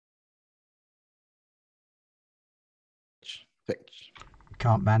Fetch.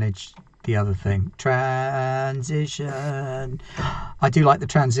 Can't manage the other thing. Transition. I do like the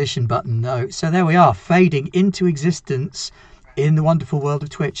transition button though. So there we are, fading into existence in the wonderful world of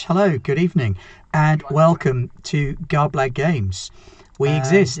Twitch. Hello, good evening, and welcome to Garblag Games. We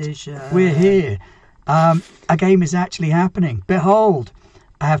exist. We're here. A game is actually happening. Behold,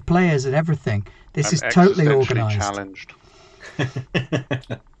 I have players and everything. This is totally organised. Challenged.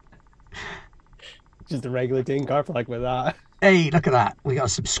 Just a regular Dean Garflag with that. Hey, look at that. We got a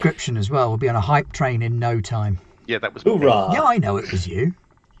subscription as well. We'll be on a hype train in no time. Yeah, that was Hoorah! Yeah, I know it was you.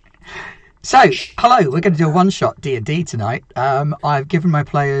 So, hello. We're going to do a one-shot D&D tonight. I've given my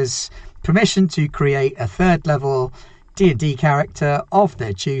players permission to create a third-level D&D character of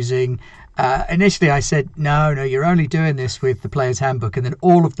their choosing. Initially, I said, no, you're only doing this with the player's handbook. And then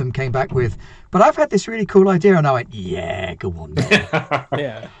all of them came back with, but I've had this really cool idea. And I went, yeah, go on.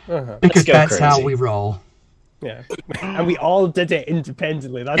 Yeah. Uh-huh. Because that's crazy. How we roll. Yeah. And we all did it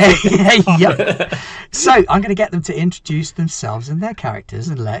independently. That's Yep. So I'm going to get them to introduce themselves and their characters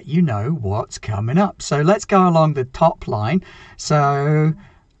and let you know what's coming up. So let's go along the top line. So,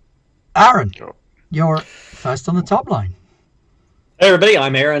 Aaron, you're first on the top line. Hey everybody,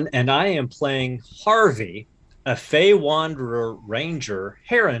 I'm Aaron, and I am playing Harvey, a Fey Wanderer Ranger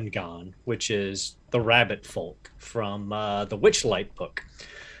Herongon, which is the rabbit folk from the Witchlight book.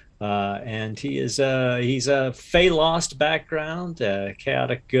 And he's a Fey Lost background,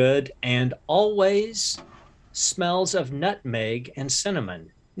 chaotic good, and always smells of nutmeg and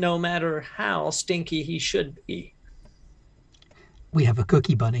cinnamon, no matter how stinky he should be. We have a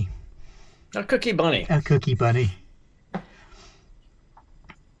cookie bunny. A cookie bunny. A cookie bunny.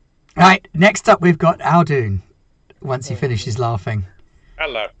 Right, next up we've got Aldoon, once he finishes laughing.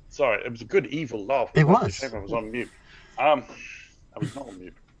 Hello. Sorry, it was a good evil laugh. It was. Shame I was on mute. I was not on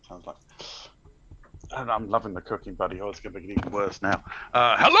mute, sounds like. And I'm loving the cooking, buddy. Oh, it's going to make it even worse now.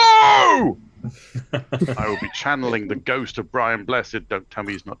 Hello! I will be channeling the ghost of Brian Blessed. Don't tell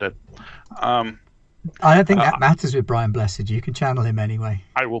me he's not dead. I don't think that matters with Brian Blessed. You can channel him anyway.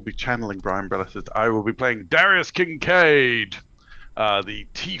 I will be channeling Brian Blessed. I will be playing Darius Kincaid. The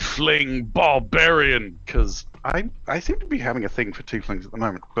tiefling barbarian, because I seem to be having a thing for tieflings at the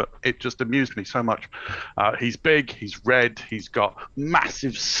moment, but it just amused me so much. He's big, he's red, he's got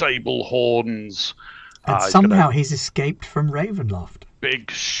massive sable horns. And somehow he's escaped from Ravenloft.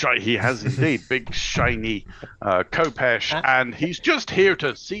 He has indeed, big shiny Kopesh, and he's just here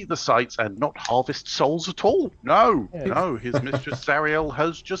to see the sights and not harvest souls at all. No, his mistress Zariel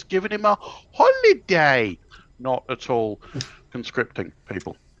has just given him a holiday. Not at all. Conscripting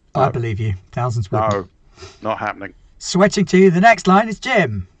people. No. I believe you. Thousands wouldn't. No, not happening. Switching to the next line is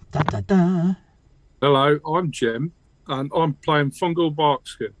Jim. Da, da, da. Hello, I'm Jim, and I'm playing Fungal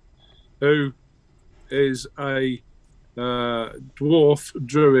Barkskin, who is a dwarf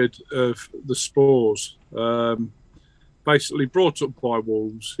druid of the spores. Basically brought up by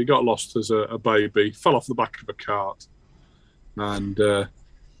wolves. He got lost as a baby, fell off the back of a cart, and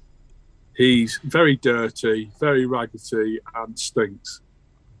he's very dirty, very raggedy, and stinks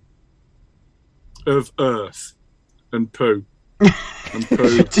of earth and poo.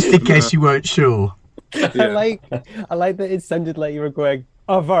 Just in case you weren't sure. Yeah. I like that it sounded like you were going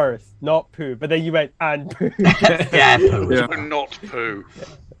of earth, not poo, but then you went and poo. Yeah, poo. Yeah. Not poo.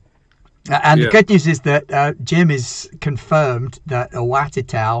 And the good news is that Jim is confirmed that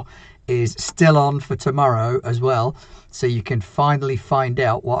Awatitau is still on for tomorrow as well. So you can finally find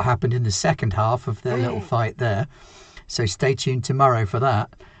out what happened in the second half of their little fight there. So stay tuned tomorrow for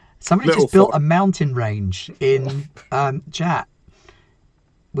that. Somebody just built a mountain range in chat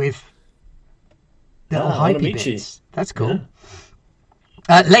with little hypey bits. That's cool.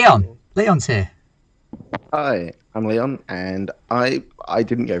 Yeah. Leon's here. Hi, I'm Leon, and I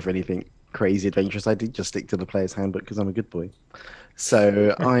didn't go for anything crazy adventurous. I did just stick to the player's handbook because I'm a good boy.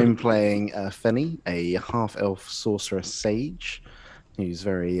 So I'm playing Fenny, a half-elf sorceress sage, who's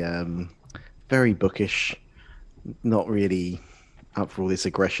very, very bookish, not really up for all this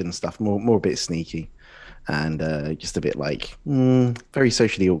aggression stuff, more a bit sneaky, and just a bit like very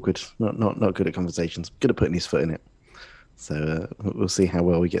socially awkward, not good at conversations, good at putting his foot in it. So we'll see how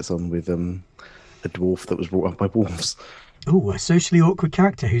well he gets on with a dwarf that was brought up by wolves. Oh, a socially awkward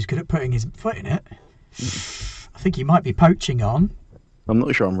character who's good at putting his foot in it. I think you might be poaching on. I'm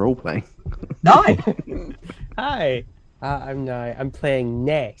not sure I'm role-playing. Nye! Hi, I'm Nye. I'm playing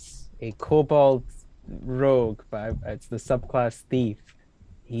Ness, a kobold rogue, but it's the subclass thief.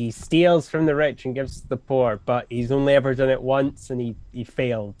 He steals from the rich and gives to the poor, but he's only ever done it once and he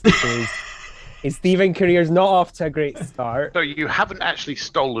failed. So His thieving career's not off to a great start. So you haven't actually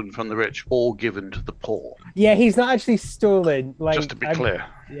stolen from the rich or given to the poor. Yeah, he's not actually stolen. Like, Just to be clear.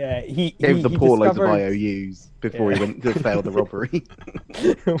 Yeah, he Gave the poor loads of discovered- IOUs before he went to fail the robbery.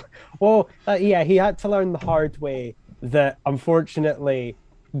 Well, yeah, he had to learn the hard way that unfortunately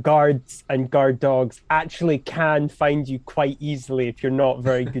guards and guard dogs actually can find you quite easily if you're not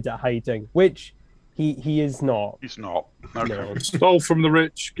very good at hiding, which he is not. He's not. Okay. No. Stole from the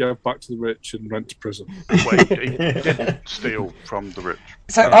rich, gave back to the rich, and went to prison. Wait, he didn't steal from the rich.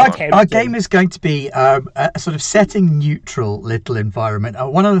 So our game is going to be a sort of setting neutral little environment.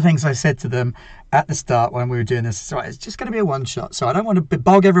 One of the things I said to them at the start when we were doing this is, right, it's just going to be a one shot. So I don't want to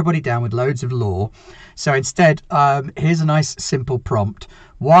bog everybody down with loads of lore. So instead, here's a nice simple prompt.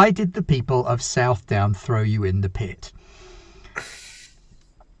 Why did the people of Southdale throw you in the pit?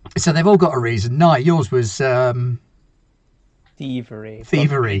 So they've all got a reason. Nye, yours was Thievery.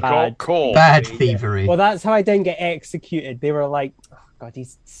 He got caught. bad thievery. Well, that's how I didn't get executed. They were like, oh, God,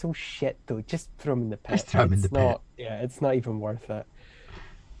 he's so shit, though. Just throw him in the pit. Just throw him in the pit. Yeah, it's not even worth it.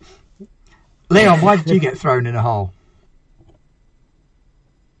 Leon, why did you get thrown in a hole?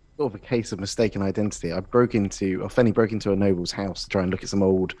 Sort of a case of mistaken identity. Fenny broke into a noble's house to try and look at some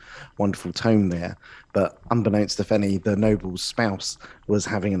old, wonderful tome there. But unbeknownst to Fenny, the noble's spouse was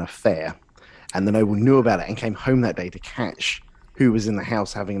having an affair. And the noble knew about it and came home that day to catch who was in the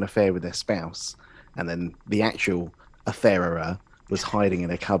house having an affair with their spouse. And then the actual affairer was hiding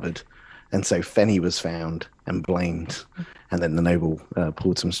in a cupboard. And so Fenny was found and blamed. And then the noble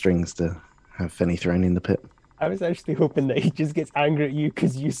pulled some strings to have Fenny thrown in the pit. I was actually hoping that he just gets angry at you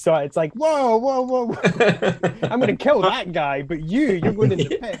because you saw it. It's like, whoa, whoa, whoa, whoa. I'm going to kill that guy, but you're going in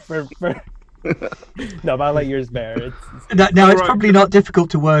the pit for... No, but I'll let yours bear. Now, it's probably not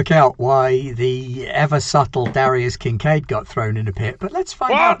difficult to work out why the ever subtle Darius Kincaid got thrown in a pit, but let's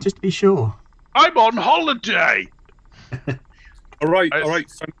find out just to be sure. I'm on holiday. All right,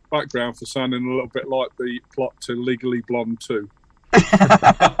 thank background for sounding a little bit like the plot to Legally Blonde 2.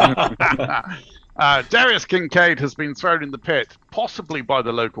 Darius Kincaid has been thrown in the pit, possibly by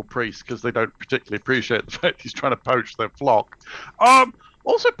the local priest, because they don't particularly appreciate the fact he's trying to poach their flock.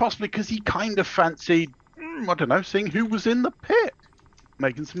 Also possibly because he kind of fancied, I don't know, seeing who was in the pit,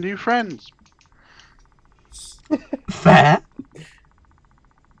 making some new friends. Fair.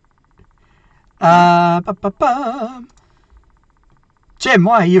 Jim,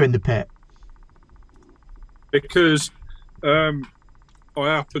 why are you in the pit? Because I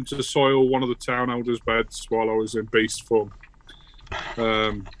happened to soil one of the town elders' beds while I was in beast form.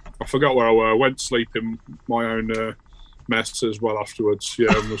 I forgot where I were. I went to sleep in my own mess as well afterwards.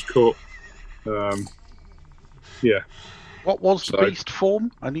 Yeah, and was caught. Yeah. What was the beast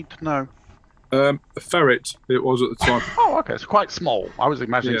form? I need to know. A ferret, it was at the time. Oh, okay. It's quite small. I was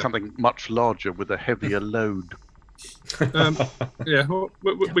imagining something much larger with a heavier load. Yeah,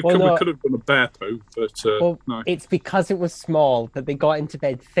 we could have done a bear poo, but no. It's because it was small that they got into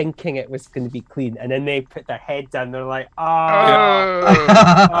bed thinking it was going to be clean, and then they put their head down. They're like,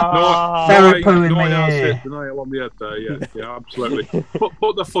 ferret poo in the hit ear. the nail on the head there. Yeah, absolutely.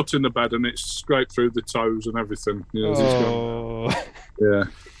 Put the foot in the bed, and it's straight through the toes and everything. Yeah.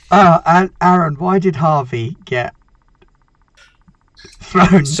 And Aaron, why did Harvey get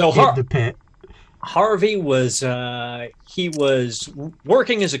thrown in the pit? Harvey was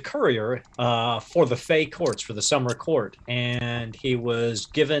working as a courier for the Fey courts, for the summer court, and he was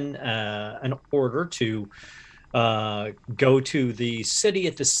given an order to go to the city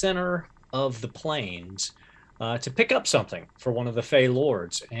at the center of the plains to pick up something for one of the Fey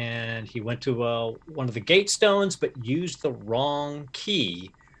lords. And he went to one of the gate stones, but used the wrong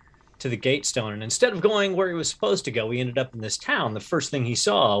key to the gate stone. And instead of going where he was supposed to go, he ended up in this town. The first thing he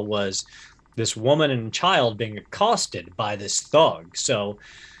saw was this woman and child being accosted by this thug. So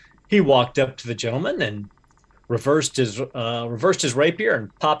he walked up to the gentleman and reversed his rapier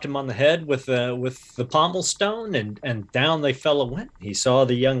and popped him on the head with the pommel stone, and down the fellow went. He saw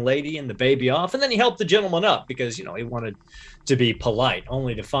the young lady and the baby off, and then he helped the gentleman up because he wanted to be polite,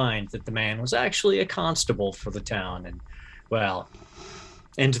 only to find that the man was actually a constable for the town. And well,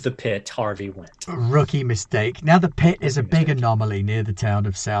 into the pit Harvey went. Rookie mistake. Now the pit is a big anomaly near the town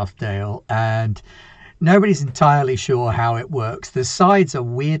of Southdale, and nobody's entirely sure how it works. The sides are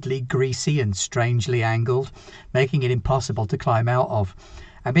weirdly greasy and strangely angled, making it impossible to climb out of.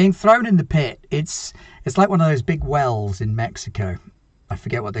 And being thrown in the pit, it's like one of those big wells in Mexico. I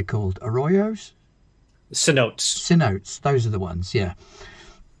forget what they're called. Arroyos? Cenotes. Those are the ones, yeah.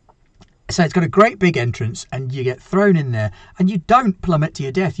 So it's got a great big entrance, and you get thrown in there, and you don't plummet to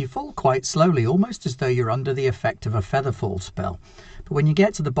your death. You fall quite slowly, almost as though you're under the effect of a featherfall spell. But But when you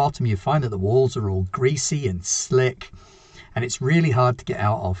get to the bottom, you find that the walls are all greasy and slick, and it's really hard to get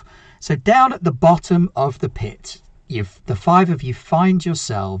out of. So down at the bottom of the pit, the 5 of you find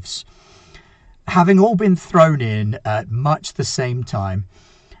yourselves, having all been thrown in at much the same time.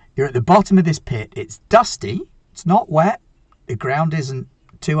 You're at the bottom of this pit. It's dusty. It's not wet. The ground isn't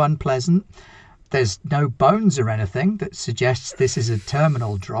too unpleasant. There's no bones or anything that suggests this is a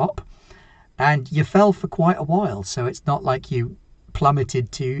terminal drop. And you fell for quite a while, so it's not like you plummeted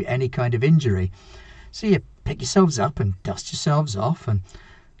to any kind of injury. So you pick yourselves up and dust yourselves off and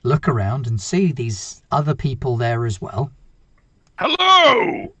look around and see these other people there as well.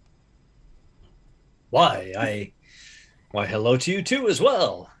 Hello! Why, hello to you too as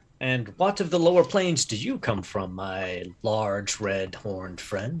well. And what of the lower plains do you come from, my large red-horned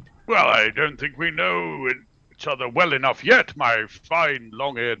friend? Well, I don't think we know each other well enough yet, my fine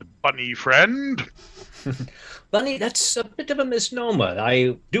long-haired bunny friend. Bunny, that's a bit of a misnomer.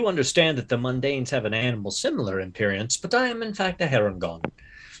 I do understand that the mundanes have an animal similar in appearance, but I am in fact a herongon.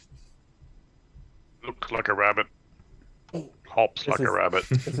 Looks like a rabbit. Hops like a rabbit.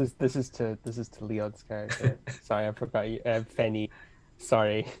 This is to Leon's character. Sorry, I forgot you. Fenny.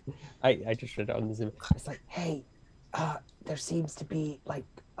 Sorry, I just read it on the Zoom. It's like, hey, there seems to be like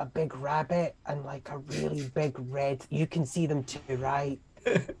a big rabbit and like a really big red. You can see them too, right?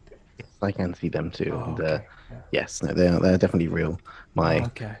 I can see them too. Oh, And okay. yes, no, they're definitely real. My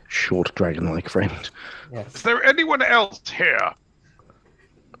short dragon-like friend. Yes. Is there anyone else here?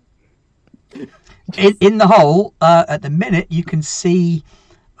 In the hole, at the minute, you can see...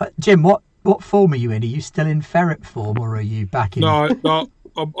 Jim, what form are you in? Are you still in ferret form, or are you back in... No,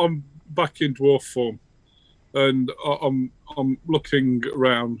 I'm back in dwarf form. And I'm looking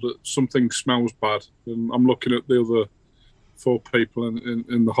around at something smells bad. And I'm looking at the other 4 people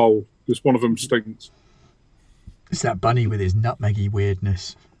in the hole. Because one of them stinks. It's that bunny with his nutmeggy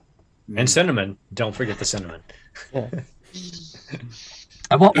weirdness. And cinnamon. Don't forget the cinnamon. Yeah.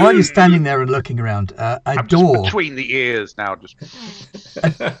 And while you're standing there and looking around, I'm door... just between the ears now.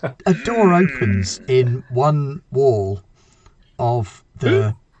 A door opens in one wall of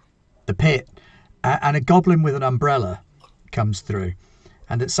the pit, and a goblin with an umbrella comes through,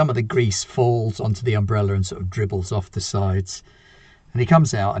 and that some of the grease falls onto the umbrella and sort of dribbles off the sides. And he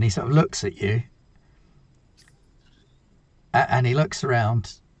comes out and he sort of looks at you, and he looks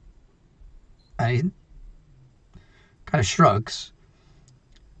around, and he kind of shrugs,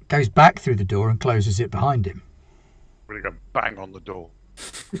 goes back through the door and closes it behind him. Really go bang on the door.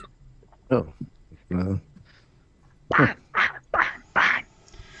 Oh. Bang, bang, bang, bang.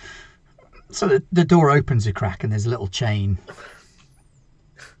 So the door opens a crack and there's a little chain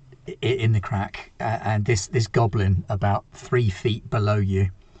in the crack, and this goblin about 3 feet below you,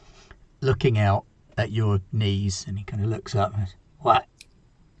 looking out at your knees, and he kind of looks up and says, "What?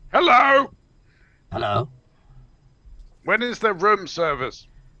 Hello! Hello? When is the room service?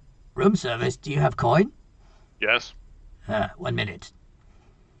 Room service? Do you have coin?" Yes. 1 minute.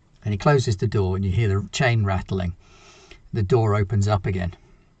 And he closes the door and you hear the chain rattling. The door opens up again.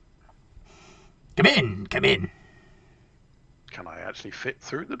 Come in, come in. Can I actually fit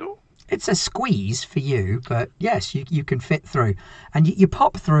through the door? It's a squeeze for you, but yes, you can fit through. And you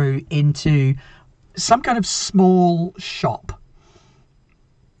pop through into some kind of small shop.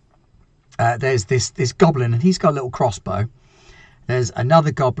 There's this goblin, and he's got a little crossbow. There's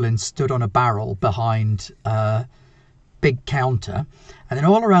another goblin stood on a barrel behind a big counter. And then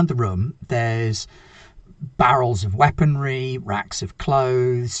all around the room, there's barrels of weaponry, racks of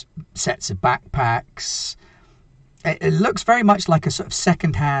clothes, sets of backpacks. It looks very much like a sort of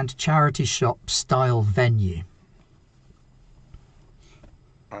second-hand charity shop style venue.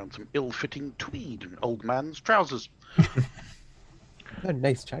 Found some ill-fitting tweed and old man's trousers. What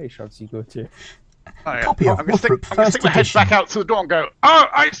nice charity shops you go to. Copy of I'm going to stick first my head edition. back out to the door and go, "Oh,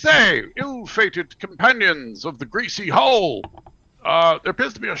 I say, ill-fated companions of the greasy hole. There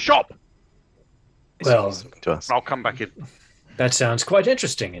appears to be a shop." Well, To us. I'll come back in. that sounds quite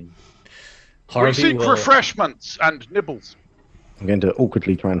interesting. And We Harvey seek will... refreshments and nibbles. I'm going to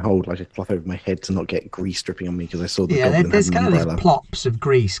awkwardly try and hold like a cloth over my head to not get grease dripping on me because I saw the Yeah, goblin there's had kind an of umbrella. these plops of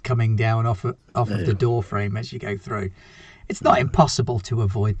grease coming down off of the door frame as you go through. It's not impossible to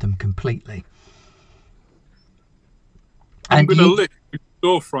avoid them completely. I'm going to you- lick the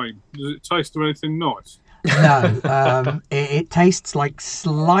door frame. Does it taste of anything nice? No, it tastes like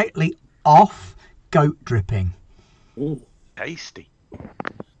slightly off goat dripping. Ooh. Tasty.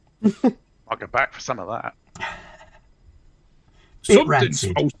 I'll go back for some of that. Bit Something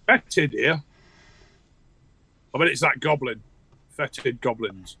rancid. smells fetid here. I bet it's that goblin. Fetid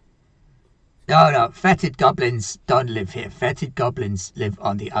goblins. No. Fetid goblins don't live here. Fetid goblins live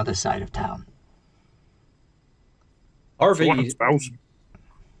on the other side of town. Harvey Spouse.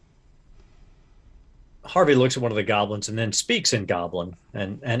 Harvey looks at one of the goblins and then speaks in Goblin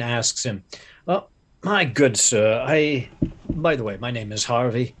and asks him, "Oh, my good sir, by the way, my name is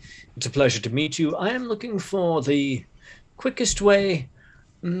Harvey. It's a pleasure to meet you. I am looking for the quickest way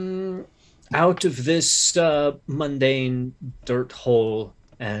out of this mundane dirt hole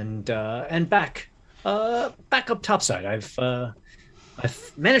and back up topside.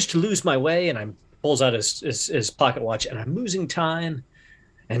 I've managed to lose my way, and I'm pulls out his pocket watch, and I'm losing time,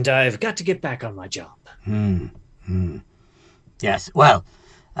 and I've got to get back on my job." Yes, well,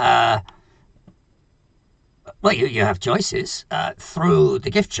 you have choices. Through the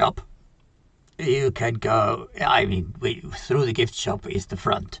gift shop, you can go. Through the gift shop is the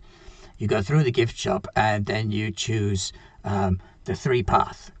front. You go through the gift shop, and then you choose the 3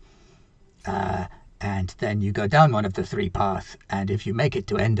 path. And then you go down one of the 3 path, and if you make it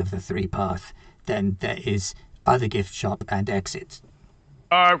to end of the 3 path, then there is other gift shop and exits.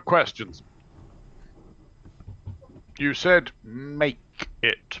 I have questions. You said make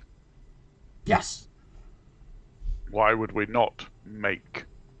it. Yes. Why would we not make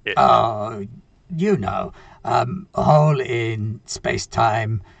it? A hole in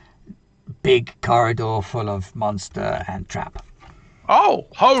space-time, big corridor full of monster and trap. Oh,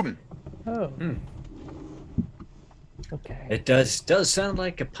 home. Oh. Okay. It does sound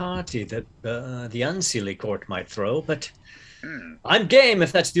like a party that the Unseelie Court might throw, but I'm game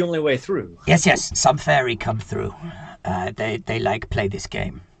if that's the only way through. Yes, some fairy come through. They play this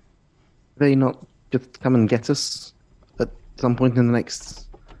game. They not just come and get us at some point in the next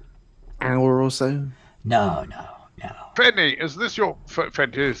hour or so? No. Fenny, is this your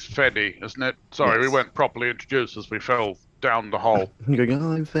Fenny, isn't it? Sorry, Yes. we weren't properly introduced as we fell down the hole. I'm going,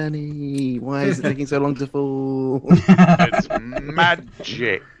 I'm Fanny. Why is it taking so long to fall? It's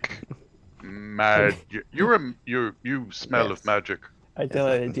magic. Magic. You smell Yes. of magic. I do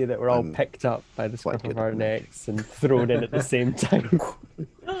like the idea that we're all picked up by the scruff of our necks and thrown in at the same time.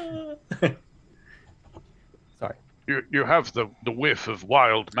 Sorry. You have the whiff of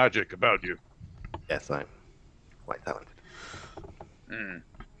wild magic about you. Yes, I'm quite talented.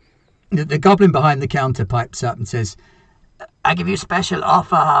 The goblin behind the counter pipes up and says, "I give you special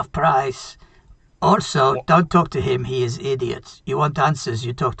offer, half price. Also, don't talk to him, he is idiot. You want answers,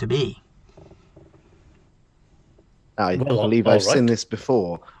 you talk to me." I believe I've seen this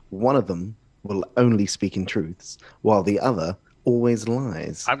before. One of them will only speak in truths, while the other always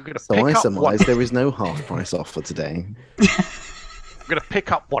lies. I'm gonna so pick I up surmise one. there is no half price offer today. I'm going to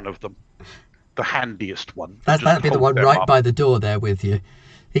pick up one of them. The handiest one. That'd be the one Hold them right up. by the door there with you.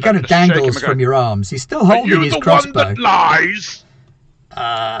 He kind of just shake him dangles and from go, your arms. He's still Are holding you his the crossbow. one that lies?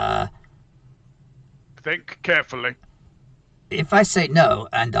 Uh, Think carefully. if I say no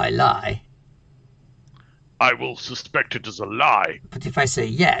and I lie, I will suspect it as a lie. but if I say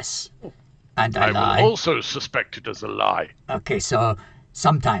yes and I I lie, will also suspect it as a lie. okay, so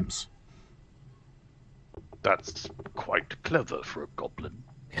sometimes. That's quite clever for a goblin.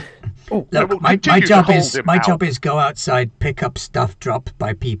 Oh, I will Look, my continue to job hold is him my out. job is go outside, pick up stuff dropped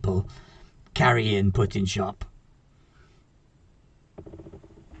by people, carry in, put in shop.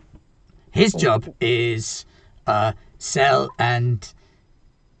 His job is sell and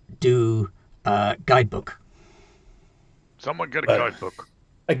do guidebook. Someone get a guidebook.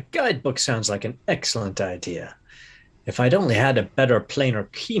 A guidebook sounds like an excellent idea. If I'd only had a better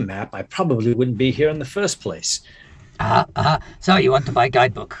planar key map, I probably wouldn't be here in the first place. So you want to buy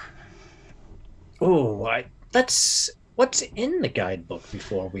guidebook? Oh, what's in the guidebook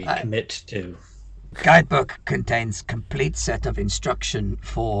before we commit to? Guidebook contains complete set of instruction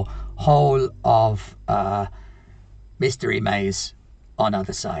for whole of mystery maze on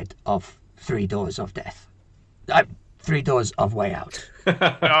other side of 3 doors of death. 3 doors of way out.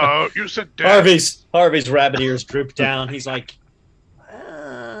 No, you said death. Harvey's rabbit ears droop down. He's like,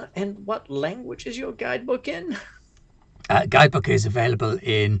 and what language is your guidebook in? Guidebook is available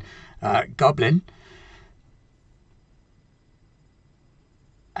in Goblin.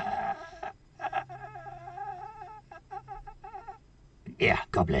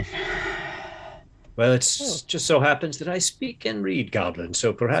 Goblin. Well, it's just so happens that I speak and read Goblin,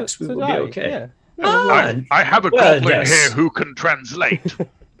 so perhaps we will be okay. Yeah. I have a Well, goblin yes. here who can translate.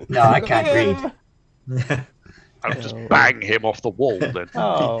 No, I can't read. I'll just bang him off the wall then.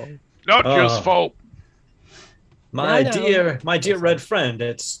 Oh. Not useful. My know. dear red friend,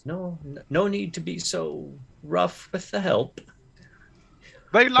 it's no need to be so rough with the help.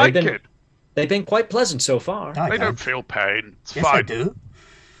 They like been- it. They've been quite pleasant so far. I They don't feel pain. It's Yes, I fine. do.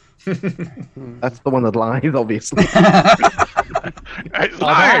 That's the one that lies, obviously. It's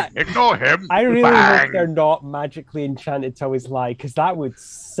lying. Ignore him. I really Bang. hope they're not magically enchanted to always lie, because that would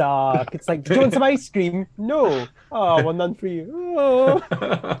suck. It's like, do you want some ice cream? No. Oh, well, none for you. Oh.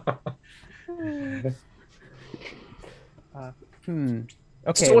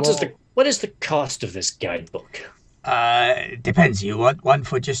 Okay. So what is the cost of this guidebook? Depends. You want one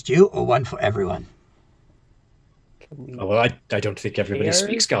for just you or one for everyone? Oh, well, I don't think everybody Share?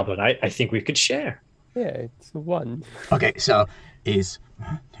 speaks Goblin. I think we could share. Yeah, it's one. Okay, so is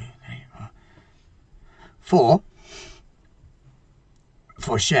 4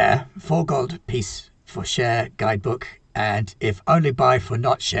 for share, 4 gold piece for share guidebook, and if only buy for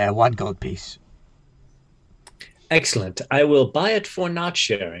not share, 1 gold piece. Excellent. I will buy it for not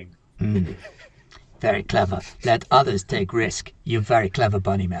sharing. Very clever. Let others take risk. You very clever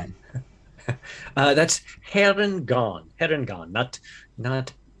bunny man. That's Heron Gone,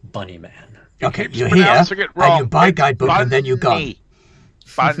 not Bunny Man. Okay, keeps you're here, pronouncing it and wrong. you buy It's guidebook, and then you're gone.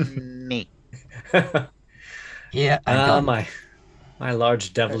 Bunny. Here and gone. My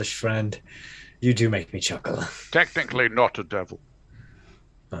large devilish friend, you do make me chuckle. Technically not a devil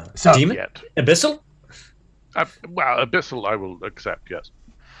So, Demon? yet. Abyssal? Well, Abyssal I will accept, yes.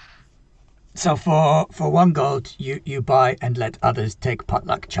 so for 1 gold, you buy and let others take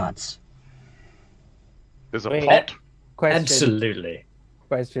potluck chance. There's a Wait. pot. Question. Absolutely.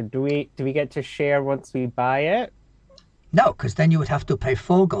 Question. Do we get to share once we buy it? No, because then you would have to pay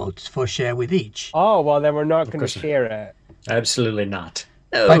 4 golds for share with each. Oh, well, then we're not going to course not. share it. Absolutely not.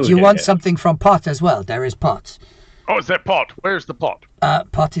 No, But you no, want no. something from pot as well. There is pot. Oh, is there pot? Where's the pot?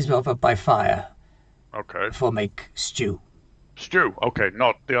 Pot is over by fire Okay. for make stew. Stew. Okay,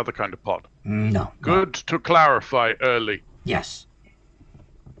 not the other kind of pot. No. Good to clarify early. Yes.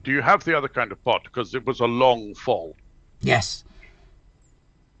 Do you have the other kind of pot? Because it was a long fall. Yes.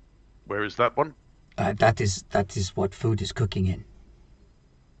 Where is that one? That is what food is cooking in.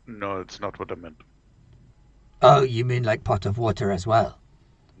 No, it's not what I meant. Oh, you mean like pot of water as well?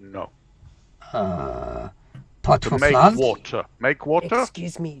 No. Pot To for make plant? water. Make water?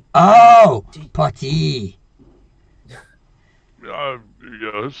 Excuse me. Oh, potty.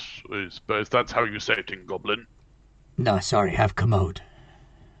 Yes, I suppose that's how you say it in Goblin. No, sorry, have commode.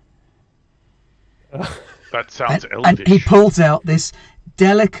 That sounds And elvish. he pulls out this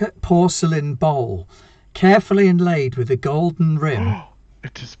delicate porcelain bowl, carefully inlaid with a golden rim.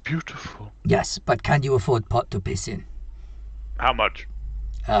 It is beautiful. Yes, but can you afford pot to piss in? How much?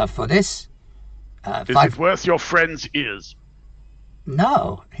 For this? Is 5. it worth your friend's ears?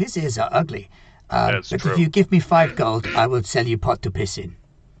 No, his ears are ugly. That's but true. if you give me 5 gold, I will sell you pot to piss in.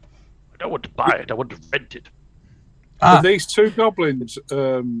 I don't want to buy it. I want to rent it. Are these 2 goblins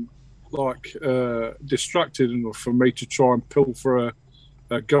distracted enough for me to try and pull for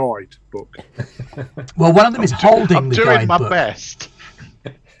a guide book? Well, one of them is holding I'm the doing my guidebook. best.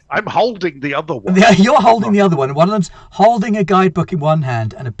 I'm holding the other one. Yeah, you're holding the other one. One of them's holding a guidebook in one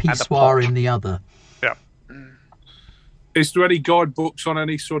hand and a pissoir pot. in the other. Yeah. Is there any guidebooks on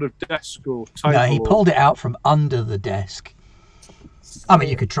any sort of desk or table? No, he pulled it out from under the desk. I mean,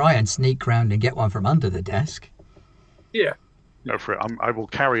 you could try and sneak round and get one from under the desk. Yeah. Go for it. I will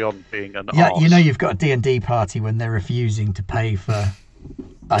carry on being an Yeah, arse. you know you've got a D&D party when they're refusing to pay for a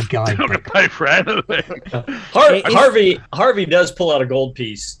I'm not going to guidebook. pay for anything. Harvey does pull out a gold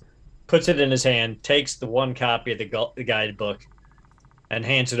piece, puts it in his hand, takes the one copy of the guidebook, and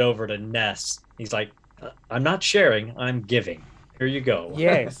hands it over to Ness. He's like, "I'm not sharing. I'm giving. Here you go."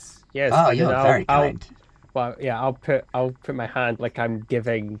 Yes. Yes. Oh, and you're then very kind. Well, yeah, I'll put my hand like I'm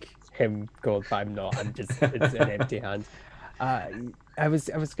giving him gold, but I'm not. I'm just it's an empty hand. I was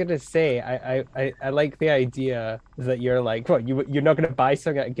gonna say I like the idea that you're like, what, you're not gonna buy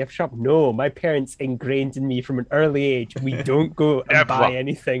something at a gift shop? No, my parents ingrained in me from an early age, we don't go and Never. buy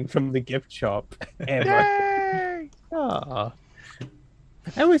anything from the gift shop ever. Yay! Aw.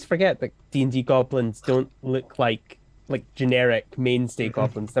 I always forget that D&D goblins don't look like generic mainstay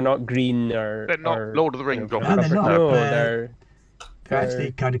goblins. They're not green or They're not Lord of the Rings No, goblins. they're not. No, They're they're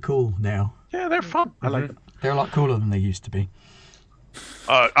actually kind of cool now. Yeah, they're fun. I like them. They're a lot cooler than they used to be.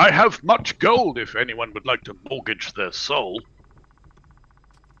 I have much gold if anyone would like to mortgage their soul.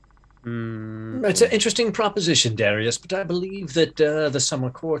 It's an interesting proposition, Darius, but I believe that the Summer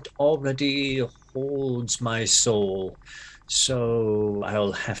Court already holds my soul, so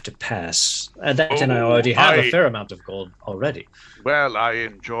I'll have to pass. And I already have a fair amount of gold already. Well, I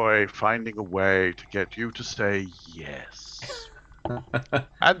enjoy finding a way to get you to say yes.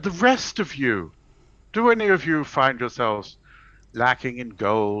 And the rest of you, do any of you find yourselves lacking in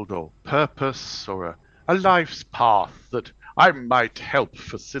gold or purpose or a life's path that I might help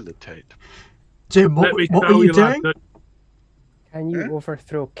facilitate. Jim, what were you doing? Can you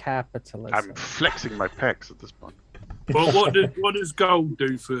overthrow capitalism? I'm flexing my pecs at this point. Well, what does gold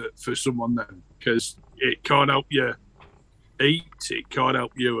do for someone then? Because it can't help you eat. It can't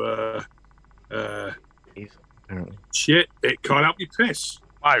help you shit. It can't help you piss.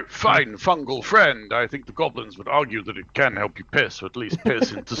 My fine fungal friend, I think the goblins would argue that it can help you piss, or at least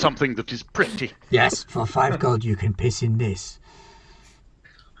piss into something that is pretty. Yes, for 5 gold you can piss in this.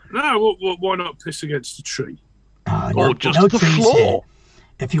 No, why not piss against a tree? Or just no the trees floor. here.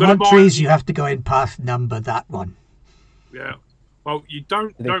 If you want trees, you have to go in past number that one. Yeah. Well, you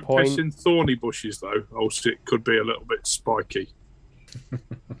don't They piss in thorny bushes though, else it could be a little bit spiky.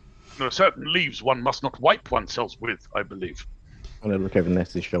 There are certain leaves one must not wipe oneself with, I believe. I'm going to look over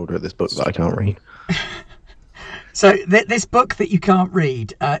Ness's shoulder at this book that I can't read. So this book that you can't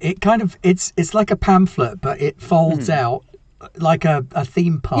read, it's like a pamphlet, but it folds out like a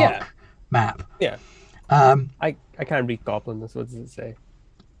theme park map. Yeah. I can't read goblins. What does it say?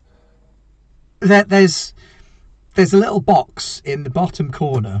 There's a little box in the bottom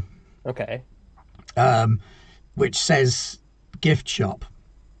corner. Okay. Which says gift shop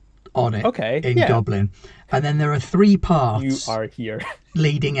on it. Okay. In Goblin, and then there are 3 paths. You are here.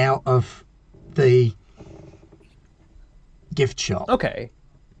 Leading out of the gift shop. Okay.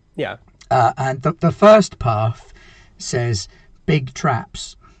 Yeah. And the first path says big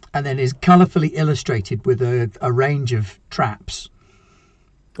traps, and then is colourfully illustrated with a range of traps.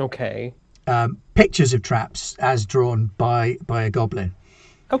 Okay. Pictures of traps as drawn by a goblin.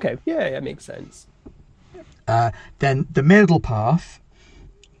 Okay. Yeah, that makes sense. Then the middle path,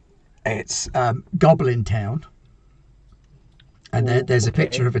 it's Goblin Town. And there's a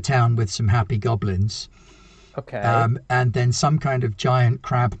picture of a town with some happy goblins. Okay. And then some kind of giant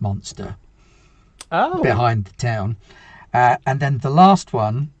crab monster behind the town. And then the last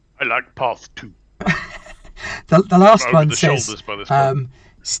one... I like path 2. the last Over one the says shoulders by this point.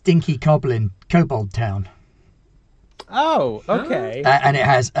 Stinky Kobold Town. Oh, okay. And it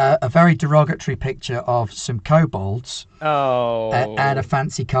has a very derogatory picture of some kobolds and a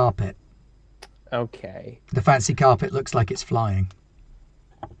fancy carpet. Okay. The fancy carpet looks like it's flying.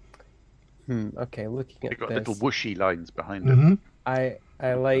 Okay, looking at They've got this, little whooshy lines behind Mm-hmm. it.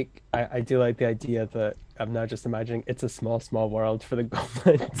 I do like the idea that I'm now just imagining it's a small world for the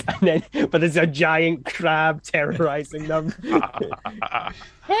goblins, but there's a giant crab terrorizing them.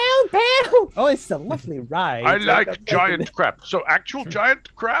 Help! Oh, it's a lovely ride. I like giant crab. So actual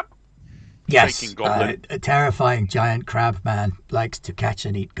giant crab? Yes, Shaking goblin. a terrifying giant crab man likes to catch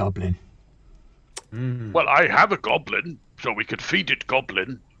and eat goblin. Well, I have a goblin, so we could feed it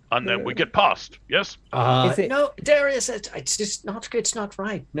goblin, and then we get past. Yes. No, Darius, it's just not. It's not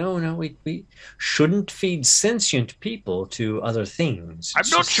right. No, we shouldn't feed sentient people to other things. I'm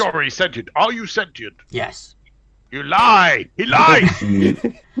not sure he's sentient. Are you sentient? Yes. You lie. He lies.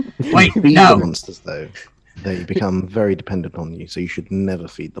 Wait, Feed no. the monsters, though. They become very dependent on you, so you should never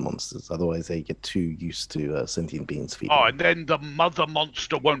feed the monsters. Otherwise, they get too used to sentient beings feeding. Oh, and then the mother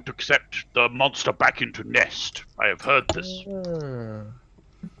monster won't accept the monster back into nest. I have heard this.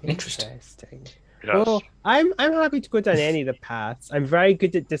 Interesting. Yes. Well, I'm happy to go down any of the paths. I'm very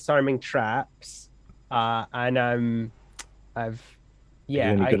good at disarming traps, and You're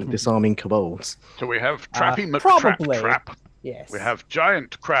only good at disarming kobolds. So we have Trappy probably. Trap. Yes. We have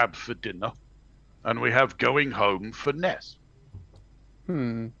Giant Crab for dinner, and we have Going Home for Ness.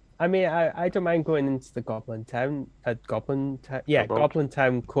 I mean, I don't mind going into the Goblin Town, Goblin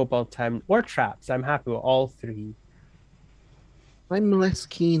Town, Kobold Town, or traps. I'm happy with all 3. I'm less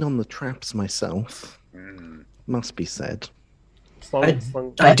keen on the traps myself. Must be said.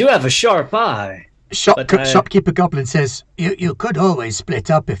 I do have a sharp eye. Shopkeeper Goblin says, you could always split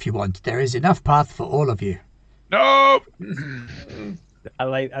up if you want. There is enough path for all of you. No! I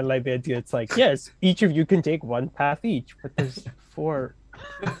like the idea. It's like, yes, each of you can take 1 path each, but there's 4.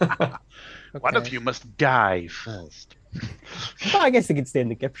 Okay. One of you must die first. Well, I guess they could stay in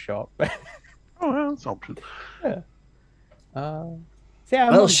the gift shop. Oh, well, that's an option.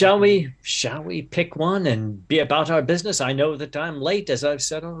 Well, shall we pick one and be about our business? I know that I'm late, as I've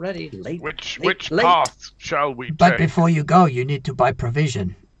said already. Late. Which path shall we But take? before you go, you need to buy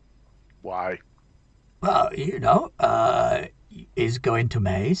provision. Why? Well, is going to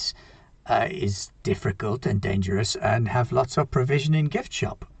maze is difficult and dangerous, and have lots of provision in gift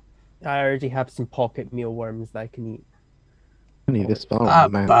shop. I already have some pocket mealworms that I can eat. Only this far,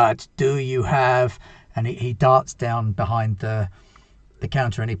 man. But do you have... And he darts down behind the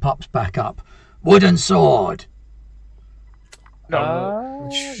counter and he pops back up. Wooden sword.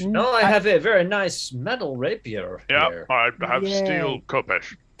 No, I have a very nice metal rapier here. I have steel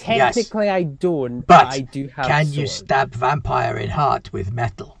kopesh. Technically, I don't, But I do have can you sword. stab vampire in heart with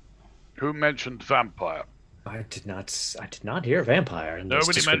metal? Who mentioned vampire? I did not hear vampire in this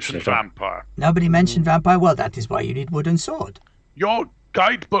Nobody description mentioned at all. vampire. Nobody mentioned vampire? Well, that is why you need wooden sword. Your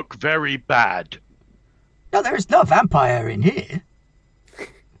guidebook very bad. No, there is no vampire in here.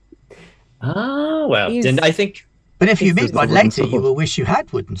 Ah, well, Is- then I think But if you This meet is the one wooden later, you sword. will wish you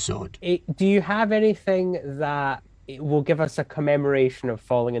had wooden sword. Do you have anything that will give us a commemoration of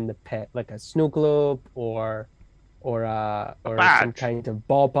falling in the pit, like a snow globe or some badge. kind of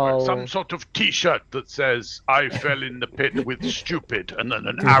bauble? Some sort of T-shirt that says "I fell in the pit with stupid" and then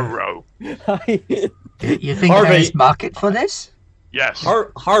an arrow. You think Harvey- there is market for this? Yes.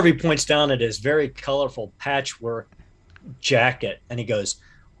 Harvey points down at his very colorful patchwork jacket, and he goes,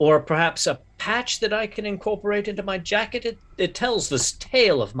 "Or perhaps a patch that I can incorporate into my jacket. It tells this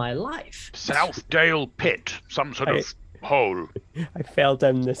tale of my life." Southdale pit, some sort of hole. I fell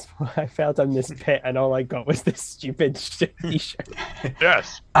down this pit, and all I got was this stupid t-shirt.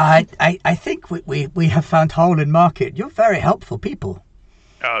 Yes. I think we have found hole in market. You're very helpful people.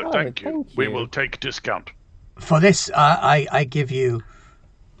 Oh, thank you. thank We you. will take discount. For this, I give you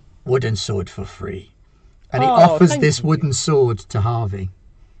wooden sword for free. And he Oh, offers thank this you. wooden sword to Harvey.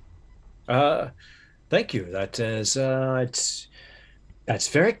 Thank you. That is, that's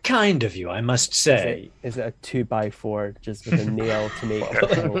very kind of you, I must say. Is it a 2x4 just with a nail to make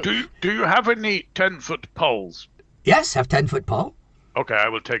it? Do you have any 10-foot poles? Yes, have 10-foot pole. Okay, I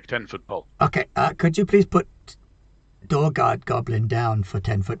will take 10-foot pole. Okay, could you please put door guard goblin down for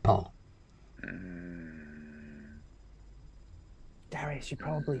 10-foot pole? Darius, you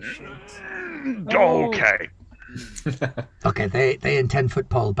probably should. Okay. Okay, they in 10-foot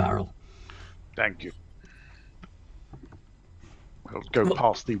pole barrel. Thank you. I'll go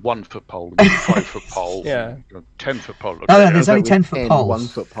past the 1-foot pole, the 5-foot pole, Yeah. 10-foot pole. Okay. No, there's only With 10-foot 10 poles.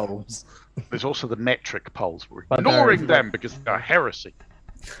 1-foot poles. There's also the metric poles. We're But ignoring they're- them because they're heresy.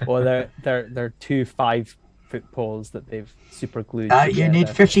 Well, they're 2 5-foot poles that they've super glued. You need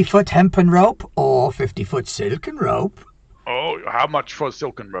together. 50-foot hempen rope or 50-foot silken rope. Oh, how much for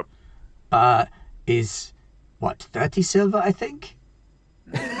silken rope? Is, what, 30 silver, I think?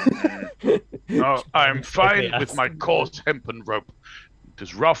 No, I'm fine Okay, with my coarse hempen rope. It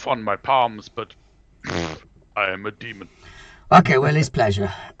is rough on my palms, but I am a demon. Okay, well, his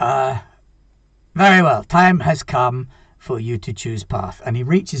pleasure. Very well. Time has come for you to choose path. And he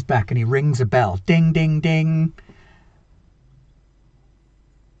reaches back and he rings a bell. Ding, ding, ding.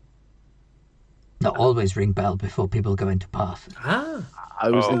 No, always ring bell before people go into path. Ah, I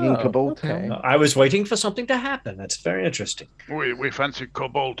was thinking Oh, Kobold okay. Town. I was waiting for something to happen. That's very interesting. We fancy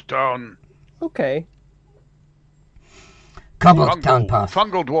Kobold Town. Okay. Cobbled Town path.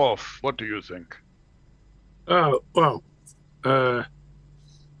 Fungal Dwarf, what do you think? Oh, well, I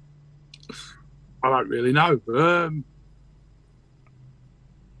don't really know.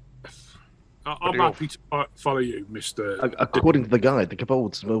 I'm do you- happy to follow you, Mr. According to the guide, the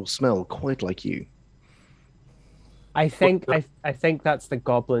kobolds will smell quite like you. I think that's the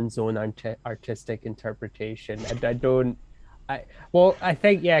goblin's own artistic interpretation. I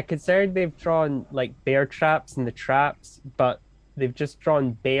think considering they've drawn like bear traps in the traps, but they've just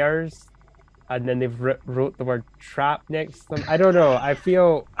drawn bears, and then they've wrote the word trap next to them. I don't know. I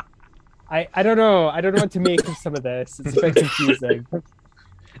feel I don't know. I don't know what to make of some of this. It's a bit confusing.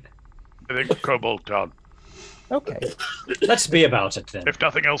 I think Kobold Town. Okay. Let's be about it then. If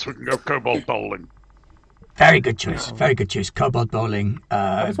nothing else, we can go kobold bowling. Very good choice. Very good choice. Cobalt bowling.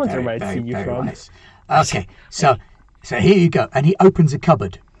 I was wondering where I'd seen you from. Wise. Okay, so here you go. And he opens a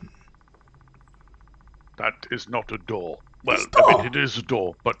cupboard. That is not a door. Well, It's a door. it is a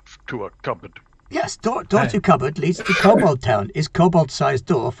door, but to a cupboard. Yes, door to cupboard leads to Cobalt Town. Is Cobalt-sized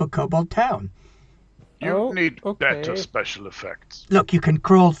door for Cobalt Town. You Oh, need better okay. special effects. Look, you can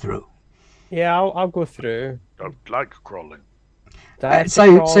crawl through. Yeah, I'll go through. Don't like crawling. Do I have to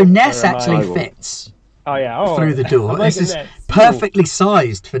So crawl, Ness or am actually I will- fits Oh yeah. Oh, through the door. I'm like This is Ness. perfectly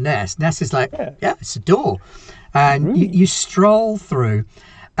sized for Ness. Ness is like, Yeah. yeah, it's a door. And you stroll through,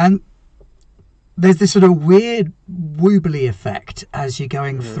 and there's this sort of weird woobly effect as you're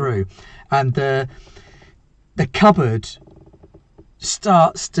going through, and the cupboard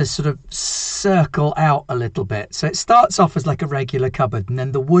starts to sort of circle out a little bit. So it starts off as like a regular cupboard, and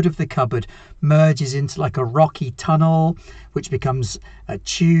then the wood of the cupboard merges into like a rocky tunnel, which becomes a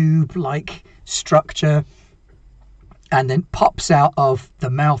tube-like structure, and then pops out of the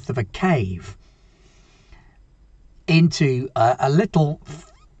mouth of a cave into a little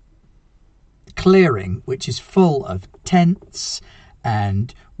clearing which is full of tents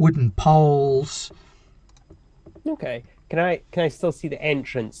and wooden poles. Okay. Can I still see the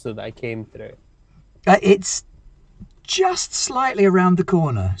entrance so that I came through? It's just slightly around the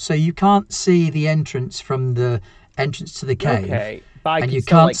corner, so you can't see the entrance from the entrance to the cave. Okay. But and you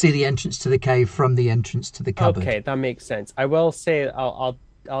can't see the entrance to the cave from the entrance to the cupboard. Okay, that makes sense. I will say I'll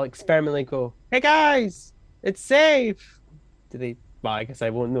experimentally go, "Hey guys, it's safe." Do they? Well, I guess I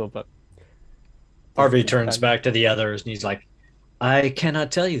won't know, but Harvey turns back to the others and he's like, I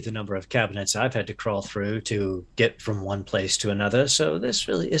cannot tell you the number of cabinets I've had to crawl through to get from one place to another, so this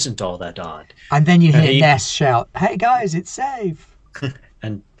really isn't all that odd. And then you hear Ness shout, "Hey guys, it's safe."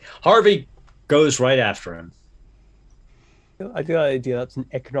 And Harvey goes right after him. I do that idea. That's an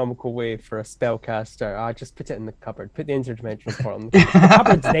economical way for a spellcaster. I just put it in the cupboard. Put the interdimensional portal in the cupboard. The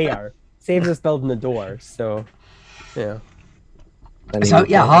cupboard's there. Saves us building the door. So, yeah. So,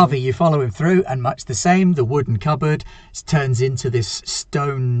 yeah, Harvey, you follow him through, and much the same, the wooden cupboard turns into this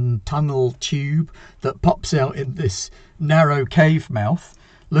stone tunnel tube that pops out in this narrow cave mouth,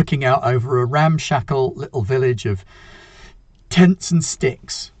 looking out over a ramshackle little village of tents and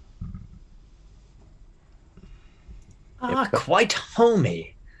sticks. Quite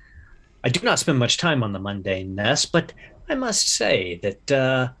homey. I do not spend much time on the mundane Ness, but I must say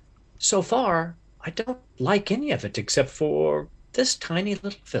that so far I don't like any of it except for this tiny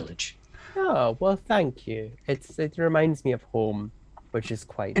little village. Oh, well, thank you. It reminds me of home, which is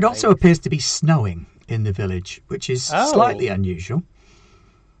quite It also appears to be snowing in the village, which is slightly unusual.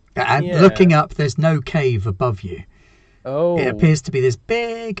 And looking up, there's no cave above you. Oh. It appears to be this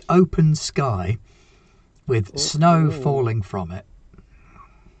big open sky with snow falling from it.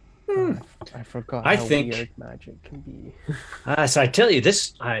 I forgot how weird magic can be. So I tell you,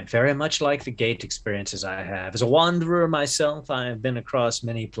 I very much like the gate experiences I have. As a wanderer myself, I have been across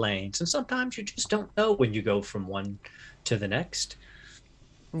many planes, and sometimes you just don't know when you go from one to the next.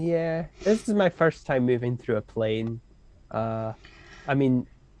 Yeah, this is my first time moving through a plane. I mean,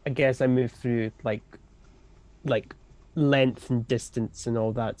 I guess I moved through like length and distance and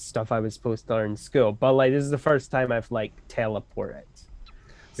all that stuff I was supposed to learn in school, but like this is the first time I've like teleported.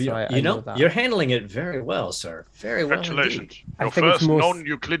 So I know you're handling it very well, sir. Very well. Congratulations. Your first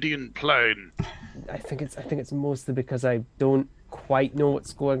non-Euclidean plane. I think it's mostly because I don't quite know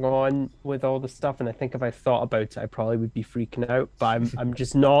what's going on with all the stuff, and I think if I thought about it, I probably would be freaking out. But I'm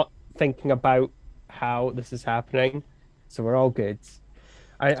just not thinking about how this is happening, so we're all good.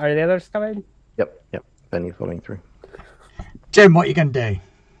 Are the others coming? Yep. Benny following through. Jim, what are you going to do?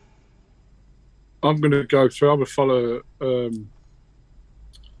 I'm going to go through. I'm going to follow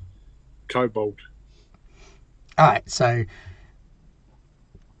Kobold. All right, so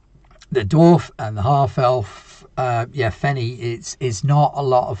the dwarf and the half-elf, Fenny, it's not a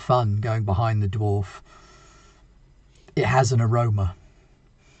lot of fun going behind the dwarf. It has an aroma.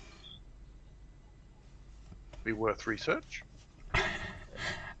 Be worth research.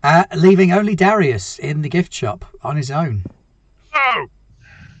 Leaving only Darius in the gift shop on his own. Oh!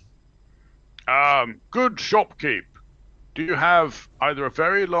 Good shopkeep. Do you have either a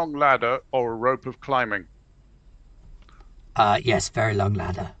very long ladder or a rope of climbing? Yes, very long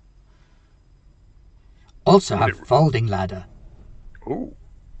ladder. Also have folding ladder. Ooh.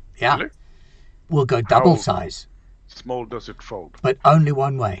 Yeah. Really? We'll go double size. Small does it fold? But only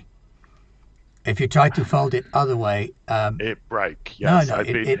one way. If you try to fold it other way... it break, yes. No,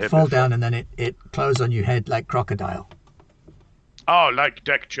 it fall down and then it close on your head like crocodile. Oh, like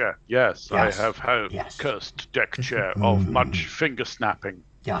deck chair. Yes. I have had Yes. cursed deck chair of much finger snapping.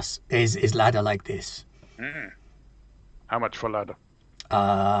 Yes, is ladder like this. How much for ladder?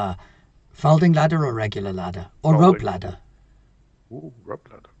 Folding ladder or regular ladder? Or rope ladder? Ooh, rope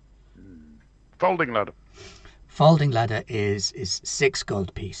ladder. Folding ladder. Folding ladder is 6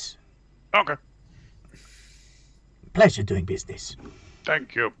 gold piece. Okay. Pleasure doing business.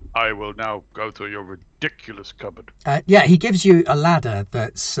 Thank you. I will now go through your ridiculous cupboard. He gives you a ladder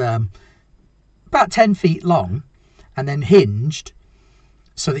that's about 10 feet long and then hinged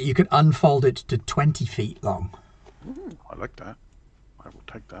so that you can unfold it to 20 feet long. I like that. I will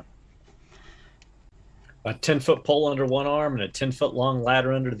take that. A 10-foot pole under one arm and a 10-foot long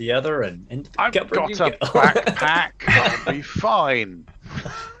ladder under the other, and I've got a backpack. I'll be fine.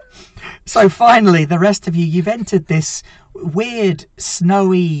 So finally, the rest of you've entered this weird,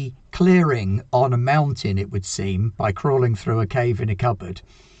 snowy clearing on a mountain, it would seem, by crawling through a cave in a cupboard.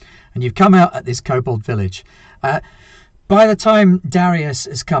 And you've come out at this kobold village. By the time Darius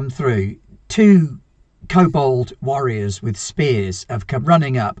has come through, 2 kobold warriors with spears have come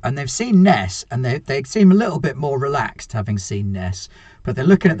running up, and they've seen Ness, and they seem a little bit more relaxed having seen Ness, but they're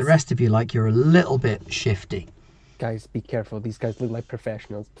looking at the rest of you like you're a little bit shifty. Guys, be careful. These guys look like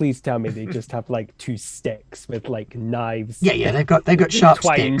professionals. Please tell me they just have like 2 sticks with like knives. Yeah, they've got sharp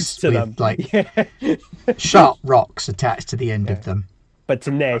twined sticks to with them. like sharp rocks attached to the end of them. But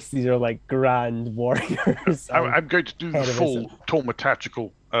to Ness, these are like grand warriors. I'm going to do the full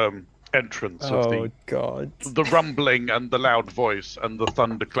taumatatical entrance of the rumbling and the loud voice and the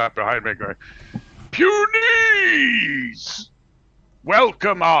thunderclap behind me going, Punies!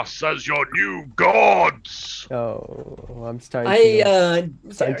 Welcome us as your new gods! Oh, I'm starting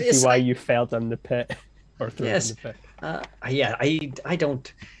to see why you fell down the pit. Or through the pit. I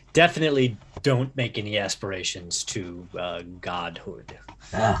definitely don't make any aspirations to godhood.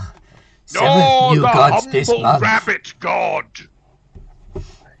 No, the humble rabbit god!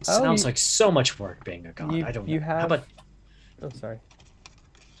 It sounds like so much work being a god. I don't know. How about... Oh, sorry.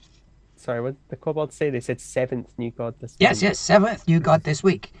 Sorry, what did the kobolds say? They said 7th new god this week. Yes, 7th new god this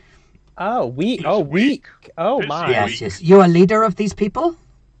week. Oh, week. Oh, week. Oh, my. Yes. You a leader of these people?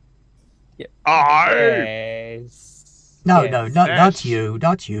 Yeah. Yes. No, not you,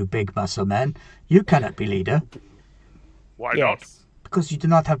 big muscle man. You cannot be leader. Why not? Because you do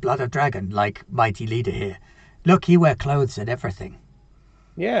not have blood of dragon, like mighty leader here. Look, he wear clothes and everything.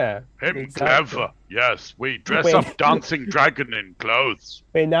 Yeah. Clever. Yes, we dress up dancing dragon in clothes.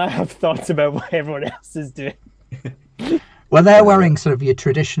 Wait, now I have thoughts about what everyone else is doing. Well, they're wearing sort of your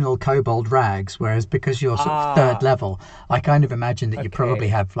traditional kobold rags, whereas because you're sort of 3rd level, I kind of imagine that you probably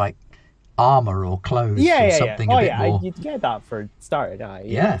have like armor or clothes or something a bit more. You'd get that for starting.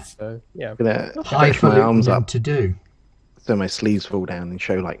 So, I'm gonna high stretch my arms up to do. So my sleeves fall down and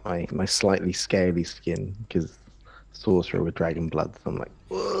show like my slightly scaly skin because sorcerer with dragon blood. So I'm like,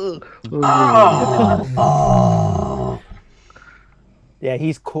 yeah,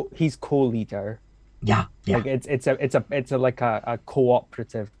 he's co-leader. Yeah. Like it's a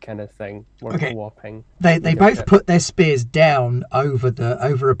cooperative kind of thing. We're co-oping. They both put their spears down over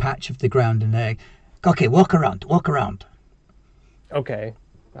a patch of the ground and they, okay, walk around. Okay,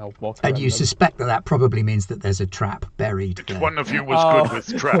 I'll walk around. And you suspect that probably means that there's a trap buried there. One of you was good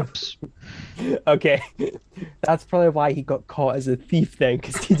with traps. Okay, that's probably why he got caught as a thief then,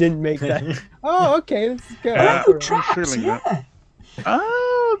 because he didn't make that. Oh, okay, this is good. Oh, traps, yeah.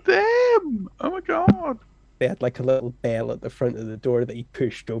 Oh, them! Oh my god! They had like a little bell at the front of the door that he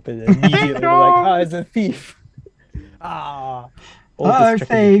pushed open, and immediately they were like, it's a thief.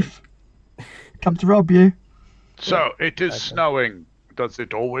 Thief! Come to rob you. So, it is snowing. Does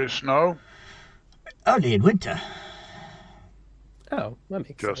it always snow? Only in winter. Oh, that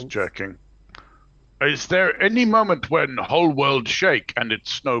makes sense. Just checking. Is there any moment when the whole world shake and it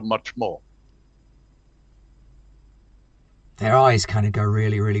snow much more? Their eyes kind of go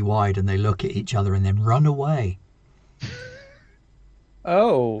really, really wide and they look at each other and then run away.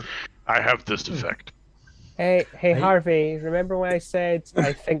 Oh. I have this effect. Hey, Harvey, remember when I said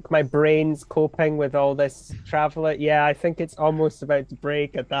I think my brain's coping with all this travel? Yeah, I think it's almost about to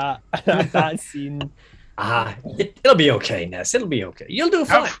break at that scene. It'll be okay, Ness. It'll be okay. You'll do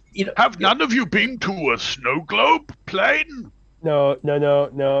fine. Have none of you been to a snow globe plane? No.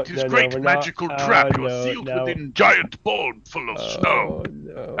 This great magical trap you're sealed within giant ball full of snow.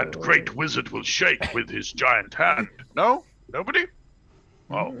 No. And great wizard will shake with his giant hand. No? Nobody?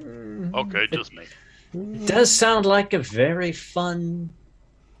 Oh, okay, just me. It does sound like a very fun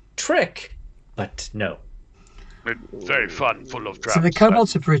trick, but no. It's very fun, full of traps. So the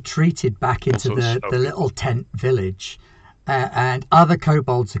kobolds have retreated back into the little tent village, and other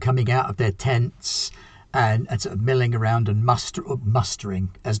kobolds are coming out of their tents and sort of milling around and mustering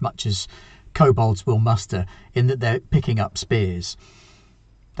as much as kobolds will muster, in that they're picking up spears.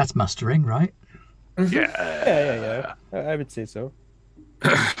 That's mustering, right? Yeah. I would say so.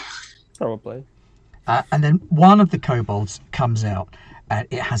 Probably. And then one of the kobolds comes out, and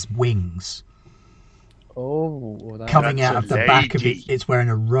it has wings. Coming out of the back of it. It's wearing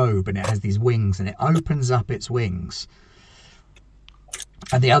a robe, and it has these wings, and it opens up its wings.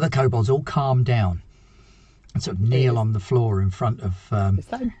 And the other kobolds all calm down and sort of kneel on the floor in front of... Is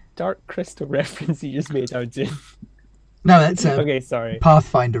that a Dark Crystal reference you just made out, Jim? No, that's a okay, sorry.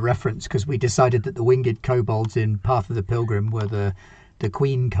 Pathfinder reference, because we decided that the winged kobolds in Path of the Pilgrim were the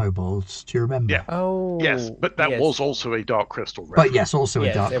queen kobolds. Do you remember? Yeah. Oh. Yes, but that was also a Dark Crystal reference. But yes, also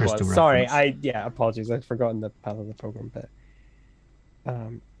a Dark Crystal reference. Sorry, apologies. I've forgotten the Path of the Pilgrim bit.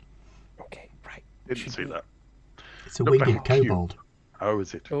 Okay, right. Didn't see that. It's a winged kobold. Oh,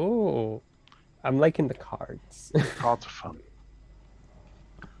 is it? Oh, I'm liking the cards. Cards are fun.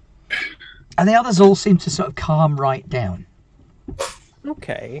 And the others all seem to sort of calm right down.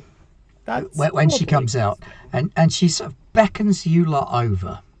 Okay. That's when she probably comes out, and she sort of beckons you lot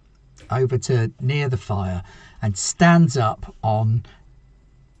over to near the fire, and stands up on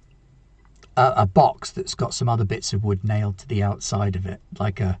a box that's got some other bits of wood nailed to the outside of it,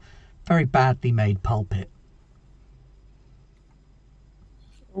 like a very badly made pulpit.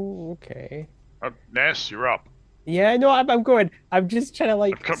 Oh, okay. Ness, you're up. Yeah, no, I'm going. I'm just trying to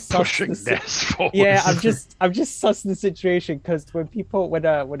like I'm pushing Ness forward. Yeah, I'm just sussing the situation, because when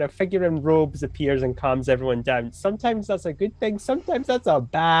a figure in robes appears and calms everyone down, sometimes that's a good thing, sometimes that's a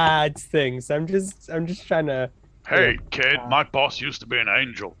bad thing. So I'm just trying to. Hey, kid, my boss used to be an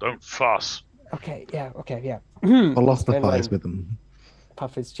angel. Don't fuss. Okay, yeah. Philosophize with them.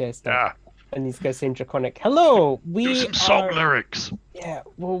 Puff his chest Yeah. up. And he's going to say in Draconic, hello, Do some song lyrics. Yeah,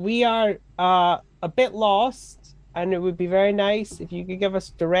 well, we are a bit lost, and it would be very nice if you could give us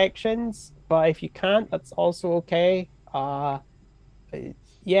directions, but if you can't, that's also okay.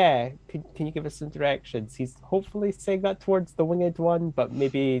 Yeah, can you give us some directions? He's hopefully saying that towards the winged one, but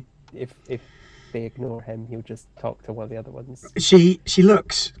maybe if they ignore him, he'll just talk to one of the other ones. She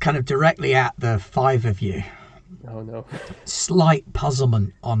looks kind of directly at the five of you. Oh no. Slight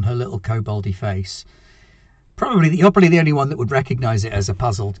puzzlement on her little koboldy face. You're probably the only one that would recognise it as a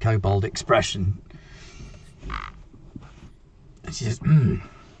puzzled kobold expression. And she says,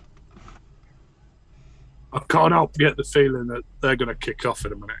 I can't help get the feeling that they're going to kick off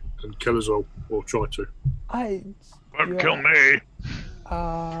in a minute and kill us all, or try to. Won't kill me.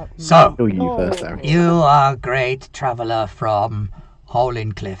 So, Kill you first, Harry. you are a great traveller from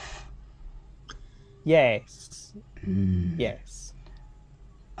Cliff. Yes. Yes.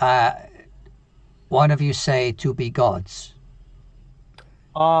 One of you say to be gods.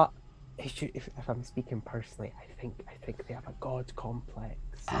 If I'm speaking personally, I think they have a god complex.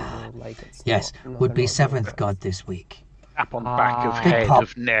 It's Yes, would be seventh god this week. Tap on back of Big head pop.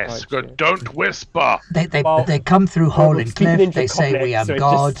 of Ness. Gotcha. Good. Don't whisper. They come through we're Cliff. speaking in They say we Draconic, have so it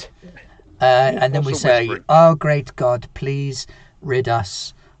God. just- And then we Also say, whispering. oh, great God, please rid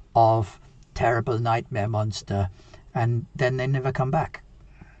us of terrible nightmare monster. And then they never come back.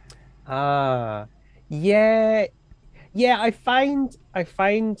 Yeah. I find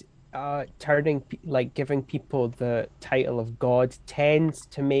giving people the title of God tends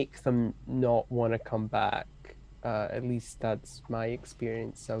to make them not want to come back. At least that's my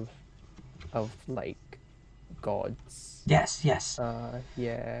experience of gods. Yes.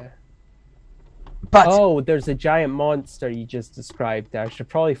 Yeah. But Oh, there's a giant monster you just described. I should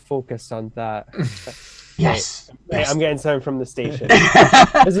probably focus on that. yes. Wait, I'm getting something from the station.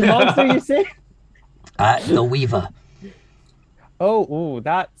 There's a monster, you say? The Weaver. Oh,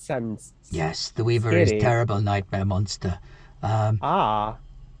 that sounds. Yes, the Weaver Scary. is terrible nightmare monster.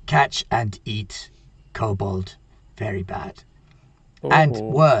 Catch and eat kobold. Very bad. And Oh.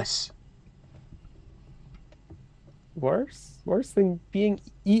 worse. Worse than being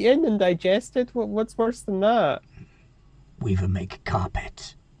eaten and digested? What's worse than that? Weaver make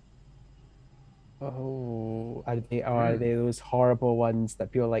carpet. Oh, are they those horrible ones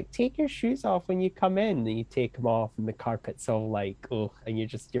that people like, take your shoes off when you come in, and you take them off and the carpet's all like, oh, and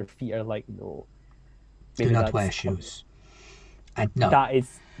your feet are like, no. Do Maybe not that's- wear shoes. And no. That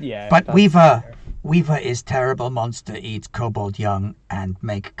is, yeah. But that's Weaver fair. Weaver is terrible monster, eats kobold young, and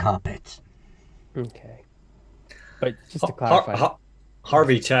make carpet. Okay. But just to clarify.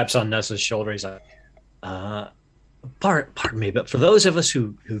 Harvey taps on Nessa's shoulder. He's like, pardon me, but for those of us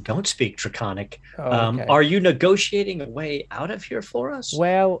who don't speak Draconic, Okay. are you negotiating a way out of here for us?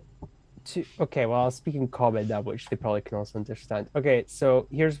 Well, I'll speak in common now, which they probably can also understand. Okay, so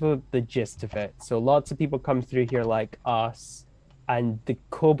here's the gist of it. So lots of people come through here like us, and the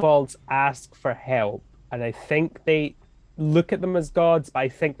kobolds ask for help, and I think they look at them as gods, but I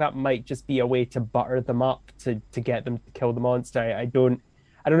think that might just be a way to butter them up to get them to kill the monster. I don't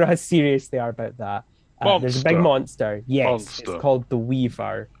know how serious they are about that. There's a big monster. Yes, Monster. it's called the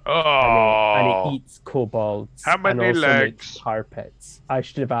Weaver. Oh. And it eats kobolds. How many and also legs? makes carpets. I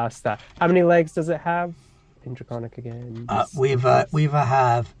should have asked that. How many legs does it have? In Draconic again. Weaver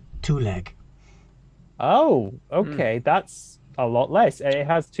have 2 leg. Oh, okay. That's a lot less. It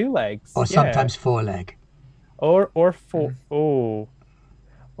has 2 legs. Or Yeah. sometimes 4 leg. Or 4. Oh.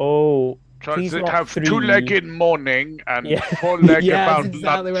 So Please it not have 3. 2 leg in morning and Yeah. 4 leg Yeah, that's about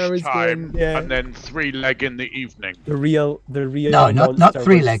exactly where I was lunchtime, going, yeah. and then 3 leg in the evening. The real. No, not monster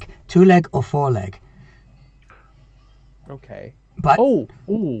 3 was- leg. 2 leg or 4 leg. Okay. But Oh.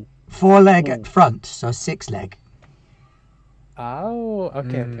 4 leg at front, so 6 leg. Oh.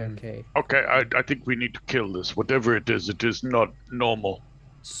 Okay. Okay, I think we need to kill this. Whatever it is not normal.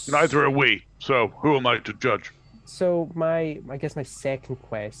 Neither are we. So who am I to judge? So I guess my second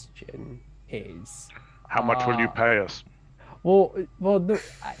question is, How much will you pay us? well, no,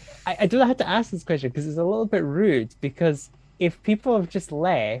 I don't know how to ask this question because it's a little bit rude. Because if people have just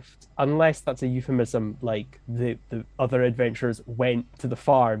left, unless that's a euphemism, like the other adventurers went to the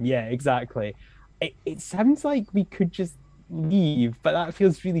farm, yeah, exactly. It sounds like we could just leave, but that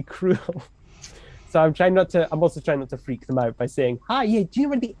feels really cruel. So I'm also trying not to freak them out by saying, "Hi, yeah, do you know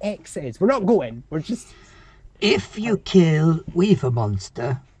where the X is? We're not going. We're just." If you kill Weaver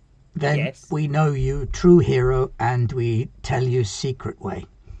Monster, then Yes. we know you true hero and we tell you secret way.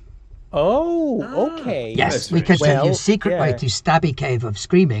 Oh, okay. Yes, That's we very could tell you well, secret way yeah. to Stabby Cave of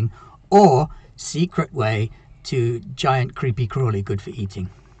Screaming, or secret way to Giant Creepy Crawly, good for eating.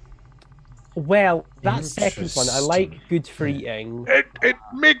 Well, that second one, I like Interesting. good for eating. It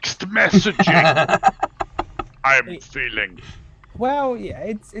mixed messaging. I'm feeling. Well, yeah,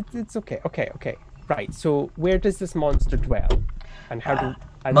 it's okay. Okay. Right. So where does this monster dwell? And how do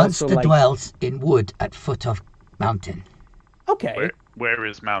and Monster also, like, dwells in wood at foot of mountain. Okay. Where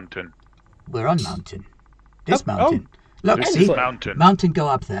is mountain? We're on mountain. This Oh, mountain. Look, This see, is mountain. mountain go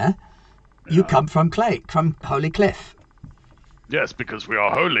up there. You come from Holy Cliff. Yes, because we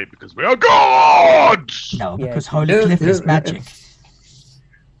are holy, because we are gods! No, Yeah. because Holy Cliff is magic.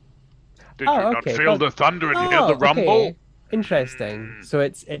 Did Oh, you not okay, feel but- the thunder and hear the rumble? Okay. Interesting. So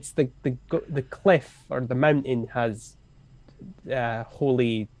it's the cliff or the mountain has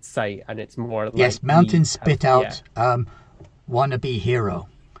holy site, and it's more like Yes, mountains spit yeah. out wannabe hero.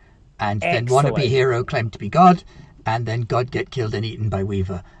 And then wannabe Excellent. hero claimed to be God, and then God get killed and eaten by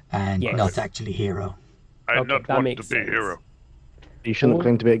Weaver, and Yes. not actually hero. I Okay, not that want to makes be sense. hero. You shouldn't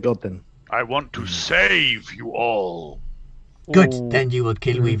claim to be a god then. I want to save you all. Good, Ooh. then you would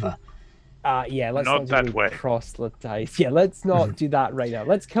kill Weaver. Yeah, let's Not not, that do way. proselytize. Yeah, let's not do that right now.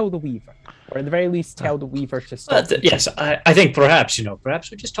 Let's kill the Weaver, or at the very least, tell the Weaver to stop. Yes, I think perhaps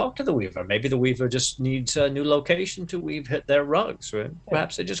we just talk to the Weaver. Maybe the Weaver just needs a new location to weave their rugs. Right?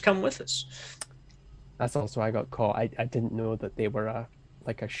 Perhaps they just come with us. That's also I got caught. I didn't know that they were a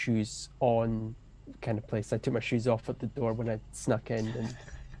shoes on kind of place. I took my shoes off at the door when I snuck in,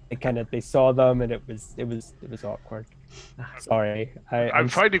 and they saw them, and it was awkward. Sorry. I'm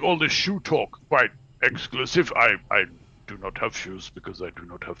finding all this shoe talk quite exclusive. I do not have shoes because I do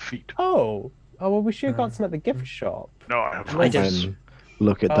not have feet. Oh, well, we should have got some at the gift shop. No, I have I feet. just- And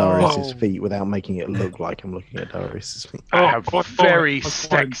look at Darius's Oh. feet without making it look like I'm looking at Darius's feet. I have Oh, very that's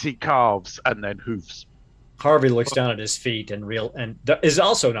fine. sexy calves and then hoofs. Harvey looks down at his feet and is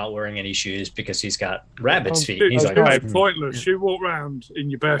also not wearing any shoes because he's got rabbit's feet. He's like, It's pointless. You walk around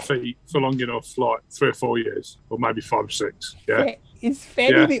in your bare feet for long enough, like 3 or 4 years, or maybe 5 or 6. Yeah. Is Fenny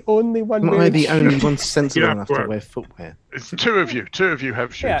Yeah. the only one Am I wearing the only shoes? one sensible Yeah, enough to right. wear footwear? It's two of you. Two of you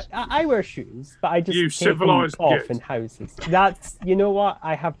have shoes. Yeah, I wear shoes, but I just You take them civilized off git. in houses. That's, you know what?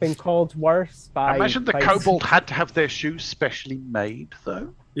 I have been called worse by. Imagine the by- kobold had to have their shoes specially made,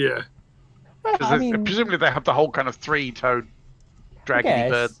 though. Yeah. Well, Because I mean, presumably they have the whole kind of three-toed dragony guess,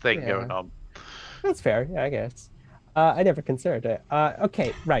 bird thing yeah. going on. that's fair. Yeah, I guess. I never considered it.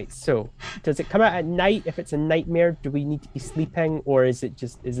 Okay, right. So, does it come out at night? If it's a nightmare, do we need to be sleeping, or is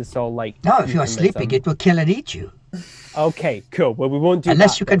this all like? No, if you are euphemism? sleeping, it will kill and eat you. Okay, cool. Well, we won't do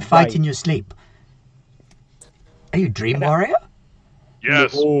Unless that you can then, fight right. in your sleep. Are you Dream Warrior?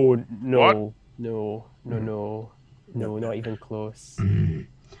 Yes. Oh no, What? no, not even close.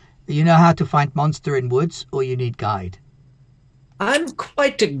 You know how to find monster in woods, or you need guide? I'm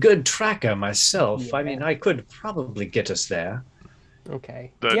quite a good tracker myself. Yeah. I mean, I could probably get us there.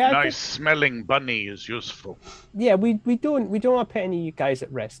 Okay. The yeah, I nice think- smelling bunny is useful. yeah, we don't want to put any of you guys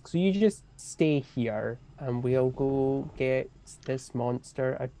at risk. So you just stay here, and we'll go get this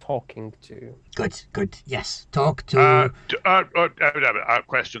monster a talking to. Good. Yes. Talk to.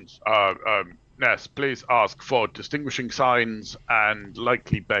 Questions. Ness, please ask for distinguishing signs and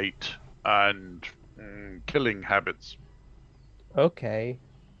likely bait and killing habits. Okay.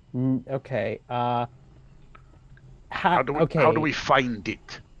 Okay. How do we find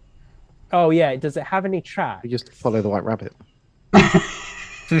it? Oh yeah. Does it have any track? We just follow the white rabbit.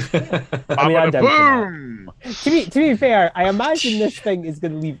 I mean, I'm down for that. Boom! To be fair, I imagine this thing is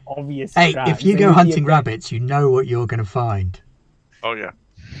going to leave obvious Hey, tracks. if you and go you'll be hunting a bit- rabbits, you know what you're going to find. Oh yeah.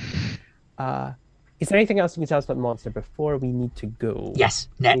 Is there anything else you can tell us about the monster before we need to go? Yes,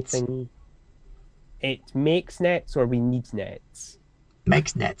 nets. Anything? It makes nets, or we need nets?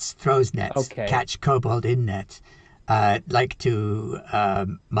 Makes nets, throws nets, Okay. catch kobold in nets, like to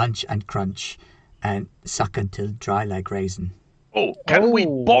munch and crunch and suck until dry like raisin. Oh, can we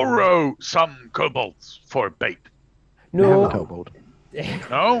Oh. borrow some kobolds for bait? We have a No, kobold.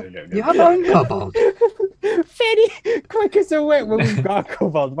 No? You have our own kobold. Fanny, quick as a wit when we've got a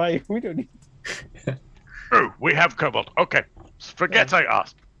kobold. Why we don't need. True, we have kobold. Okay, forget I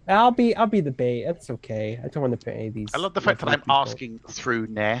asked. I'll be the bait. It's okay. I don't want to put any of these. I love the fact that lovely I'm people. asking through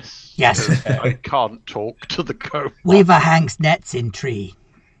Ness. Yes. because I can't talk to the kobold. Weaver hangs nets in tree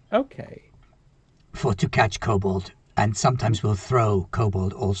Okay. for to catch kobold, and sometimes we'll throw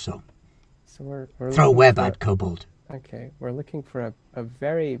kobold also. So we're Throw looking web for- at kobold. Okay, we're looking for a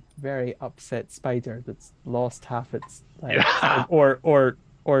very, very upset spider that's lost half its legs, Yeah. or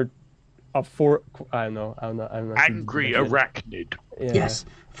a four. I don't know. I'm not. Angry arachnid. Yeah. Yes,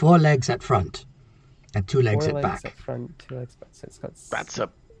 4 legs at front and 2 legs 4 at legs back. at front, 2 legs back. So it's got. That's a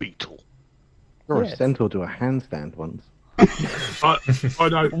beetle. Or Yes. a centaur do a handstand once. I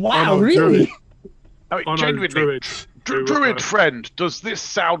know. Wow, I know really? Druid. I mean, I know genuinely, druid. druid friend, does this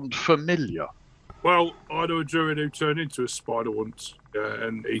sound familiar? Well, I know a druid who turned into a spider once,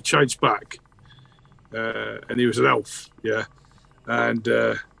 and he changed back, and he was an elf, yeah, and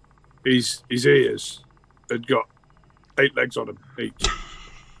his ears had got 8 legs on them each.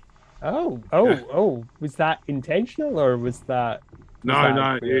 Oh! Was that intentional or was that? No,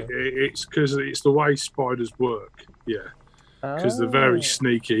 Yeah. it's because it's the way spiders work, yeah, because they're very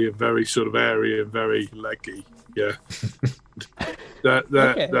sneaky and very sort of airy and very leggy, yeah. The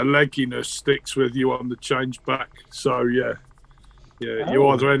legginess sticks with you on the change back. So yeah, you Oh.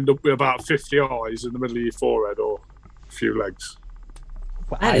 either end up with about 50 eyes in the middle of your forehead or a few legs.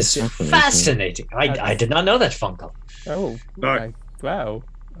 That is fascinating. I did not know that, Funko. Oh, No. okay. Wow.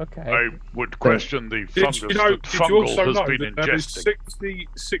 Okay. I would question the Did fungus you know? that Did you Fungal also has know been that there is ingesting.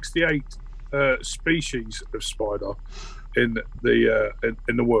 68 species of spider in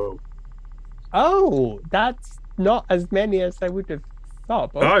the world? Oh, that's not as many as I would have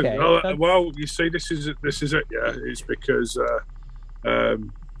thought. But okay. that's- Well, you see, this is it. Yeah, it's because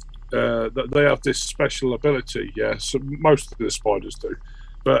they have this special ability. Yeah, so most of the spiders do,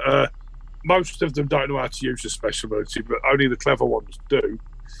 but most of them don't know how to use the special ability. But only the clever ones do,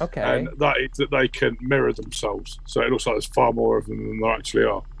 okay. and that is that they can mirror themselves. So it looks like there's far more of them than there actually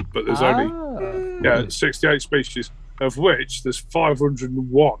are. But there's only 68 species, of which there's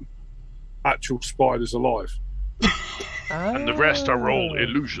 501 actual spiders alive. And the rest are all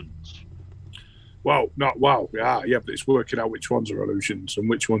illusions. Well, not well, yeah, but it's working out which ones are illusions and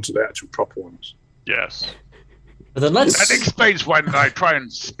which ones are the actual proper ones. Yes. But then let's. That explains why when I try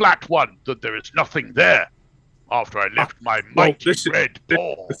and splat one that there is nothing there after I lift my mighty red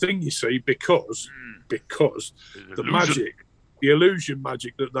paw. The thing you see, because the Illusion. magic, the illusion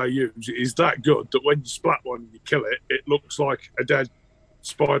magic that they use is that good that when you splat one and you kill it, it looks like a dead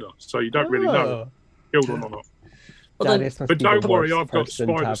spider. So you don't really know if killed or not. Darius must But be the don't worry, worst I've got person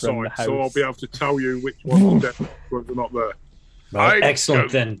to spider have run the sight, so I'll house. be able to tell you which ones are dead, which ones are not there. Right, I excellent.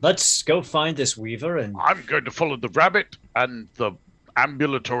 don't- Then let's go find this Weaver and. I'm going to follow the rabbit and the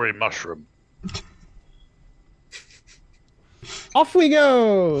ambulatory mushroom. Off we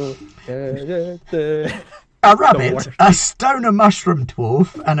go. Da. A rabbit, worst. a stoner mushroom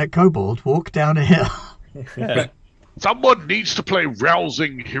dwarf, and a kobold walk down a hill Someone needs to play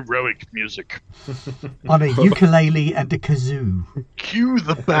rousing heroic music. on a ukulele and a kazoo. Cue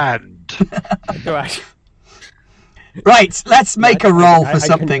the band. Gosh. Right, let's make a roll I for couldn't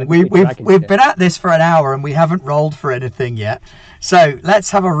something. play We've Dragon been at this for an hour and we haven't rolled for anything yet. So let's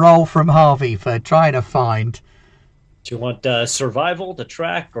have a roll from Harvey for trying to find. Do you want survival to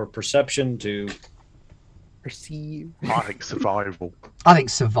track or perception to? Perceive. I think survival. I think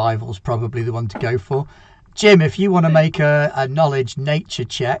survival's probably the one to go for. Jim, if you want to make a knowledge nature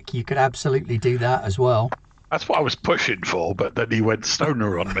check, you could absolutely do that as well. That's what I was pushing for, but then he went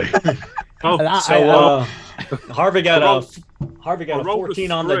stoner on me. So Harvey got I a rolled a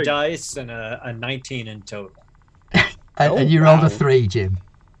 14 on the 3. dice and a 19 in total. And you rolled wow. a 3, Jim.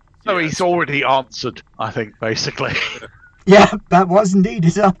 So he's already answered, I think, basically. Yeah, that was indeed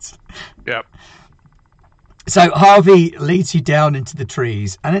his answer. Yep. So Harvey leads you down into the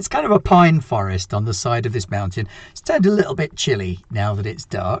trees, and it's kind of a pine forest on the side of this mountain. It's turned a little bit chilly now that it's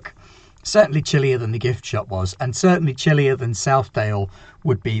dark. Certainly chillier than the gift shop was, and certainly chillier than Southdale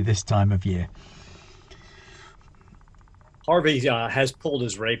would be this time of year. Harvey has pulled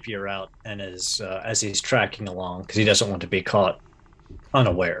his rapier out and is as he's tracking along because he doesn't want to be caught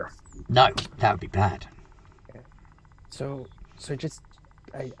unaware. No, that would be bad. So just,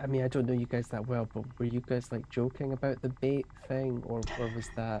 I mean, I don't know you guys that well, but were you guys like joking about the bait thing, or was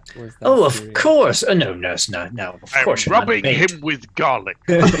that Oh, of serious? course. No. Of I'm course, you're not rubbing bait. him with garlic.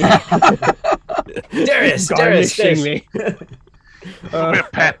 Darius, Garnishing Darius. me.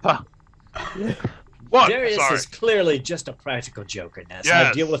 With pepper. What? Darius Sorry. is clearly just a practical joker, Ness. I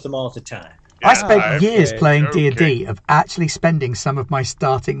Yes. deal with them all the time. I spent years okay, playing okay. D&D of actually spending some of my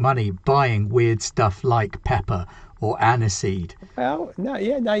starting money buying weird stuff like pepper or aniseed. Well, now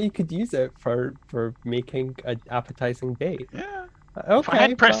you could use it for making an appetizing bait. Yeah. Okay. If I had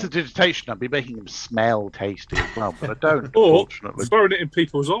well, prestidigitation, I'd be making them smell tasty as well, but I don't, Or unfortunately. throwing it in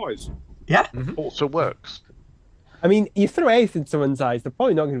people's eyes. Yeah, Also works. I mean, you throw anything in someone's eyes, they're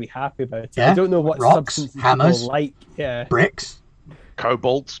probably not going to be happy about it. Yeah, I don't know what rocks, substances hammers. people like. Yeah, bricks.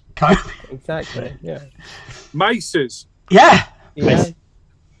 Kobolds. exactly. Yeah. Maces. Yeah. Yeah.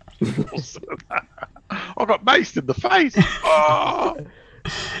 I got maced in the face. Oh!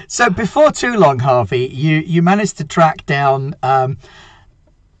 So before too long, Harvey, you managed to track down that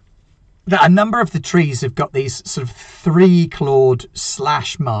a number of the trees have got these sort of 3-clawed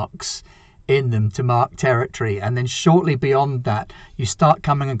slash marks in them to mark territory, and then shortly beyond that, you start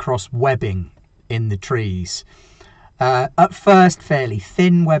coming across webbing in the trees. At first, fairly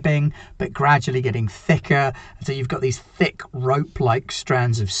thin webbing, but gradually getting thicker. So you've got these thick rope-like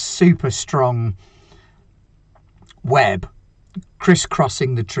strands of super strong web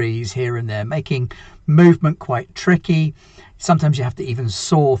crisscrossing the trees here and there, making movement quite tricky. Sometimes you have to even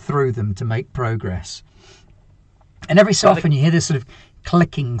saw through them to make progress. And every so often you hear this sort of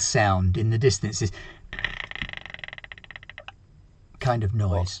clicking sound in the distance, this kind of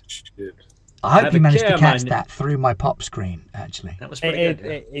noise. Shit. I hope you managed to catch my- that through my pop screen, actually. That was pretty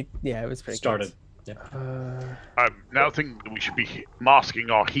good. It was pretty Started. good. Yeah. I'm now thinking that we should be masking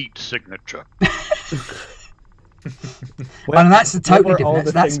our heat signature. Well, and that's the What totally were all different.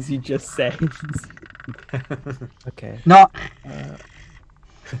 the That's things you just said? Okay. not.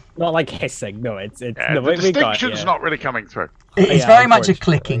 Not like hissing. No, it's Yeah, no. the We got it, distinction's yeah. not really coming through. It's yeah, very much a unfortunately.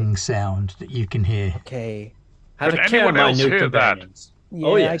 clicking sound that you can hear. Okay. Have Can a care of anyone my else new hear that? companions. Yeah,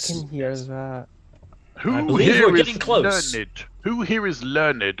 Oh, yes. I can hear that. Who I believe here we're is getting close. learned? Who here is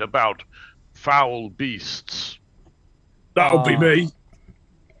learned about foul beasts? That'll be me.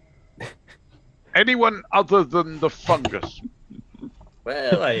 Anyone other than the fungus?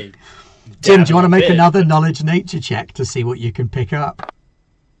 Well, I. Tim, do you want to make bit. another knowledge nature check to see what you can pick up?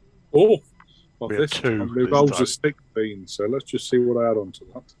 Oh, well, We had this two time this involves time. a stick bean, so let's just see what I add on to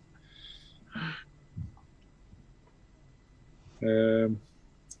that.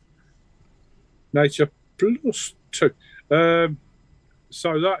 Nature plus 2.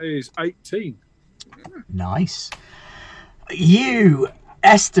 So that is 18. Nice. You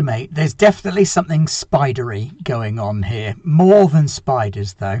estimate there's definitely something spidery going on here. More than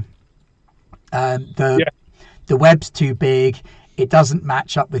spiders, though. The web's too big. It doesn't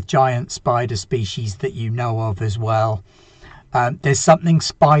match up with giant spider species that you know of as well. There's something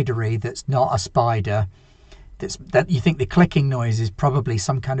spidery that's not a spider. That you think the clicking noise is probably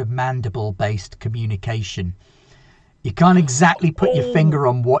some kind of mandible-based communication. You can't exactly put your finger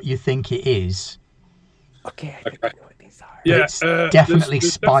on what you think it is. Okay, I think I know what these are. But Yeah, it's there's definitely definitely-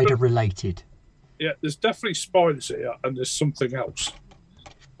 spider-related. Yeah, there's definitely spiders here, and there's something else.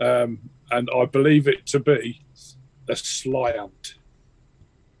 And I believe it to be a sly ant.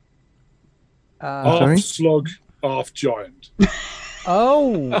 Half Sorry? slug, half giant.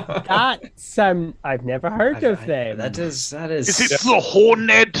 Oh, that's I've never heard of them. That is. Is it the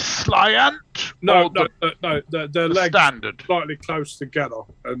horned sly ant? No, Or no, their the legs standard. slightly close together,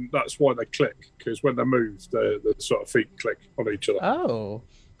 and that's why they click. Because when they move, the sort of feet click on each other. Oh,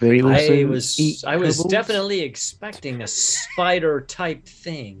 They also I was eat kobolds? definitely expecting a spider type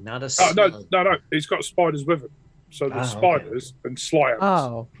thing, not a Oh, slug. no, he's got spiders with him. So there's okay. spiders and sly ants.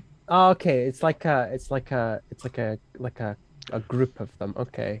 oh, okay. It's like a group of them.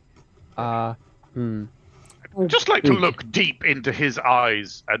 Okay. I'd just like to look deep into his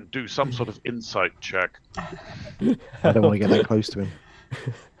eyes and do some sort of insight check, I don't want to get that close to him.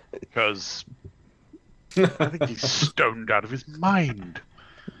 because I think he's stoned out of his mind.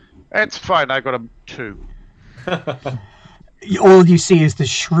 It's fine, I got a 2. All you see is the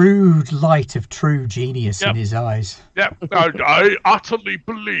shrewd light of true genius in Yep. his eyes. Yeah, I utterly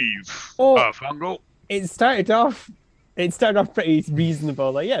believe, Oh. Fungal. It started off pretty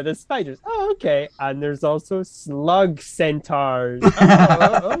reasonable. Like, yeah, there's spiders. Oh, okay. And there's also slug centaurs.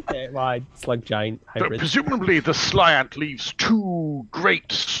 Oh, okay. Well, slug giant But hybrid. presumably the sly ant leaves 2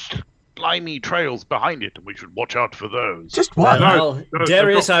 great slimy trails behind it, and we should watch out for those. Just one. Well, no,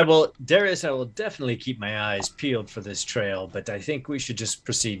 Darius, no. I will definitely keep my eyes peeled for this trail, but I think we should just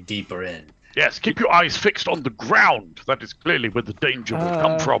proceed deeper in. Yes, keep your eyes fixed on the ground. That is clearly where the danger will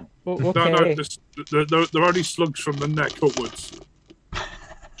come from. Okay. No, they're only slugs from the neck upwards.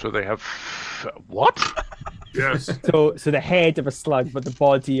 So they have... What? Yes. So the head of a slug, but the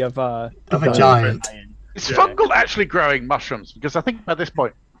body of a giant. Is Fungal actually growing mushrooms? Because I think by this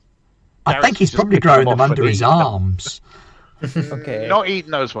point, I Gareth think he's just probably picked growing them them off under and his eaten them. arms. Okay. Not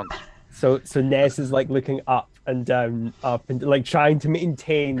eating those ones. So Ness is like looking up and down, up and like trying to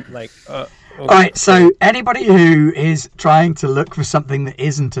maintain like. All right. So anybody who is trying to look for something that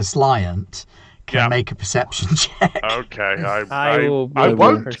isn't a Slyant can make a perception check. Okay, I will I make a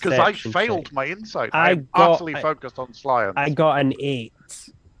won't because I perception failed check. my insight. I I'm got- utterly focused on Slyant. I got an 8.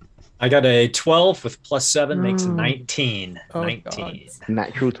 I got a 12 with +7 makes a Mm. 19. Oh, 19.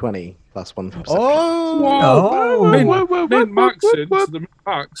 Natural 20 plus 1 for perception. Oh. Min max into the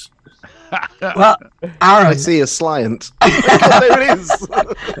max. Well, I Aaron, see a Slyant. There it is.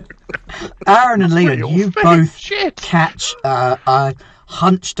 Aaron and Leon, Real you thing. both Shit. catch a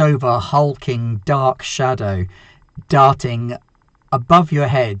hunched over, hulking dark shadow darting above your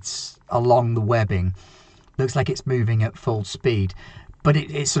heads along the webbing. Looks like it's moving at full speed, but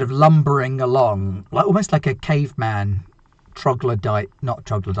it's sort of lumbering along, like almost like a caveman troglodyte, not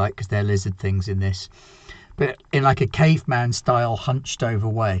troglodyte because they're lizard things in this, but in like a caveman style hunched over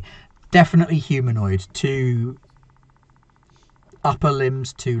way. Definitely humanoid. 2 upper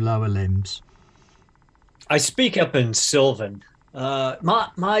limbs, 2 lower limbs. I speak up in Sylvan.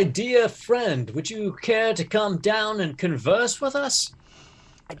 My dear friend, would you care to come down and converse with us?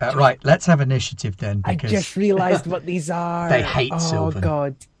 Right, let's have initiative then, I because just realised what these are. They hate Sylvan. Oh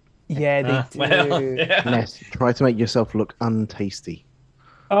God. Yeah, they do. Well, yeah. Ness, try to make yourself look untasty.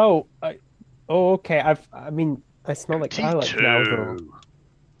 Okay. I mean, I smell like garlic now, though. 22.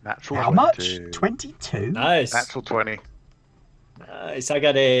 Natural how 20. much? 22? Nice. Natural 20. Nice. I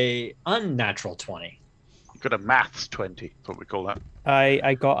got a unnatural 20. You got a maths 20. That's what we call that.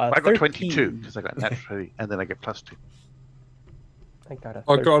 I got a I got 13. 22 because I got natural 20, and then I get +2. I got a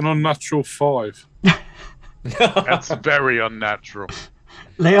I got an unnatural 5. That's very unnatural.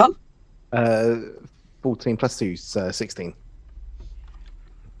 Leon? 14 plus 2 is 16.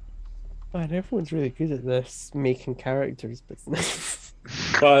 Man, everyone's really good at this making characters, but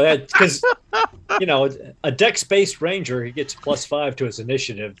Well, that's because, a dex-based ranger, he gets +5 to his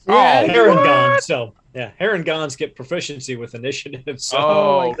initiative. Yeah, Herringons, so, yeah, Herringons get proficiency with initiative, so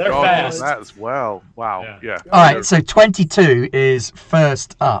Oh, they're God, fast. that as well. Wow. Yeah. All right, so 22 is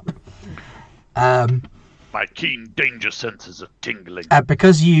first up. My keen danger senses are tingling.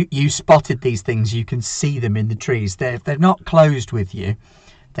 Because you spotted these things, you can see them in the trees. They're not closed with you.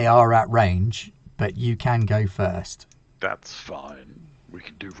 They are at range, but you can go first. That's fine. We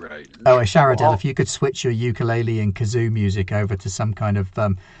can do range. Oh, Sharadel, if you could switch your ukulele and kazoo music over to some kind of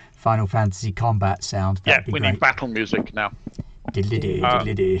Final Fantasy combat sound, Yeah, that'd be we great. need battle music now. Diddly-dee,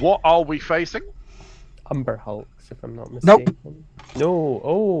 diddly-dee. What are we facing? Umber Hulks, if I'm not Nope. mistaken. No.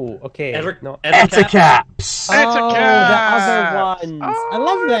 Oh, okay. Not... Etacaps! Oh, the Etacaps! other ones. I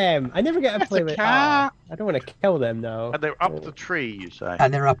love Oh, them. I never get to play with. Oh, Etacat. I don't want to kill them now. And they're up the tree, you say?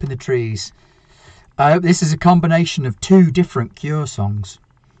 And they're up in the trees. This is a combination of 2 different Cure songs.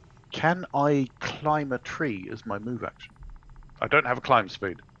 Can I climb a tree as my move action? I don't have a climb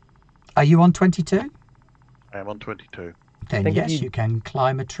speed. Are you on 22? I am on 22. Then think if yes, you- you can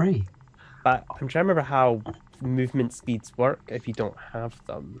climb a tree. But I'm trying to remember how movement speeds work if you don't have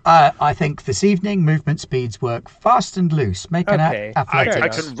them. I think this evening movement speeds work fast and loose. Make an Okay. athletics I Fair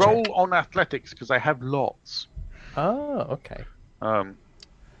can check. roll on athletics because I have lots. Oh, okay.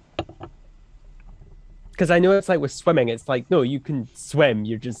 Because I know it's like with swimming, it's like, no, you can swim.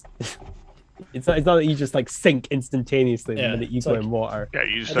 You're just. It's not that you just like sink instantaneously the Yeah, minute you it's go like- in water. Yeah,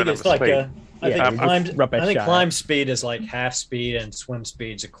 you just I don't think have it's a like speed. I Yeah, think it's rubbish, yeah. climb speed is like half speed and swim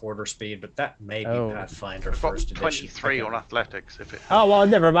speed's a quarter speed, but that may be Oh. Pathfinder I've got first edition. 23 Okay. on athletics. If it. Oh well,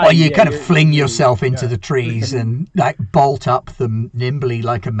 never mind. Or you Yeah, kind of you're- fling you're- yourself into yeah. the trees and like bolt up them nimbly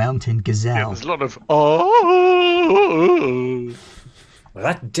like a mountain Yeah, gazelle. there's a lot of oh. Well,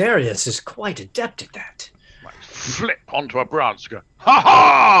 that Darius is quite adept at that. Like, flip onto a branch. Go ha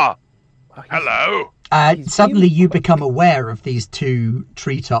ha. Oh, he's- Hello. He's Suddenly you become aware of these 2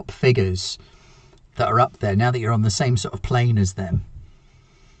 treetop figures that are up there now that you're on the same sort of plane as them.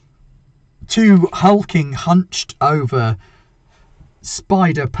 2 hulking, hunched over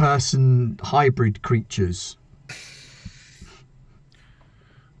spider person hybrid creatures.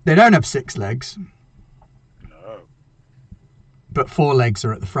 They don't have 6 legs, No. but 4 legs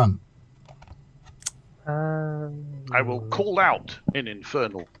are at the front. I will call out in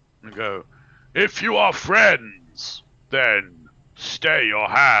Infernal and go, if you are friends, then stay your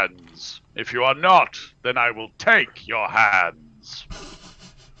hands. If you are not, then I will take your hands.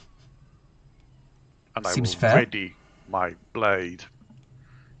 And I Seems will fair. ready my blade.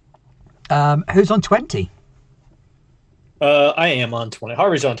 Who's on 20? I am on 20.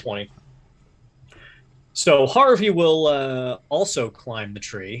 Harvey's on 20. So Harvey will also climb the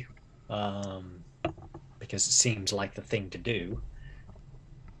tree because it seems like the thing to do.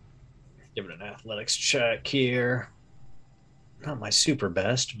 Give it an athletics check here. Not my super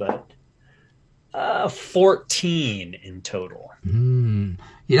best, but 14 in total. You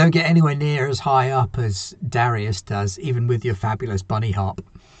don't get anywhere near as high up as Darius does, even with your fabulous bunny hop.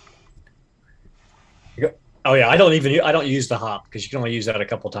 Oh yeah, I don't use the hop because you can only use that a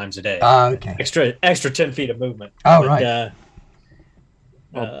couple times a day. Okay. Extra 10 feet of movement. Oh, right.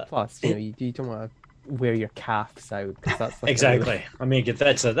 Plus, you don't want to wear your calves out. That's like exactly. I mean,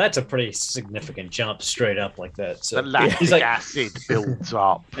 that's a pretty significant jump straight up like that. So the lactic acid builds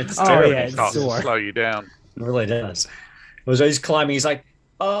up. It's terrible. Yeah, It starts to slow you down. It really does. As he's climbing, he's like,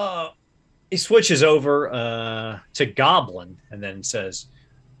 he switches over to Goblin and then says,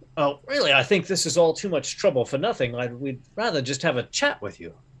 "Oh, really? I think this is all too much trouble for nothing. We'd rather just have a chat with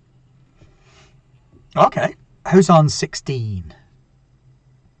you." Okay. Who's on 16?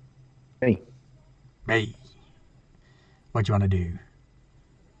 Me. What do you want to do?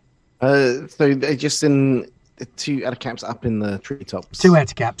 So they're just in the 2 caps up in the treetops. 2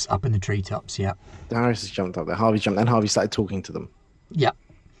 caps up in the treetops, yeah. Darius has jumped up there. Harvey jumped, and Harvey started talking to them. Yeah.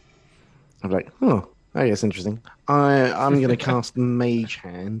 I'm like, oh, that's interesting. I'm going to cast Mage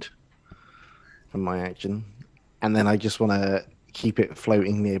Hand for my action, and then I just want to keep it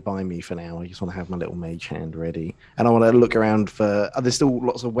floating nearby me for now. I just want to have my little Mage Hand ready, and I want to look around for. There's still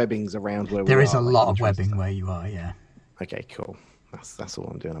lots of webbings around where there we is are, a lot of webbing where you are. Yeah. Okay, cool. That's all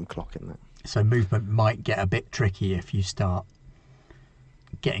I'm doing. I'm clocking that. So movement might get a bit tricky if you start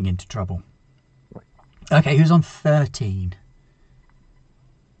getting into trouble. Right. Okay, who's on 13?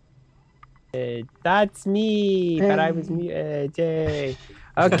 That's me, but I was muted. Yay.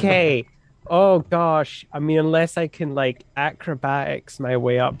 Okay. Oh gosh. I mean, unless I can like acrobatics my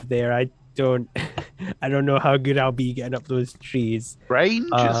way up there, I don't know how good I'll be getting up those trees. Range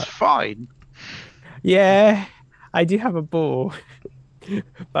is fine. Yeah, I do have a bow, but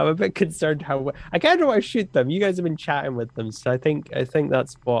I'm a bit concerned how I kind of want to shoot them. You guys have been chatting with them, so I think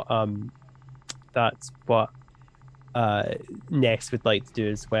that's what Ness would like to do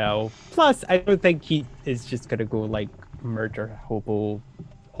as well. Plus, I don't think he is just gonna go like murder hobo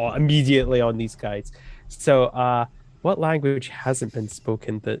immediately on these guys. So, what language hasn't been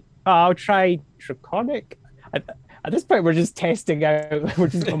spoken? That I'll try Draconic. At this point, we're just testing out. We're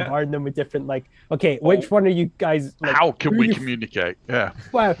just bombarding them with different okay, which one are you guys? How can we communicate? Yeah.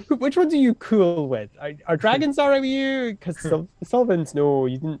 Well, which ones are you cool with? Are dragons all right with you? Because Sylvans, no,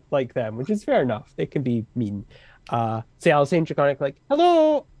 you didn't like them, which is fair enough. They can be mean. So yeah, I'll say in Draconic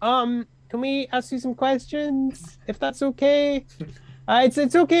hello. Can we ask you some questions if that's okay?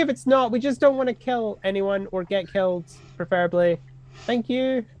 It's okay if it's not. We just don't want to kill anyone or get killed, preferably. Thank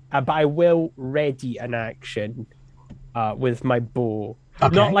you. But I will ready an action with my bow.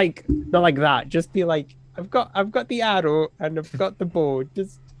 Okay. Not like that. Just be like, I've got the arrow and I've got the bow.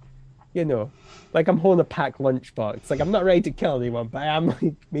 Just like I'm holding a packed lunchbox. Like I'm not ready to kill anyone, but I am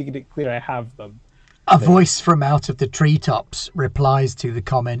like making it clear I have them. A voice from out of the treetops replies to the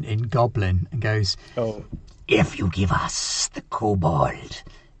comment in Goblin and goes, "Oh, if you give us the kobold,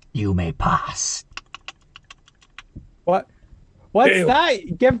 you may pass." What? What's Ew.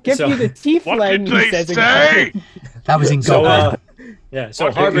 that? Give you the tiefling. What did he they says in say? That was in So, Goblin. So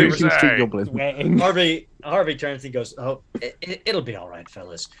What Harvey did you say? Sweating. Harvey turns and goes, "Oh, it'll be all right,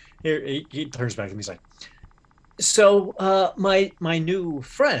 fellas." Here he turns back and he's like, "So, my new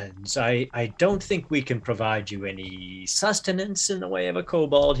friends, I don't think we can provide you any sustenance in the way of a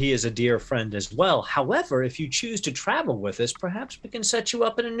kobold. He is a dear friend as well. However, if you choose to travel with us, perhaps we can set you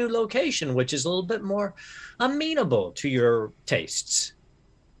up in a new location, which is a little bit more amenable to your tastes."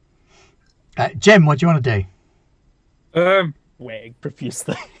 Jim, what do you want to do? Sweating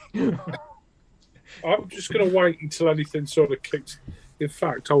profusely. I'm just going to wait until anything sort of kicks. In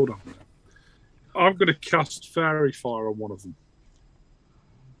fact, hold on. I'm going to cast Fairy Fire on one of them.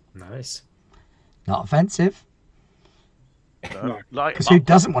 Nice. Not offensive, No. because who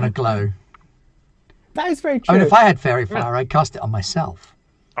doesn't want to glow? That is very true. I mean, if I had fairy fire, I'd cast it on myself.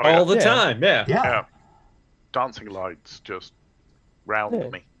 Oh, yeah. All the Yeah. time, yeah. Yeah. Yeah. Dancing lights just round Yeah.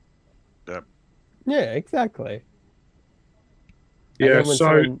 me. Yeah, exactly. And Yeah, then when so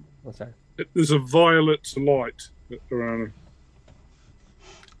someone- sorry. there's a violet light around them.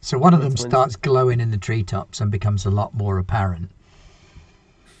 So one of them That's when- starts glowing in the treetops and becomes a lot more apparent.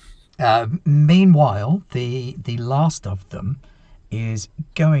 Meanwhile, the last of them is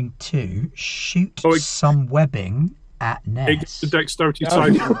going to shoot some webbing at It gets Ness. the dexterity Oh,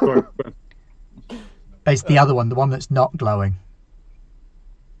 saving no. throw. It's the other one, the one that's not glowing.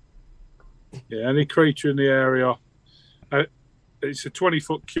 Yeah, any creature in the area. It's a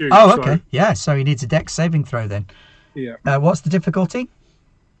 20-foot cube. Oh, okay. Yeah, so he needs a dex saving throw then. Yeah. What's the difficulty?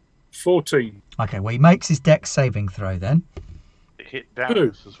 14. Okay, well, he makes his dex saving throw then. It hit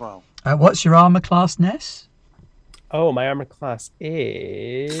Darius as well. What's your armor class, Ness? Oh, my armor class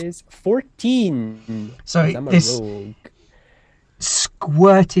is 14. So I'm a this rogue.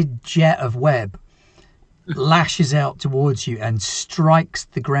 squirted jet of web lashes out towards you and strikes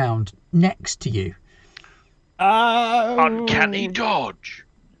the ground next to you. Uncanny dodge.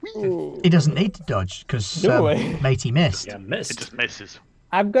 He doesn't need to dodge because No way. matey missed. Yeah, It missed. just misses.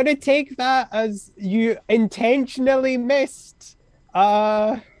 I'm gonna take that as you intentionally missed.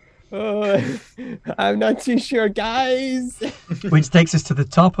 I'm not too sure, guys. Which takes us to the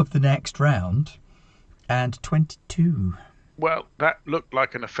top of the next round. And 22. Well, that looked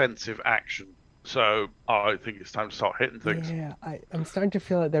like an offensive action. So I think it's time to start hitting things. Yeah, I'm starting to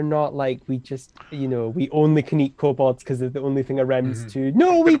feel like they're not like we just, we only can eat kobolds because they're the only thing around us to.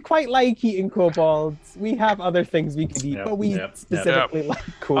 No, we quite like eating kobolds. We have other things we could eat, Yep, but we yep, specifically like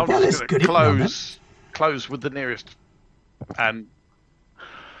I'm kobolds. Well, just that's going to good eating on close with the nearest. And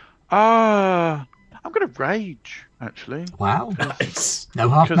I'm going to rage, actually. Wow. Nice. No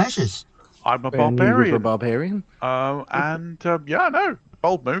half 'Cause measures. I'm a And you were a barbarian. barbarian. Yeah, no.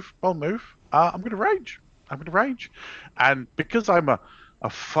 Bold move. I'm going to rage. And because I'm a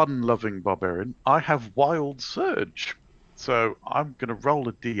fun-loving barbarian, I have wild surge. So I'm going to roll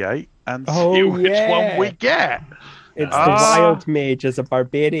a d8 and see which one we get. It's the wild mage as a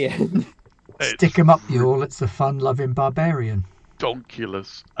barbarian. Stick him up, you all. It's the fun-loving barbarian.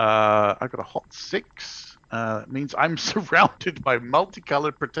 Donkulous. I got a hot 6. It means I'm surrounded by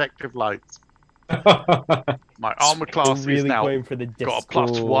multicolored protective lights. My armor class really is now going for the got a disco,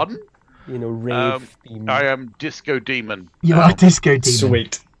 +1. Rave theme. I am Disco Demon. You are Disco Demon.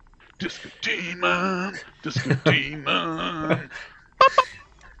 Sweet. Disco Demon.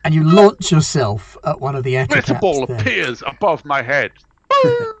 And you launch yourself at one of the Glitter ball etacaps there. appears above my head.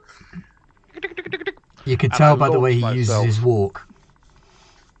 You can And tell I by the way he launch uses myself. his walk.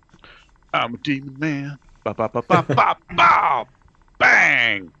 I'm a demon man. Ba ba ba ba ba ba.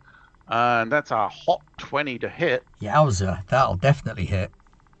 Bang! And that's a hot 20 to hit. Yowza, that'll definitely hit.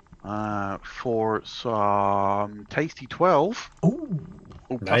 For some tasty 12. Ooh.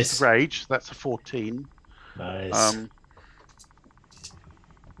 Oh, plus Nice. rage. That's a 14. Nice.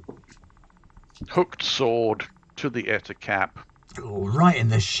 Hooked sword to the etacap. Ooh, right in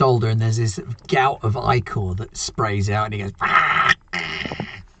the shoulder, and there's this gout of ichor that sprays out, and he goes, "Ah!"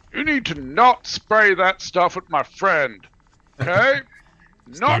 You need to not spray that stuff at my friend. Okay?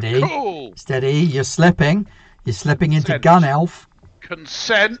 Not Steady. cool. Steady, you're slipping. You're slipping into Consent. Gun Elf.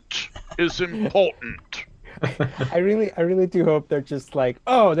 Consent is important. I really do hope they're just like,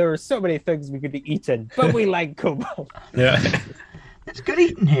 oh, there were so many things we could be eaten, but we like kobold. Yeah. There's good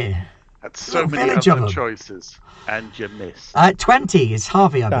eating here. That's so Little many village of other them. choices. And you miss. 20 is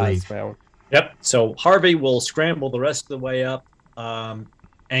Harvey, I believe. Well. Yep. So Harvey will scramble the rest of the way up.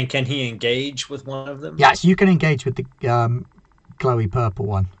 And can he engage with one of them? Yes, you can engage with the glowy purple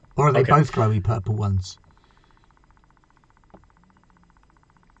one. Or are they Okay. both glowy purple ones?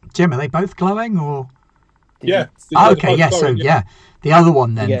 Jim, are they both glowing or? Yeah. Okay, yeah, so yeah. The other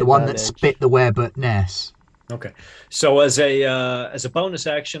one then, You get the one that advantage. spit the web at Ness. Okay. So as a bonus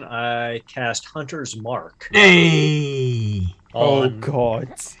action, I cast Hunter's Mark Hey! Oh on,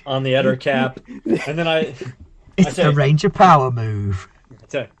 God. on the ettercap, and then I It's say- the Ranger power move.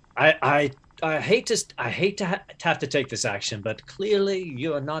 I hate to have to take this action, but clearly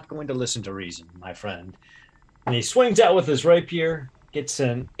you are not going to listen to reason, my friend. And he swings out with his rapier, gets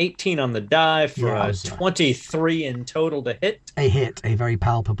an 18 on the die for a Yowza. 23 in total to hit. A hit, a very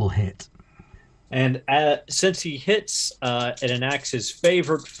palpable hit. And since he hits, it enacts his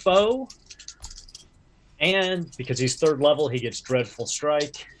favorite foe. And because he's 3rd level, he gets Dreadful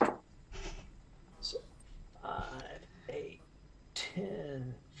Strike. So 5, 8,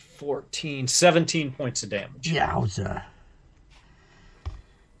 10, 14, 17 points of damage. Yowza.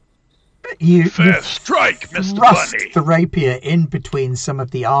 You Fair strike, Mr. thrust Bunny. the rapier in between some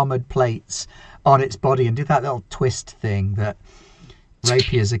of the armoured plates on its body and do that little twist thing that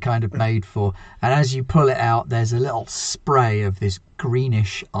rapiers are kind of made for. And as you pull it out, there's a little spray of this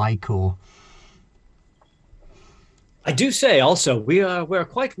greenish ichor. I do say also, we're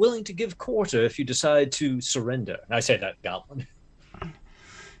quite willing to give quarter if you decide to surrender. And I say that, Goblin.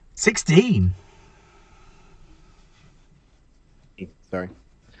 16. Sorry.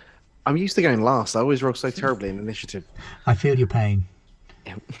 I'm used to going last. I always roll so terribly in initiative. I feel your pain.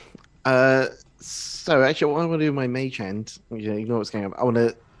 So actually, what I want to do with my mage hand, ignore what's going on. I want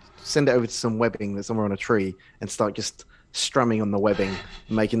to send it over to some webbing that's somewhere on a tree and start just strumming on the webbing,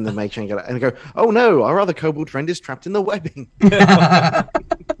 making the mage hand go, and go, oh no, our other kobold friend is trapped in the webbing.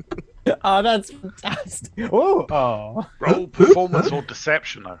 Oh, that's fantastic. Oh. Roll performance or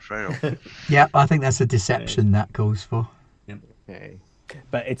deception, I fail. Yeah, I think that's a deception that calls for. Okay.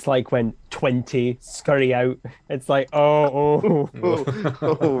 But it's like when 20 scurry out. It's like, oh.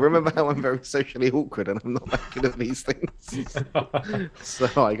 Remember how I'm very socially awkward and I'm not that good at these things.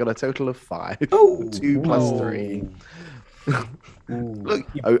 So I got a total of 5. 2 plus 3. Look,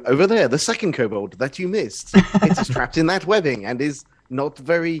 over there, the second kobold that you missed. It's trapped in that webbing and is not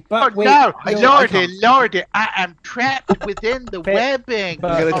very... But wait, Lordy, I am trapped within the webbing.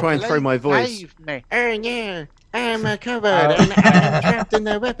 I'm going to try and throw my voice. Save me. Oh yeah, I'm a kobold and I'm trapped in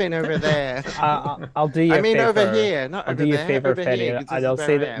the webbing over there. I'll do you a favor. Over here, not I'll over do you there. a favor, over Penny, here, and 'cause this I'll is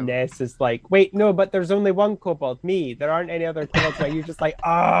say where I that am. Ness is like, wait, no, but there's only one kobold, me. There aren't any other kobolds. Like, you're just like,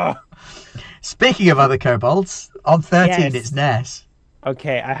 Speaking of other kobolds, on 13 Yes. it's Ness.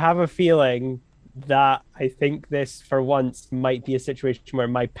 Okay, I have a feeling that I think this, for once, might be a situation where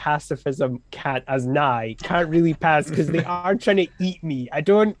my pacifism can't really pass because they are trying to eat me. I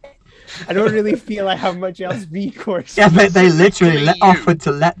don't really feel I have much else recourse. Yeah, but they literally you. offered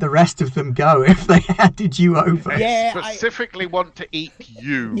to let the rest of them go if they handed you over. Yeah, I specifically want to eat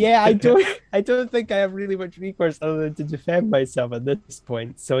you. Yeah, I don't think I have really much recourse other than to defend myself at this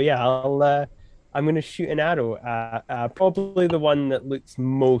point. So yeah, I'm gonna shoot an arrow at probably the one that looks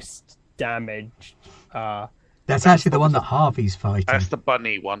most damaged. That's actually the one that Harvey's fighting. That's the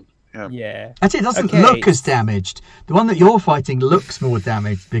bunny one. Yeah. Actually, it doesn't Okay. look as damaged. The one that you're fighting looks more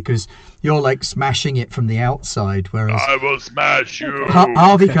damaged because you're like smashing it from the outside, whereas I will smash you.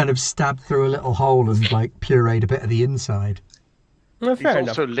 Harvey kind of stabbed through a little hole and like pureed a bit of the inside. Well, He's fair enough.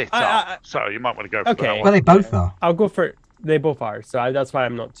 also lit up, so you might want to go for Okay. that Well, one. they both are. I'll go for. They both are, so that's why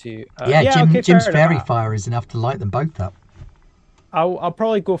I'm not too. Jim's fair fairy enough. fire is enough to light them both up. I'll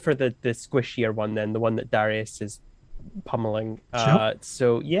probably go for the squishier one then, the one that Darius is pummeling. Sure.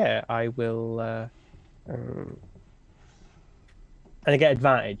 So yeah, I will. And I get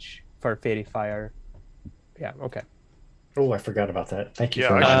advantage for fairy fire. Yeah. Okay. Oh, I forgot about that. Thank you Yeah,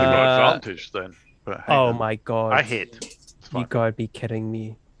 for I should have got Uh, advantage then. But hey, Oh my god! I hit. It's You fine. gotta be kidding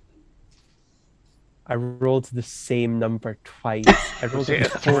me. I rolled the same number twice. I rolled Was a it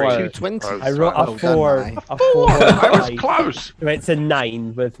a 4. 220. I rolled Well a done, 4. mate. A 4. I was twice. close. Right, it's a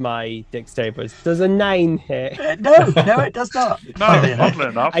 9 with my dexterity bonus. Does a 9 hit? No, it does not. No, Funnily enough. oddly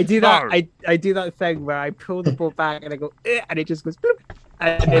enough. I do that. No. I do that thing where I pull the bow back and I go, and it just goes, bloop,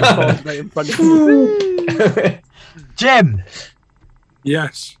 and it falls right in front of me. Jim,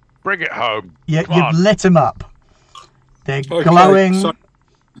 Yes. Bring it home. you've Come on. lit them up. They're Okay, glowing. so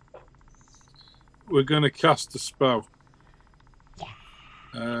we're going to cast a spell.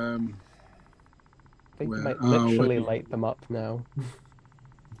 I think you Where might are literally we? light them up now.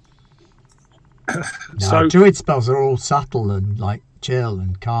 No, So- druid spells are all subtle and like chill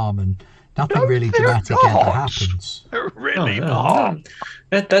and calm, and nothing really they're dramatic ever not. happens. They're Oh, really no. not.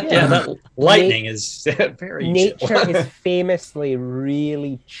 That lightning is very Nature chill. is famously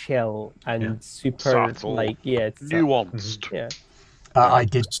really chill and Yeah. super Subtle. it's Nuanced. yeah. I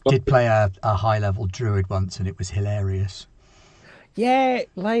did play a high level druid once, and it was hilarious. Yeah,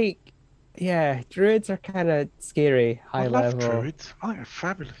 druids are kind of scary, high I love level. druids. I think they're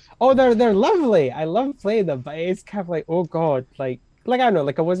fabulous. Oh, they're lovely. I love playing them, but it's kind of like, oh god, like I don't know,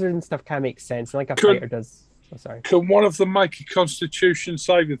 like a wizard and stuff can make sense, like a Could- fighter does. Oh, sorry. Can one of them make a Constitution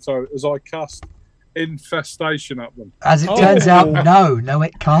saving throw as I cast infestation at them? As it Oh. turns out, no,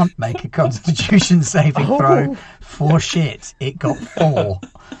 it can't make a Constitution saving throw Oh. for shit. It got 4.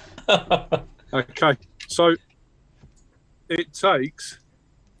 Okay, so it takes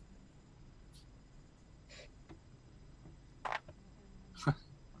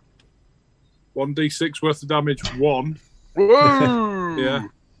 1d6 worth of damage. 1. Whoa! Yeah.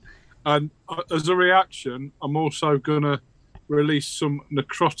 And as a reaction, I'm also going to release some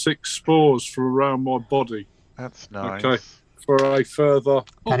necrotic spores from around my body That's nice. Okay. for a further.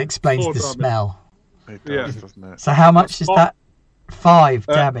 That explains Four the damage. smell. It Yeah. does, doesn't it? So how much is that? 5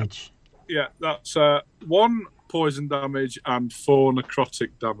 damage. Yeah, that's 1 poison damage and 4 necrotic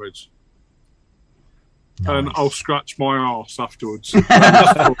damage. And Nice. I'll scratch my arse afterwards.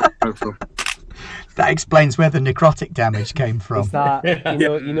 That explains where the necrotic damage came from. Is that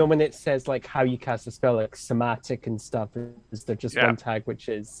you know when it says like how you cast a spell, like somatic and stuff? Is there just Yeah. one tag which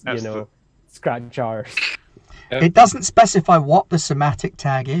is That's scratch arse? It doesn't specify what the somatic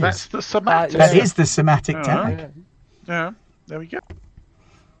tag is. That's the somatic. That is the somatic Yeah. tag. Yeah, there we go.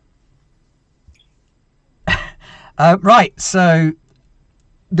 Right, so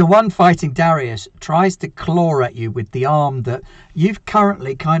the one fighting Darius tries to claw at you with the arm that you've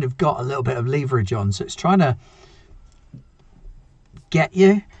currently kind of got a little bit of leverage on. So it's trying to get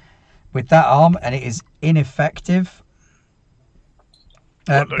you with that arm, and it is ineffective.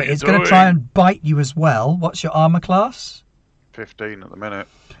 But it's going to try and bite you as well. What's your armor class? 15 at the minute.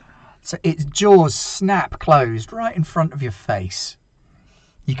 So its jaws snap closed right in front of your face.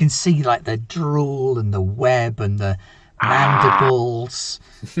 You can see like the drool and the web and the mandibles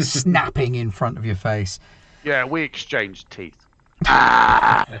snapping in front of your face. Yeah, we exchanged teeth.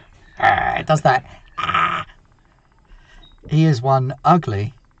 It does that. He is one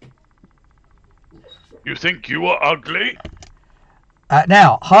ugly. You think you are ugly?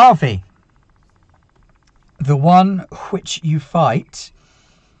 Now, Harvey, the one which you fight,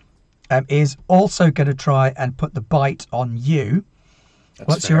 is also going to try and put the bite on you.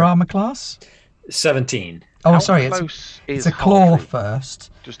 What's your armor class? 17. Oh, sorry, it's a claw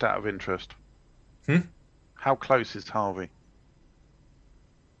first. Just out of interest. Hmm? How close is Harvey?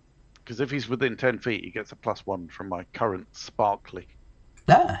 Because if he's within 10 feet, he gets a +1 from my current sparkly.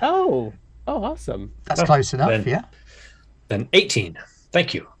 There. Oh, awesome. That's close enough, yeah. Then 18.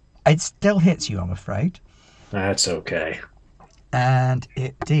 Thank you. It still hits you, I'm afraid. That's okay. And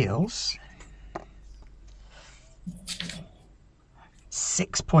it deals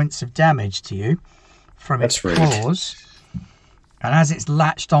 6 points of damage to you from its claws. And as it's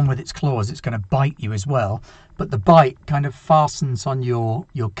latched on with its claws, it's going to bite you as well. But the bite kind of fastens on your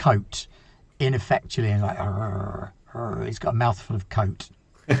coat ineffectually, and like, it's got a mouthful of coat.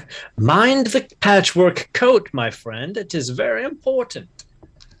 Mind the patchwork coat, my friend. It is very important.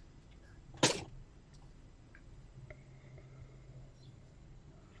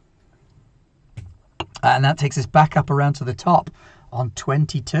 And that takes us back up around to the top on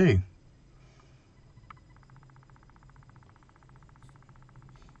 22.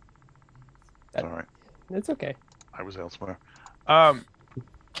 All right. It's okay. I was elsewhere.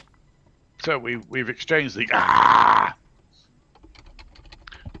 So we've exchanged the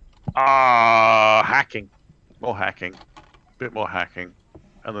hacking, more hacking, bit more hacking,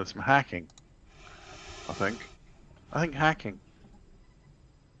 and then some hacking. I think hacking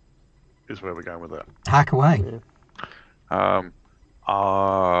is where we're going with that. Hack away. I'm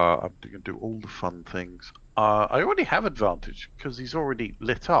going to do all the fun things. I already have advantage because he's already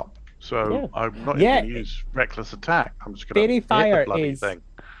lit up. So I'm not even going to use reckless attack. I'm just going to hit the bloody thing.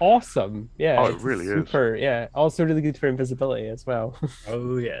 Awesome. Yeah. Oh, it really super, is. Yeah. Also really good for invisibility as well.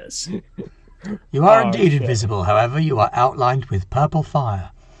 Oh, yes. You are indeed invisible, however. You are outlined with purple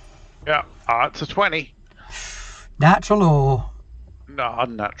fire. Yeah. It's a 20. Natural or? No,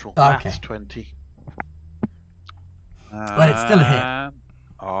 unnatural. Okay. That's 20. Well, it's still a hit.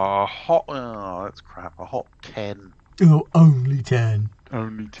 That's crap. A hot 10. Oh, only 10.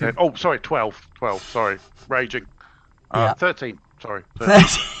 Only 10. Oh, sorry, 12. 12, sorry. Raging. 13. Sorry.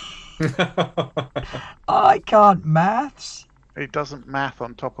 13. I can't maths. It doesn't math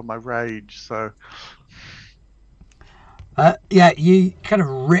on top of my rage, so... You kind of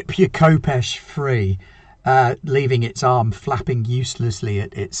rip your Kopesh free, leaving its arm flapping uselessly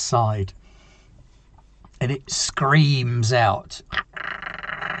at its side. And it screams out.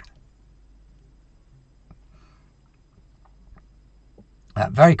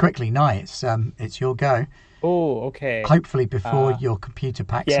 Very quickly, Nye, it's your go. Oh, okay. Hopefully before your computer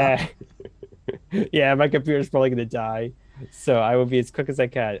packs up. Yeah, my computer's probably going to die. So I will be as quick as I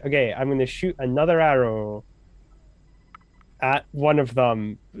can. Okay, I'm going to shoot another arrow at one of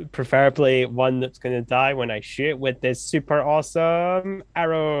them, preferably one that's going to die when I shoot it with this super awesome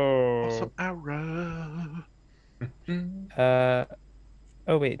arrow. Awesome arrow.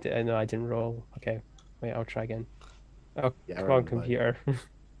 Oh, wait. No, I didn't roll. Okay. Wait, I'll try again. Oh, yeah, come on, computer.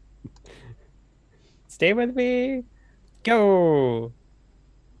 Stay with me. Go.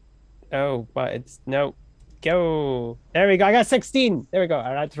 Oh, but it's no. Go. There we go. I got 16. There we go. I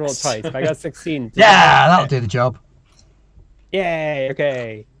had to roll it twice, but I got 16. Yeah, that'll do the job. Yay.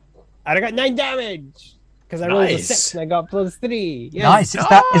 Okay. And I got 9 damage because I rolled a 6 and I got +3. Yes. Nice.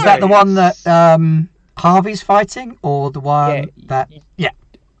 Is that the one that Harvey's fighting, or the one that? Yeah.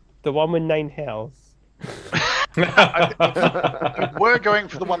 The one with 9 health. We're going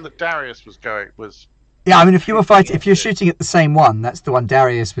for the one that Darius was going. Yeah, I mean, if you're shooting at the same one, that's the one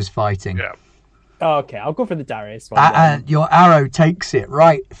Darius was fighting. Yeah. Oh, okay, I'll go for the Darius one. And your arrow takes it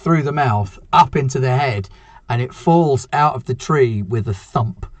right through the mouth, up into the head, and it falls out of the tree with a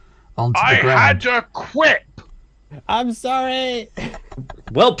thump onto the ground. I had to quit. I'm sorry.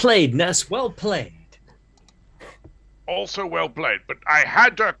 Well played, Ness. Well played. Also well played, but I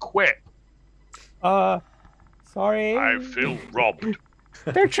had to quit. Sorry. I feel robbed.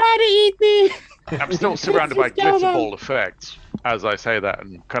 They're trying to eat me. I'm still surrounded by Just kill glitter them. ball effects as I say that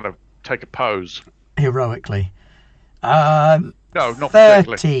and kind of take a pose. Heroically. No, not particularly.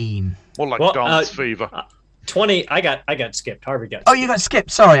 13. More like Well, dance fever. 20. I got skipped. Harvey got. Oh, you got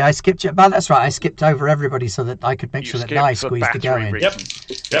skipped. Sorry, I skipped you. But that's right. I skipped over everybody so that I could make You sure that skipped Nye for squeezed the go battery in.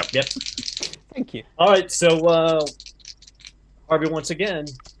 reasons. Yep. Thank you. All right, so Harvey once again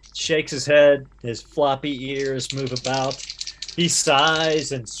shakes his head, his floppy ears move about. He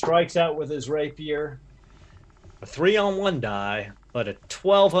sighs and strikes out with his rapier. A 3 on one die, but a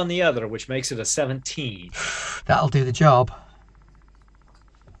 12 on the other, which makes it a 17. That'll do the job.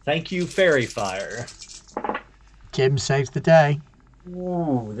 Thank you, Fairy Fire. Jim saves the day.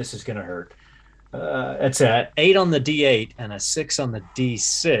 Ooh, this is gonna hurt. It's an 8 on the D8 and a 6 on the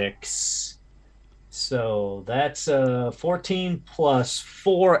D6. So that's 14 plus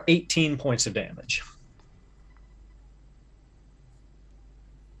 4, 18 points of damage.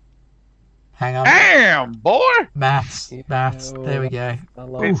 Hang on. Damn, boy! Maths. There we go. A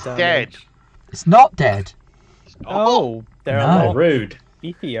lot It's of dead. damage. It's not dead. Oh, they're No. a Oh, lot rude.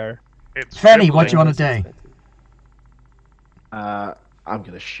 beefier. It's Fenny, what do you dribbling. want to do? I'm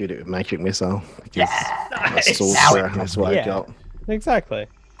gonna shoot it with magic missile. Because Yeah. I'm a Nice. sorcerer. That's what I Yeah. got. Exactly.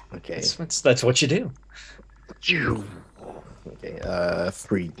 Okay. That's what you do. Okay.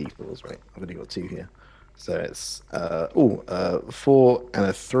 3d4s, right? I've only got 2 here. So it's 4 and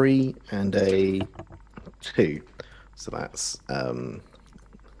a 3 and a 2. So that's 9.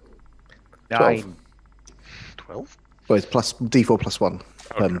 12? well, it's plus d4 plus 1.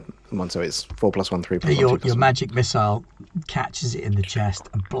 One, so it's 4 plus 1, 3 plus 1. 2 Your plus 1. magic missile catches it in the chest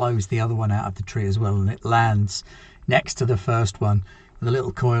and blows the other one out of the tree as well, and it lands next to the first one with a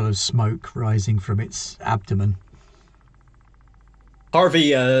little coil of smoke rising from its abdomen.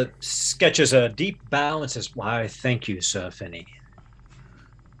 Harvey sketches a deep bow and says, "Why, thank you, Sir Finney."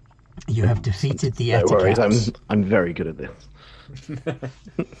 You have defeated the No worries, Eticaps. I'm very good at this.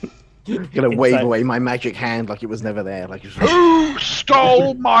 Gonna wave away my magic hand like it was never there. Like it's Who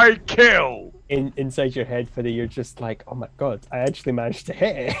stole my kill? Inside your head, Fiddy, you're just like, oh my god, I actually managed to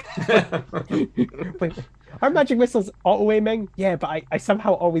hit it. Wait, are magic missiles auto-aiming? Yeah, but I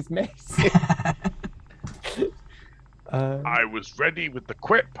somehow always miss. I was ready with the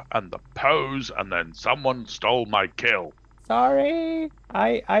quip and the pose, and then someone stole my kill. Sorry,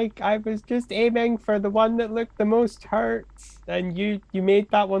 I was just aiming for the one that looked the most hurt, and you made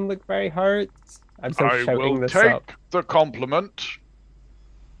that one look very hurt. I'm sort of I shouting will this take up. the compliment,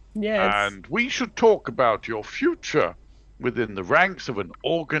 Yes. and we should talk about your future within the ranks of an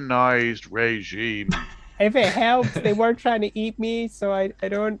organized regime. If it helps, they were trying to eat me, so I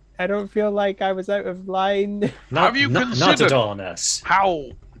don't feel like I was out of line. Have you not considered- at all, Ness. How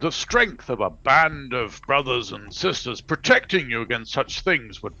the strength of a band of brothers and sisters protecting you against such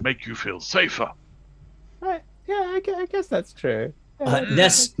things would make you feel safer. I guess that's true.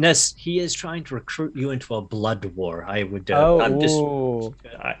 Ness, he is trying to recruit you into a blood war. I would. I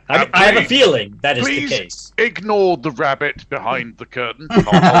have a feeling that is Please the case. ignore the rabbit behind the curtain. I'll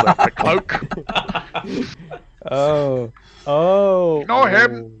hold out my cloak. Oh. Ignore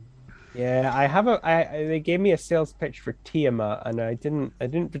him. Yeah, I have they gave me a sales pitch for Tiamat, and I didn't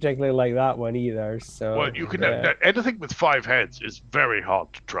particularly like that one either. So Well, you can yeah. anything with 5 heads is very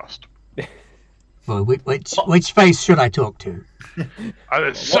hard to trust. Well, which face should I talk to?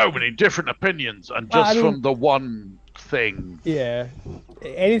 There's so many different opinions, and Well, just I mean- from the one thing. Yeah.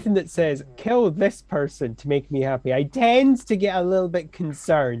 Anything that says kill this person to make me happy, I tend to get a little bit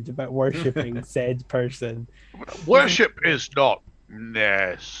concerned about worshipping said person. Worship is not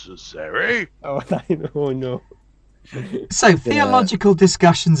necessary. Oh, oh no. So, theological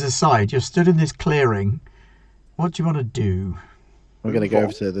discussions aside, you're stood in this clearing. What do you want to do? We're gonna go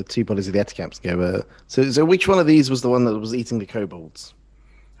over to the 2 bodies of the Eticaps and go. So which one of these was the one that was eating the kobolds?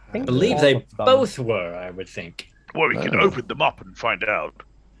 I believe all they of them. both were. I would think. Well, we can open them up and find out.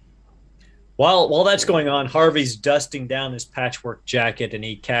 While that's going on, Harvey's dusting down his patchwork jacket and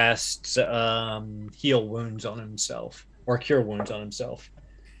he casts heal wounds on himself or cure wounds on himself.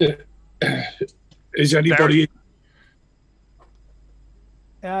 Is anybody?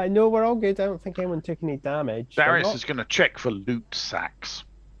 No, we're all good. I don't think anyone took any damage. They're Darius not- is going to check for loot sacks.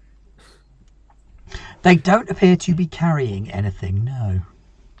 They don't appear to be carrying anything, no.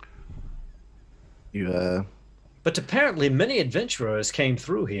 You But apparently many adventurers came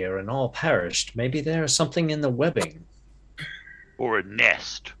through here and all perished. Maybe there's something in the webbing. Or a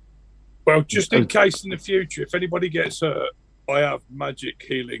nest. Well, just in case in the future, if anybody gets hurt, I have magic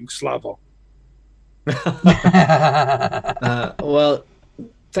healing slaver. Well,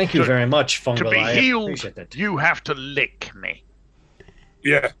 Thank you very much, Fungal. To be I healed, appreciate that. you have to lick me.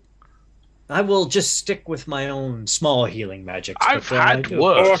 Yeah. I will just stick with my own small healing magic. I've had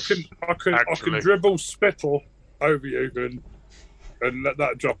worse. I can dribble spittle over you and let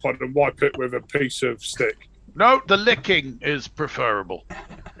that drop on and wipe it with a piece of stick. No, the licking is preferable.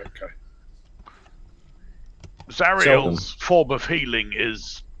 Okay. Zariel's form of healing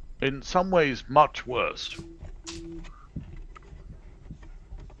is, in some ways, much worse.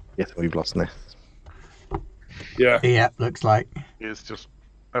 Yes, we've lost Ness. Yeah. Yeah, looks like. It's just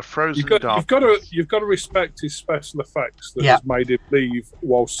a frozen You've got to respect his special effects that has made him leave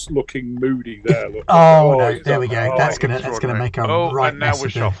whilst looking moody there. Look. No, there we go. That's gonna make a right and now mess we're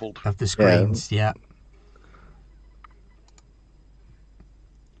of shuffled. of the screens. Yeah.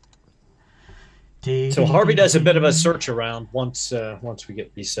 So Harvey does a bit of a search around once we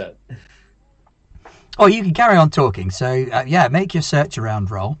get reset. Oh, you can carry on talking. So yeah, make your search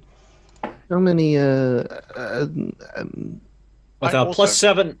around roll. How many? With a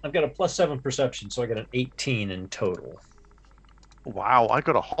 +7, I've got a +7 perception, so I got an 18 in total. Wow, I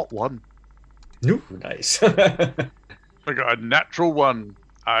got a hot one. Ooh, nice. I got a natural one.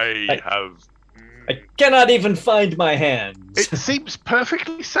 I cannot even find my hands. It seems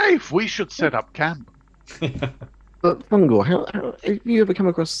perfectly safe. We should set up camp. But Fungal, how have you ever come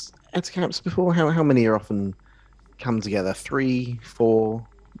across camps before? How many are often come together? 3, 4?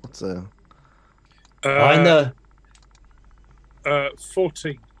 What's a?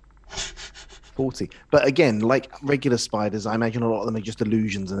 14. 40. But again, like regular spiders, I imagine a lot of them are just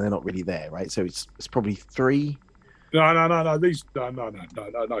illusions and they're not really there, right? So it's probably 3. No. These no.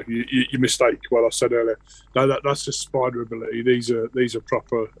 You mistake what I said earlier. No, that's just spider ability. These are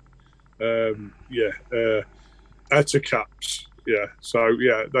proper, eticaps. Yeah. So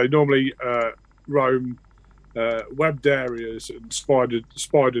yeah, they normally roam webbed areas and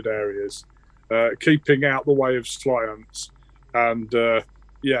spidered areas, keeping out the way of sliants, and they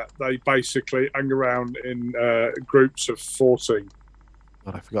basically hang around in groups of 14.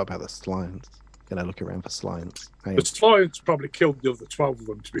 God, I forgot about the slimes. Gonna look around for slimes. The sliants probably killed the other 12 of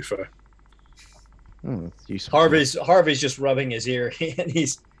them, to be fair. Oh, that's useful. Harvey's just rubbing his ear, and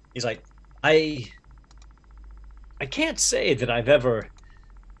he's like, I can't say that I've ever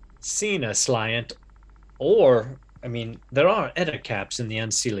seen a sliant, or I mean, there are eticaps in the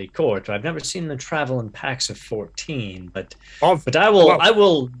Unseelie Court. I've never seen them travel in packs of 14, but I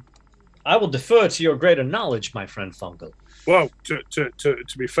will defer to your greater knowledge, my friend Fungal. Well, to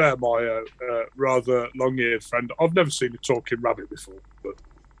be fair, my rather long-eared friend, I've never seen a talking rabbit before. But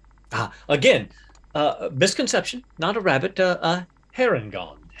again, misconception, not a rabbit, heron,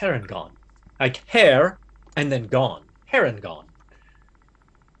 like hare and then gone, heron gone.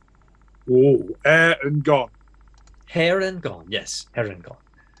 Oh, air and gone. Hare and gone, yes, heron gone.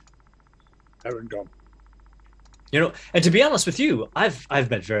 Heron gone. You know, and to be honest with you, I've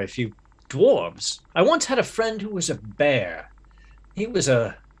met very few dwarves. I once had a friend who was a bear. He was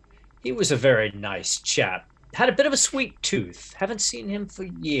a very nice chap. Had a bit of a sweet tooth. Haven't seen him for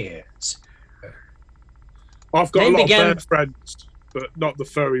years. I've got a lot of bear friends, but not the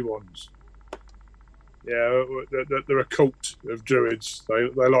furry ones. Yeah, they're a cult of druids. They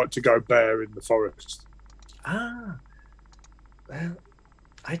like to go bear in the forest. Ah, well,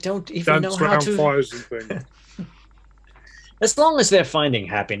 I don't even know how to. Fires and things. As long as they're finding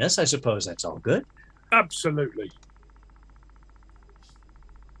happiness, I suppose that's all good. Absolutely.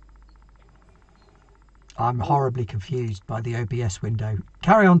 I'm horribly confused by the OBS window.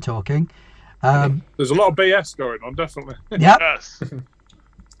 Carry on talking. There's a lot of BS going on, definitely. Yep. Yes.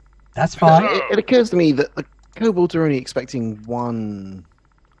 That's fine. It occurs to me that the kobolds are only expecting one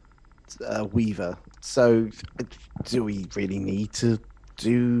weaver. So do we really need to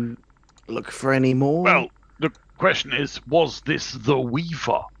look for any more? Well, the question is, was this the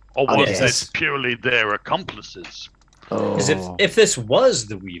weaver? Or was this purely their accomplices? Because if this was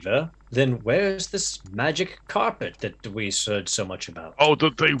the weaver, then where's this magic carpet that we heard so much about? Oh,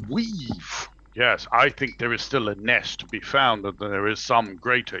 that they weave. Yes, I think there is still a nest to be found, and there is some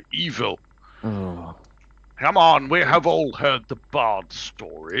greater evil. Oh. Come on, we have all heard the bard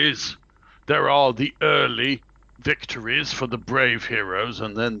stories. There are the early victories for the brave heroes,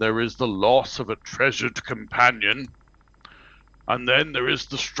 and then there is the loss of a treasured companion. And then there is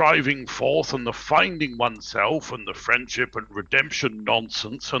the striving forth and the finding oneself and the friendship and redemption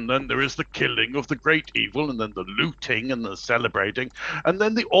nonsense. And then there is the killing of the great evil, and then the looting and the celebrating. And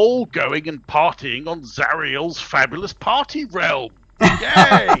then the all going and partying on Zariel's fabulous party realm.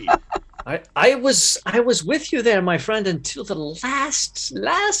 Yay! I was with you there, my friend, until the last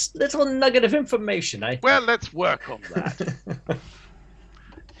little nugget of information. Well, let's work on that.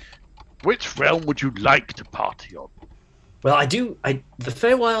 Which realm would you like to party on? Well, the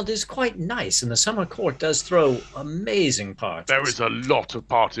Feywild is quite nice, and the Summer Court does throw amazing parties. There is a lot of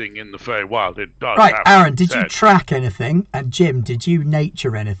partying in the Feywild. It does. Right, Aaron, did you track anything? And Jim, did you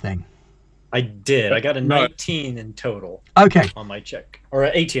nature anything? I did. I got a 19 in total. Okay. On my check, or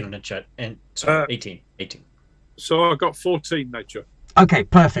 18 on the check, and sorry, 18. So I got 14 nature. Okay,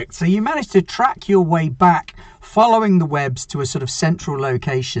 perfect. So you managed to track your way back, following the webs to a sort of central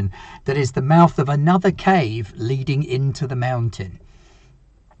location that is the mouth of another cave leading into the mountain.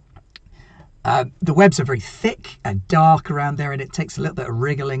 The webs are very thick and dark around there, and it takes a little bit of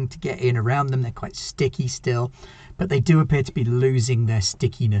wriggling to get in around them. They're quite sticky still, but they do appear to be losing their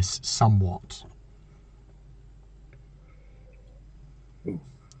stickiness somewhat.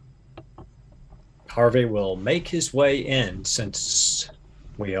 Harvey will make his way in. Since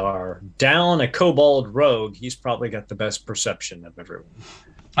we are down a kobold rogue, he's probably got the best perception of everyone.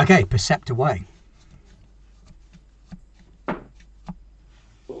 Okay, percept away.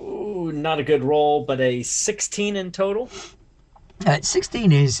 Ooh, not a good roll, but a 16 in total.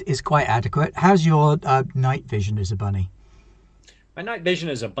 16 is quite adequate. How's your night vision as a bunny? My night vision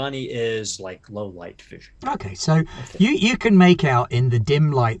as a bunny is like low light vision. Okay, so you can make out in the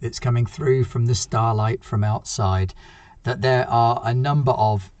dim light that's coming through from the starlight from outside that there are a number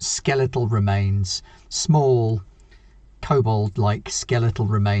of skeletal remains, small kobold-like skeletal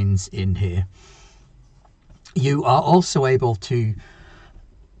remains in here. You are also able to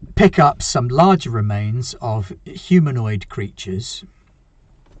pick up some larger remains of humanoid creatures.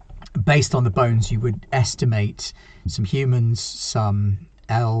 Based on the bones, you would estimate some humans, some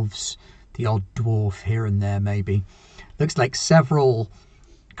elves, the odd dwarf here and there maybe. Looks like several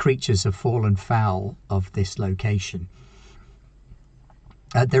creatures have fallen foul of this location.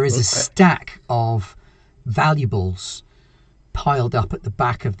 There is a stack of valuables piled up at the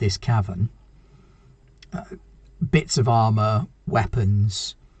back of this cavern. Bits of armor,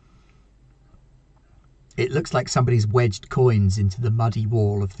 weapons. It looks like somebody's wedged coins into the muddy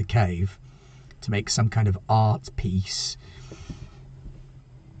wall of the cave to make some kind of art piece,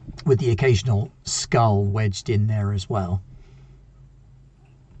 with the occasional skull wedged in there as well.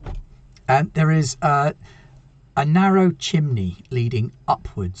 And there is a narrow chimney leading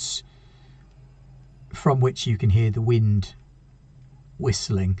upwards, from which you can hear the wind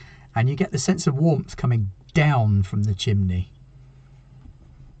whistling, and you get the sense of warmth coming down from the chimney.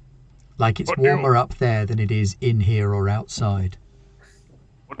 Like it's warmer up there than it is in here or outside.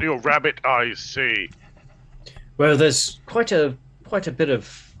 What do your rabbit eyes see? Well, there's quite a bit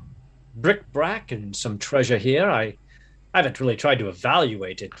of bric-brac and some treasure here. I haven't really tried to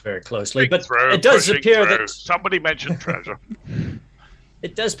evaluate it very closely, but it does appear that somebody mentioned treasure.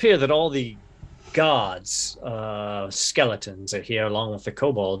 It does appear that all the gods' skeletons are here, along with the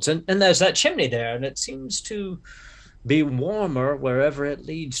kobolds, and there's that chimney there, and it seems to be warmer wherever it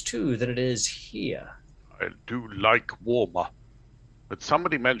leads to than it is here. I do like warmer, but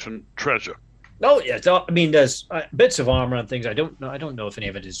somebody mentioned treasure. Oh yeah, I mean there's bits of armor and things. I don't know if any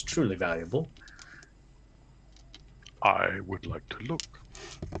of it is truly valuable. I would like to look.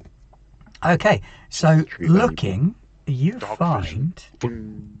 Okay, so looking, you find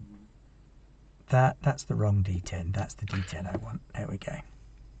that's the wrong D10. That's the D10 I want. There we go.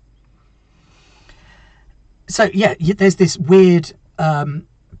 So yeah, there's this weird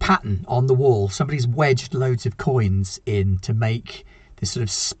pattern on the wall. Somebody's wedged loads of coins in to make this sort of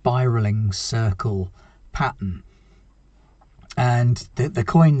spiraling circle pattern. And the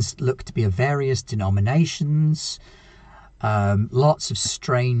coins look to be of various denominations, lots of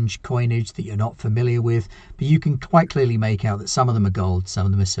strange coinage that you're not familiar with, but you can quite clearly make out that some of them are gold, some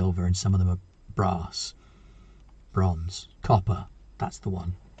of them are silver, and some of them are brass, bronze, copper. That's the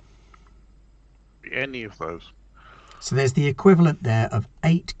one. Any of those. So there's the equivalent there of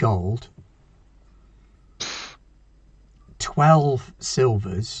 8 gold, 12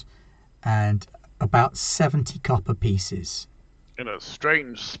 silvers, and about 70 copper pieces. In a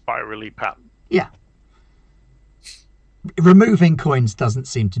strange spirally pattern. Yeah. Removing coins doesn't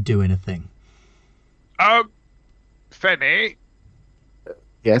seem to do anything. Fenny.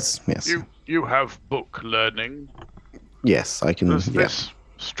 Yes. You have book learning. Yes, I can. Does this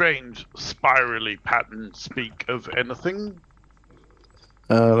strange spirally pattern speak of anything?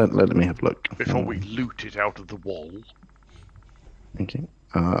 Let me have a look. Before we loot it out of the wall. Okay.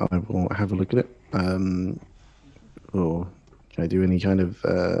 I will have a look at it. Or can I do any kind of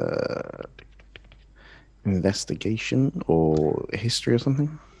investigation or history or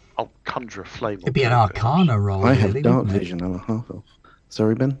something? I'll conjure a flame. It'd be an Arcana roll. I have dark vision. I'm a half elf.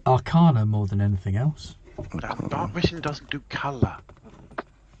 Sorry, Ben? Arcana more than anything else. Dark vision doesn't do colour.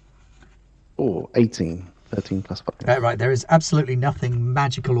 Oh, 18. 13 plus 5. Right, there is absolutely nothing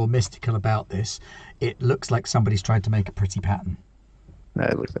magical or mystical about this. It looks like somebody's tried to make a pretty pattern. No,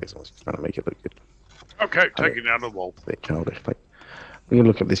 it looks like someone's just trying to make it look good. Okay, take it down the wall. It's a bit childish. Like, I'm going to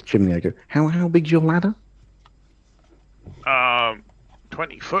look up this chimney. I go, how big's your ladder?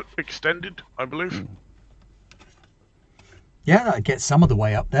 20 foot extended, I believe. Yeah, that gets some of the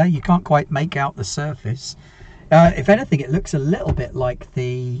way up there. You can't quite make out the surface. If anything, it looks a little bit like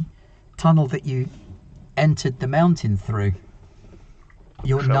the tunnel that you entered the mountain through.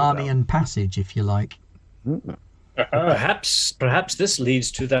 Your Narnian passage, if you like. Perhaps this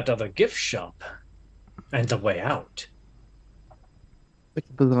leads to that other gift shop and the way out. Like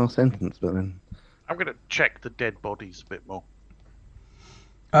a bizarre sentence, but then... I'm going to check the dead bodies a bit more.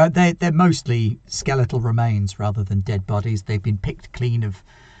 They're mostly skeletal remains rather than dead bodies. They've been picked clean of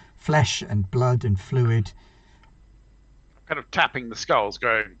flesh and blood and fluid. I'm kind of tapping the skulls,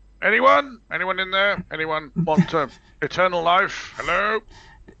 going, anyone? Anyone in there? Anyone want eternal life? Hello?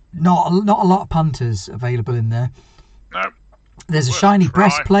 Not a lot of punters available in there. No. There's a shiny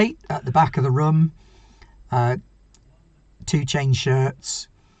breastplate at the back of the room. 2 chain shirts.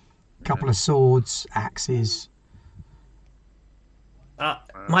 A couple of swords, axes.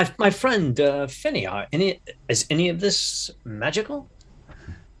 My friend Finny, is any of this magical?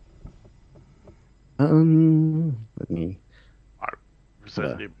 Let me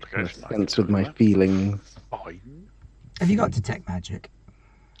Resent the implication. sense with my feelings. Fine. Have you got detect magic?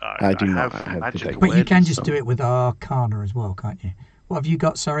 I do not have have magic detect- But you can awareness. just do it with Arcana as well, can't you? What have you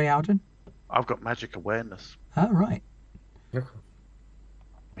got, sorry, Alden? I've got magic awareness. Oh, right.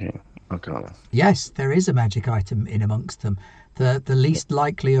 Yeah, Arcana. Yes, there is a magic item in amongst them. The least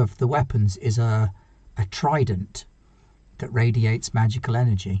likely of the weapons is a trident that radiates magical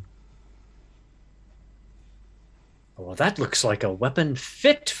energy. Well, that looks like a weapon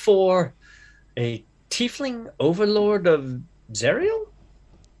fit for a tiefling overlord of Zerial?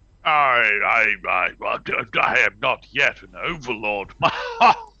 I am not yet an overlord.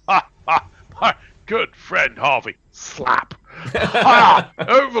 My good friend Harvey. Slap. Ha!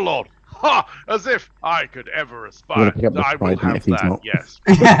 Overlord. Ha! As if I could ever aspire. pick up the I will trident have if he's that, not. yes.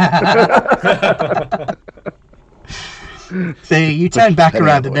 See, you turn back Penny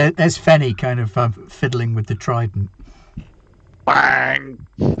around boy. and there's Fenny kind of fiddling with the trident. Bang!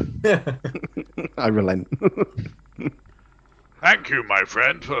 I relent. Thank you, my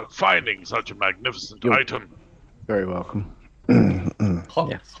friend, for finding such a magnificent item. Very welcome.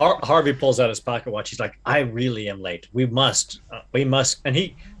 Harvey pulls out his pocket watch. He's like, I really am late. We must. And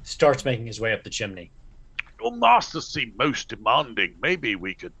he starts making his way up the chimney. Your masters seem most demanding. Maybe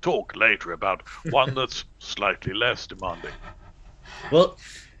we could talk later about one that's slightly less demanding. Well,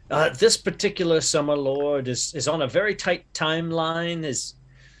 this particular Summer Lord is on a very tight timeline. His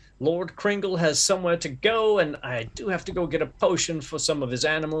Lord Kringle has somewhere to go, and I do have to go get a potion for some of his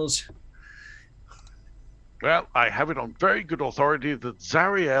animals. Well, I have it on very good authority that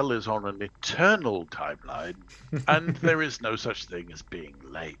Zariel is on an eternal timeline, and there is no such thing as being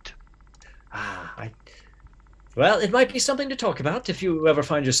late. Well, it might be something to talk about if you ever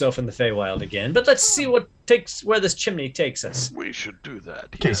find yourself in the Feywild again. But let's see where this chimney takes us. We should do that.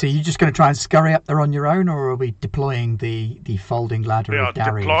 Okay, yes. so you're just going to try and scurry up there on your own, or are we deploying the folding ladder We are of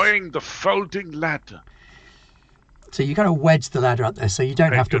Darius? deploying the folding ladder. So you kind of wedge the ladder up there, so you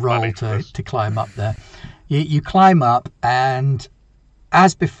don't Pay have to good roll money for this. to climb up there. You climb up, and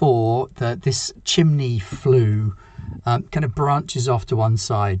as before, this chimney flue kind of branches off to one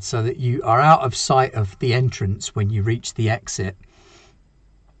side, so that you are out of sight of the entrance when you reach the exit.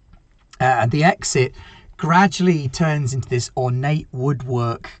 And the exit gradually turns into this ornate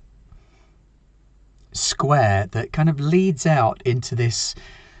woodwork square that kind of leads out into this.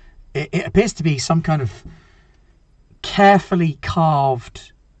 It appears to be some kind of carefully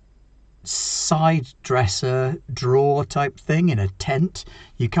carved side dresser drawer type thing in a tent.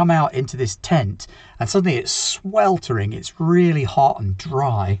 You come out into this tent and suddenly it's sweltering. It's really hot and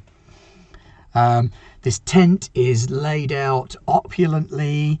dry. This tent is laid out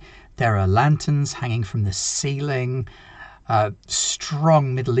opulently. There are lanterns hanging from the ceiling,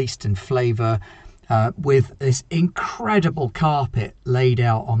 strong Middle Eastern flavour, with this incredible carpet laid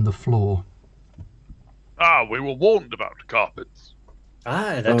out on the floor. We were warned about carpets.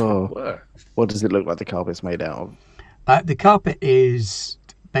 Were. What does it look like the carpet's made out of? The carpet is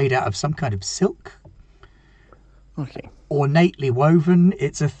made out of some kind of silk, Okay. ornately woven.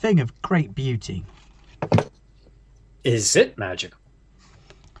 It's a thing of great beauty. Is it magical?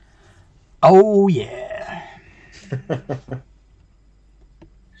 Oh, yeah.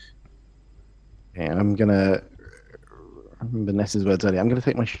 Yeah, I'm gonna remember Ness's words earlier. I'm going to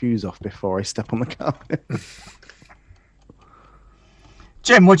take my shoes off before I step on the carpet.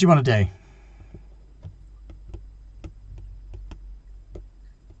 Jim, what do you want to do?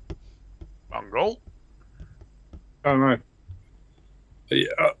 Mongrel. I don't know. Yeah,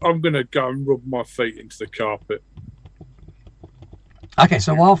 I'm going to go and rub my feet into the carpet. Okay,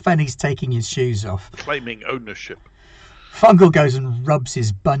 so while Fenny's taking his shoes off, Claiming ownership. Fungal goes and rubs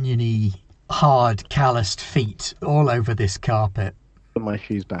his buniony, hard, calloused feet all over this carpet. Put my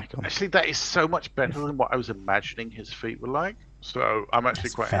shoes back on. Actually, that is so much better than what I was imagining his feet were like. So I'm actually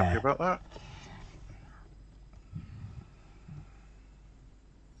That's quite fair. happy about that.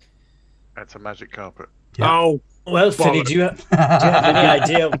 That's a magic carpet. Yeah. Oh, Well, Finny, do you have any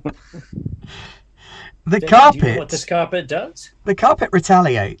idea? The Do you know carpet, what this carpet does? the carpet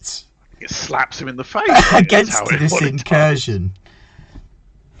retaliates It slaps him in the face. That's against how it- this what it incursion.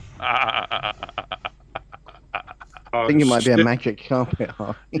 does. I think it might be a magic carpet,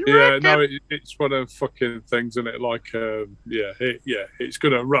 Harvey. Yeah, no, it's one of them fucking things, isn't it? Like, it's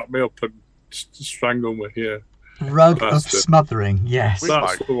going to wrap me up and strangle me. Yeah, Rug of Bastard. smothering, yes. We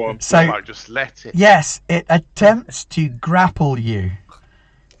that's might- the one. So, I might just let it. yes, it attempts to grapple you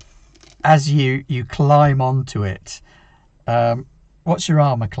as you climb onto it. What's your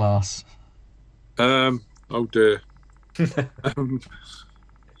armor class? Oh dear.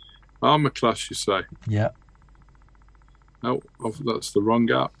 Armor class, you say? Yeah. Oh, that's the wrong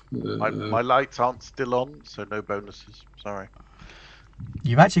app. My lights aren't still on, so no bonuses. Sorry.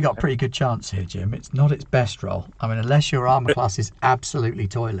 You've actually got a pretty good chance here, Jim. It's not its best roll. I mean, unless your armor class is absolutely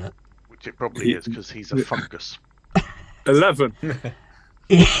toilet. Which it probably is, because he's a fungus. 11.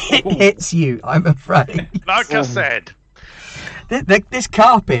 It hits you, I'm afraid. Like I said. This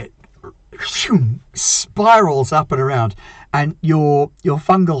carpet spirals up and around, and your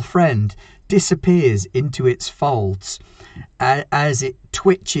fungal friend disappears into its folds as it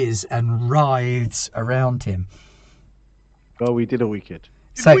twitches and writhes around him. Well, we did a wicked.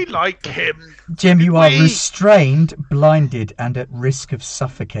 Did So, we like him? Jim, you are we? restrained, blinded, and at risk of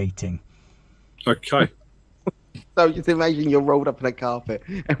suffocating. Okay. So just imagine you're rolled up in a carpet,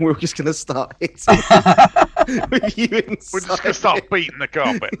 and we're just going to start hitting with you inside. We're just going to start beating the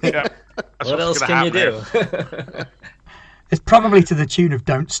carpet. Yeah. That's What else what's gonna can you happen do? It's probably to the tune of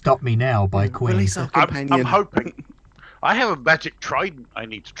 "Don't Stop Me Now" by Queen. Release our I'm companion. hoping. I have a magic trident I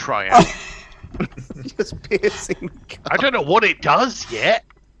need to try out. Just piercing the carpet. I don't know what it does yet.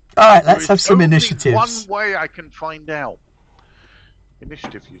 All right, There let's is have some only initiatives. One way I can find out.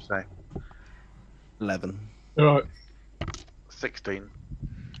 Initiative, you say? 11. All right. 16.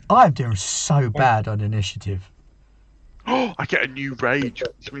 I'm doing so bad on initiative. Oh, I get a new rage,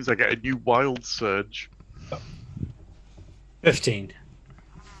 which means I get a new wild surge. 15.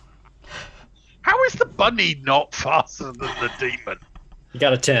 How is the bunny not faster than the demon? You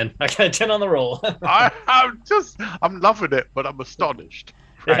got a 10. I got a 10 on the roll. I'm loving it, but I'm astonished.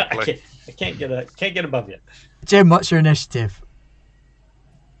 Yeah, Frankly. I can't get above you. Jim, what's your initiative?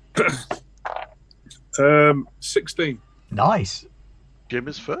 16. Nice. Jim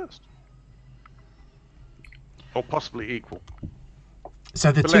is first, or possibly equal.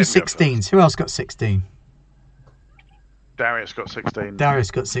 So the But two let me go 16s. Who else got 16? Darius got 16. Darius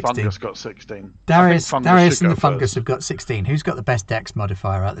got 16. Fungus got 16. Darius I think and should the go fungus first. have got 16. Who's got the best dex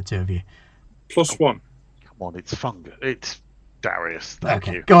modifier out of the two of you? +1. Come on, it's fungus. It's Darius. Thank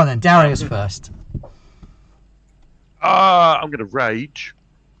Okay, you. go on then. Darius first. I'm going to rage,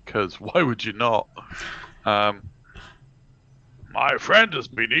 because why would you not? My friend has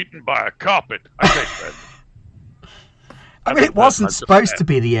been eaten by a carpet. I say friend. I mean, it wasn't supposed to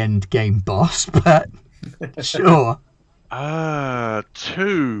be the end game boss, but sure.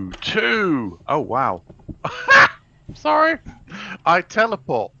 2. Oh, wow. Sorry. I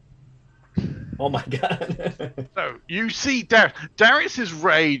teleport. Oh my god. So you see, Darius's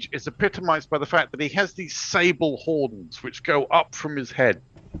rage is epitomized by the fact that he has these sable horns which go up from his head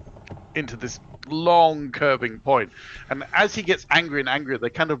into this long curving point. And as he gets angrier and angrier, they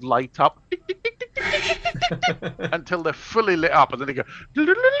kind of light up tick, tick, tick, tick, tick, tick, tick, tick, tick, until they're fully lit up. And then they go,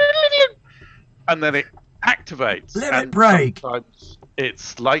 and then it activates. Let and it break. Sometimes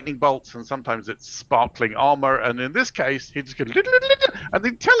it's lightning bolts, and sometimes it's sparkling armor. And in this case, he just goes, and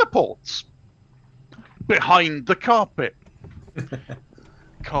then teleports behind the carpet.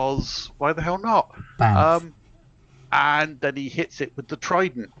 Because why the hell not? Bam. And then he hits it with the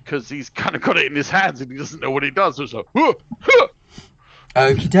trident because he's kind of got it in his hands and he doesn't know what he does. So it's like, huh, huh.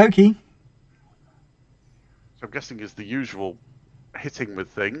 Okie dokie. So I'm guessing is the usual hitting with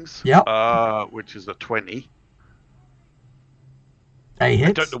things. Yep. Which is a 20. A I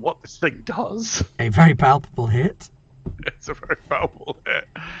hit. don't know what this thing does. A very palpable hit. It's a very powerful hit.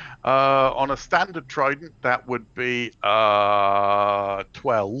 On a standard trident, that would be 12.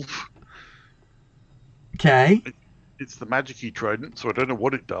 Okay. It's the magic-y trident, so I don't know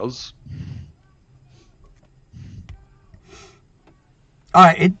what it does. All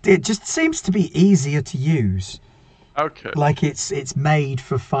right. It just seems to be easier to use. Okay. Like it's made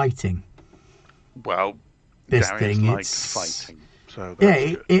for fighting. Well, This Darius thing, likes it's fighting, so yeah.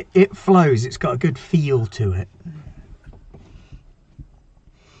 that's good. It flows. It's got a good feel to it.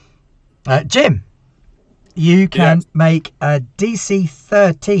 Jim, you can make a DC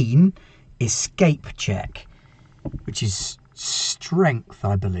 13 escape check, which is strength,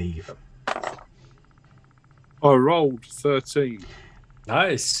 I believe. I rolled 13.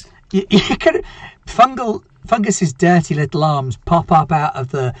 Nice. You can Fungus's dirty little arms pop up out of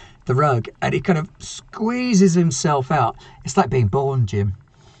the rug, and he kind of squeezes himself out. It's like being born, Jim.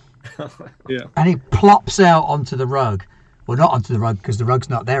 Yeah. And he plops out onto the rug. Well, not onto the rug, because the rug's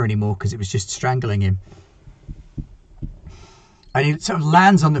not there anymore, because it was just strangling him. And he sort of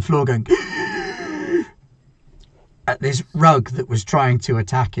lands on the floor going at this rug that was trying to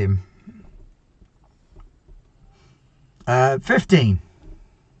attack him. 15.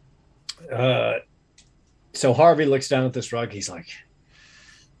 So Harvey looks down at this rug. He's like,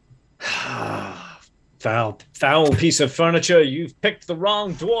 foul piece of furniture. You've picked the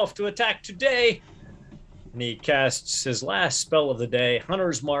wrong dwarf to attack today. And he casts his last spell of the day,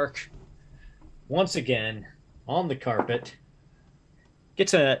 Hunter's Mark, once again on the carpet.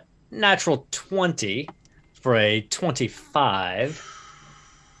 Gets a natural 20 for a 25.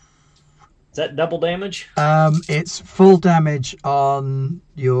 Is that double damage? It's full damage on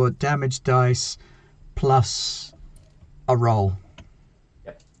your damage dice plus a roll.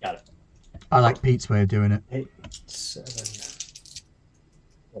 Yep, got it. I like Pete's way of doing it. 8, 7,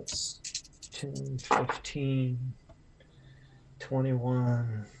 that's 10, 15,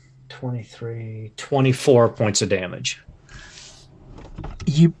 21, 23, 24 points of damage.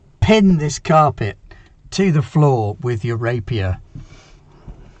 You pin this carpet to the floor with your rapier.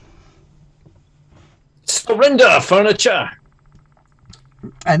 Surrender, furniture!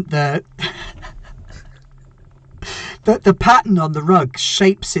 And the pattern on the rug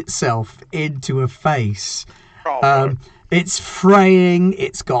shapes itself into a face. It's fraying,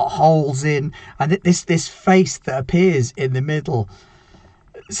 it's got holes in, and this face that appears in the middle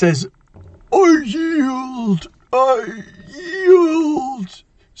says, I yield,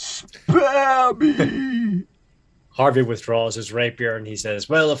 spare me. Harvey withdraws his rapier and he says,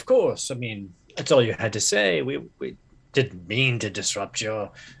 well, of course, I mean, that's all you had to say. We didn't mean to disrupt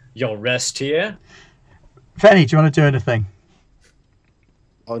your rest here. Fanny, do you want to do anything?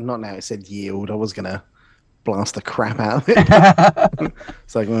 Oh, not now. It said yield. I was gonna blast the crap out of it.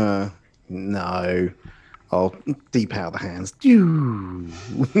 It's like, no. I'll depower the hands.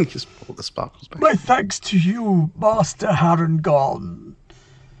 Just pull the sparkles back. My thanks to you, Master Harangon.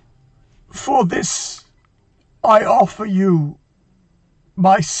 For this, I offer you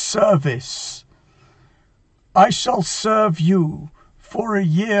my service. I shall serve you for a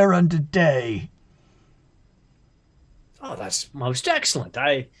year and a day. Oh, that's most excellent.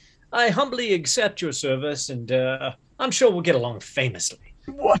 I humbly accept your service, and I'm sure we'll get along famously.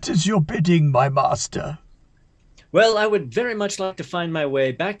 What is your bidding, my master? Well, I would very much like to find my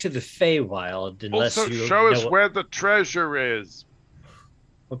way back to the Feywild, unless Also, you show know us where the treasure is.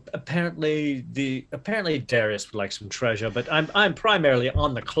 Apparently Darius would like some treasure, but I'm primarily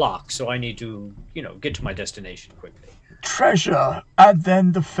on the clock, so I need to, get to my destination quickly. Treasure, and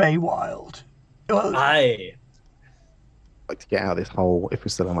then the Feywild. Aye. Like to get out of this hole. If we're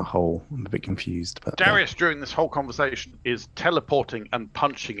still on a hole, I'm a bit confused. But Darius, during this whole conversation, is teleporting and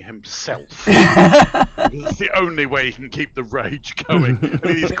punching himself. It's the only way he can keep the rage going. I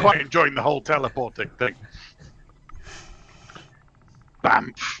mean, he's quite enjoying the whole teleporting thing.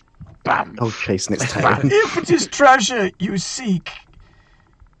 Bam, bam. Oh, chasing its tail. If it is treasure you seek,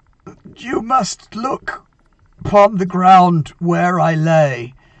 you must look upon the ground where I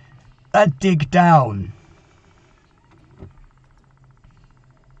lay and dig down.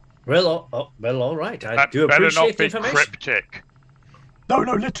 Well, all right. I do better appreciate not the be information. cryptic. No,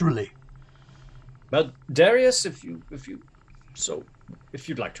 literally. Well, Darius, if you'd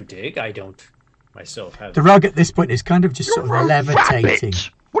like to dig, I don't myself have. The rug at this point is kind of just sort of levitating. Rabbit.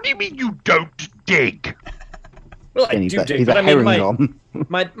 What do you mean you don't dig? Well, I he's do a dig, but I mean herringon.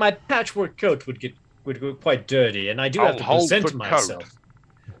 my patchwork coat would get quite dirty, and I do have to hold present the myself. coat.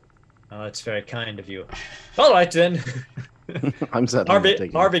 Oh, that's very kind of you. All right then. I'm certainly not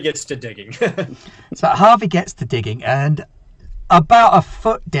digging. Harvey gets to digging. So Harvey gets to digging, and About a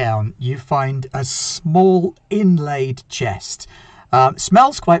foot down, you find a small inlaid chest.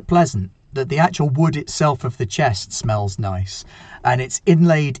 Smells quite pleasant. The actual wood itself of the chest smells nice, and it's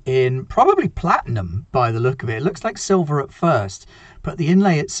inlaid in probably platinum by the look of it. It looks like silver at first, but the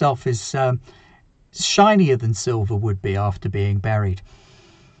inlay itself is shinier than silver would be after being buried.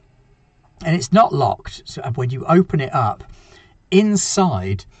 And it's not locked, so when you open it up,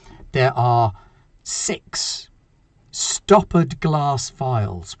 inside there are 6 stoppered glass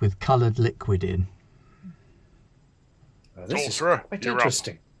vials with coloured liquid in. This is quite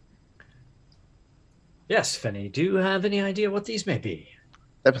interesting. Yes, Fenny, do you have any idea what these may be?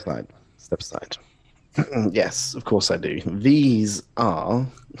 Step aside. Step aside. Yes, of course I do. These are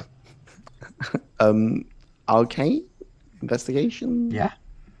arcane investigation. Yeah.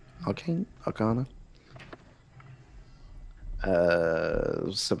 Arcane Arcana.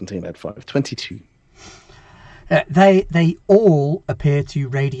 17 add 5. 22. They all appear to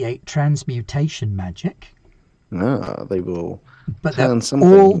radiate transmutation magic. They will but turn they're something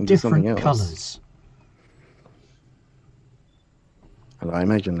all into different something else. colours. And I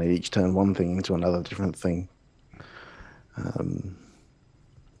imagine they each turn one thing into another different thing.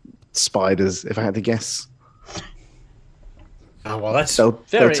 Spiders, if I had to guess. Oh, well, that's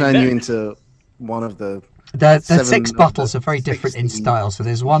They'll turn you into one of the... The 7 6 of bottles the are very different in 16. style. So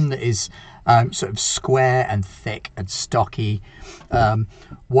there's one that is sort of square and thick and stocky.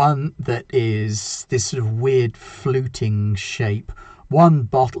 One that is this sort of weird fluting shape. One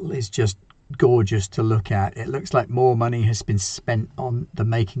bottle is just gorgeous to look at. It looks like more money has been spent on the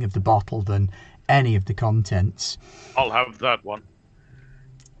making of the bottle than any of the contents. I'll have that one.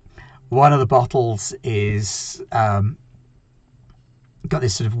 One of the bottles is got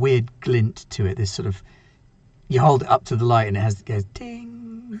this sort of weird glint to it. This sort of, you hold it up to the light and it goes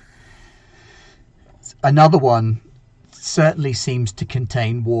ding. Another one certainly seems to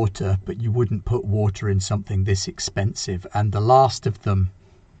contain water, but you wouldn't put water in something this expensive. And the last of them,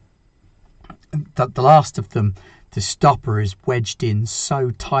 the stopper is wedged in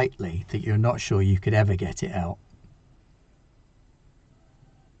so tightly that you're not sure you could ever get it out.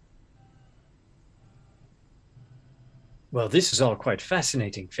 Well, this is all quite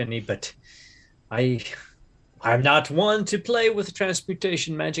fascinating, Finny, but I'm not one to play with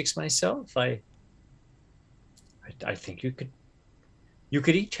transmutation magics myself. I think you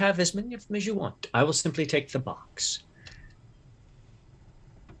could each have as many of them as you want. I will simply take the box.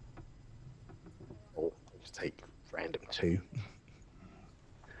 Just take random 2.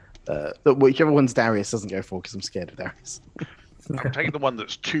 Whichever one's Darius doesn't go for, because I'm scared of Darius. I'm taking the one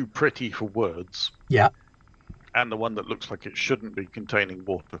that's too pretty for words. Yeah. And the one that looks like it shouldn't be containing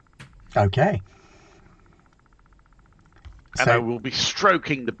water. Okay. And I will be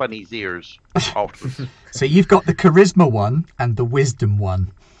stroking the bunny's ears afterwards. So you've got the charisma one and the wisdom one.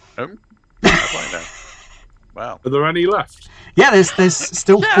 Have I now? Wow. Are there any left? Yeah, there's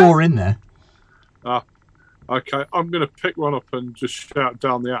still 4 in there. Okay. I'm going to pick one up and just shout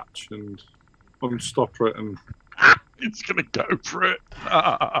down the hatch and unstopper it. And It's going to go for it.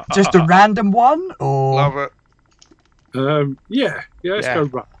 Just a random one, or Love it. yeah, let's go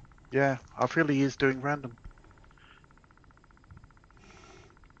back. Yeah, I feel he is doing random.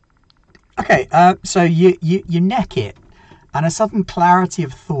 okay. So you neck it, and a sudden clarity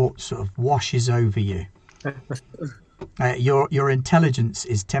of thought sort of washes over you. Your intelligence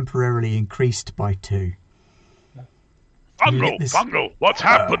is temporarily increased by 2. Fungal, what's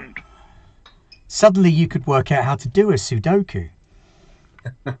happened? Suddenly you could work out how to do a Sudoku.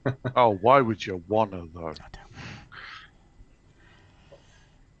 Oh, why would you wanna though?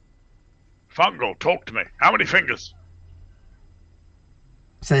 Fungal, talk to me. How many fingers?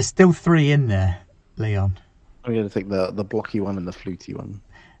 So there's still 3 in there, Leon. I'm going to take the blocky one and the fluty one.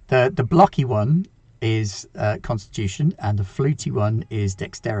 The blocky one is Constitution, and the fluty one is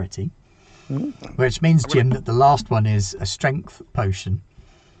Dexterity. Which means, Jim, that the last one is a Strength potion.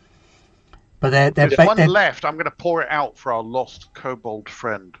 But There's one left. I'm going to pour it out for our lost kobold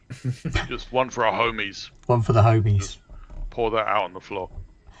friend. Just one for our homies. One for the homies. Just pour that out on the floor.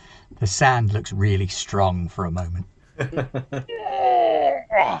 The sand looks really strong for a moment.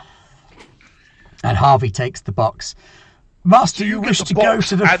 And Harvey takes the box. Master, you wish to go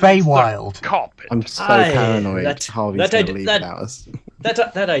to the Feywild. I'm so paranoid Harvey's going to leave without us.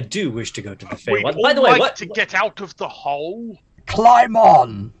 That I do wish to go to the Feywild. We'd By the way, like to get out of the hole Climb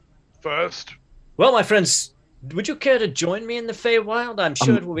on! first. Well, my friends, would you care to join me in the Feywild? I'm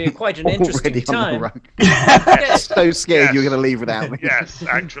sure it will be quite an interesting Already on the time. run. Yes. So scared you're going to leave without me. Yes,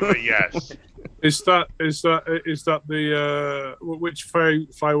 actually, yes. Is that the which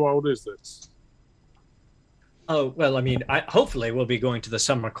Feywild is this? Oh, well, I mean, hopefully we'll be going to the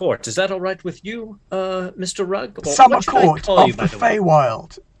summer court. Is that all right with you, Mr. Rugg? Or Summer what should I court call you, of by the way?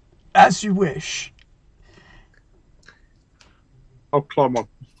 Feywild. As you wish. I'll climb on.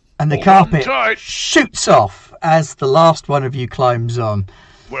 And the Hold on carpet tight. shoots off as the last one of you climbs on.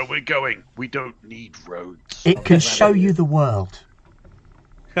 Where we're going, we don't need roads. It can show you the world.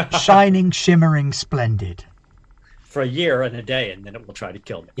 Shining, shimmering, splendid. For a year and a day, and then it will try to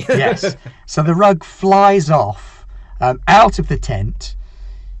kill me. Yes. So the rug flies off out of the tent,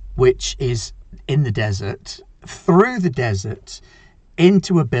 which is in the desert, through the desert,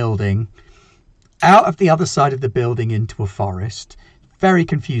 into a building, out of the other side of the building into a forest. Very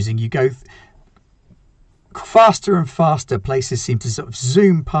confusing. You go faster and faster. Places seem to sort of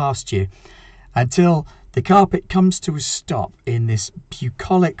zoom past you until the carpet comes to a stop in this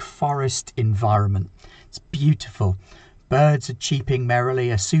bucolic forest environment. It's beautiful. Birds are cheeping merrily.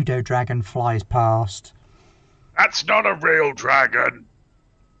 A pseudo-dragon flies past. That's not a real dragon.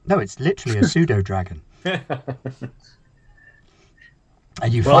 No, it's literally a pseudo-dragon.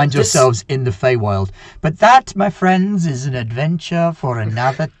 And you Well, find this- yourselves in the Feywild. But that, my friends, is an adventure for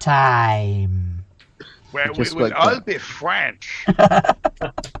another time. Where Just we, like I'll that. be French.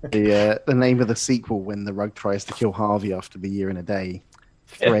 The name of the sequel when the rug tries to kill Harvey after the year and a day.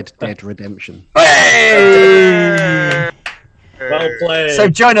 Thread Dead Redemption. Hey! Well played. So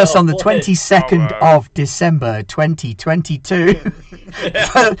join us Well on the played. 22nd Bravo. of December 2022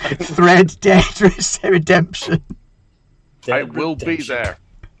 for Thread Dead Redemption. I will be there.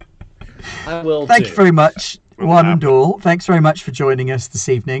 I will Thank too. you very much, Will one and happen. all. Thanks very much for joining us this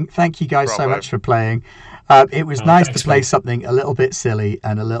evening. Thank you guys so Bravo. much for playing. It was Oh, nice thanks, to play man. something a little bit silly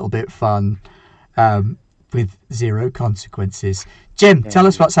and a little bit fun with zero consequences. Jim, tell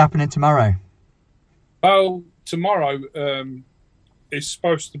us what's happening tomorrow. Well, tomorrow is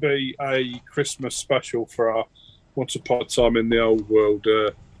supposed to be a Christmas special for our Once Upon a Time in the Old World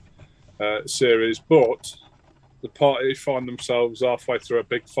series, but the party find themselves halfway through a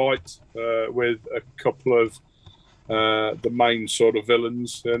big fight with a couple of the main sort of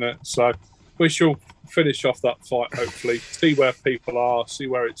villains in it. So we shall finish off that fight, hopefully, see where people are, see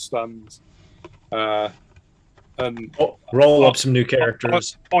where it stands. And Roll up some new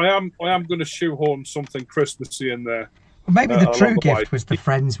characters. I am going to shoehorn something Christmassy in there. Well, maybe the along true the way. gift was the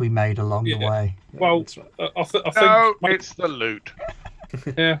friends we made along the Yeah. way. Well, I think No, it's the loot.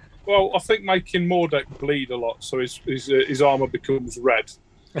 yeah. Well, I think making Mordek bleed a lot, so his armor becomes red,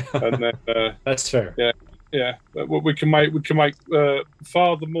 and then That's fair. yeah, we can make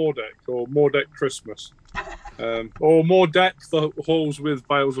Father Mordek or Mordek Christmas, or Mordek the halls with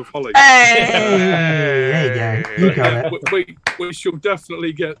bales of holly. Hey! There you go. You got it. We shall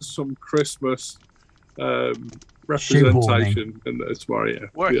definitely get some Christmas representation in there tomorrow. Yeah,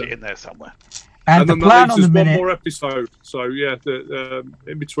 Work yeah. it in there somewhere. And the then that plan leaves on the us one minute. more episode. So yeah,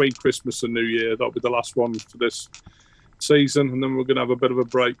 in between Christmas and New Year, that'll be the last one for this season, and then we're going to have a bit of a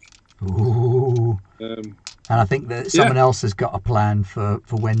break. Ooh. Um, And I think that someone else has got a plan for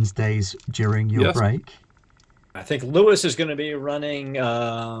Wednesdays during your Yes. break. I think Lewis is going to be running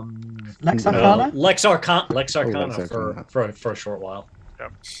Lex No. Arcana? Lex Arcana Lex Arcana. for a short while.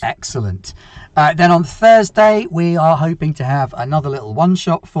 Excellent. Then on Thursday, we are hoping to have another little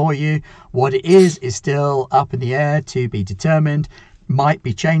one-shot for you. What it is still up in the air, to be determined. Might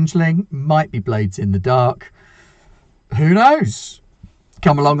be Changeling, might be Blades in the Dark. Who knows?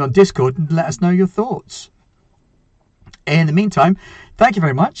 Come along on Discord and let us know your thoughts. In the meantime, thank you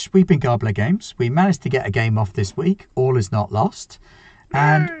very much. We've been Garbler Games. We managed to get a game off this week. All is not lost.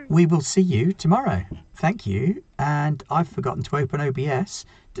 And we will see you tomorrow. Thank you. And I've forgotten to open OBS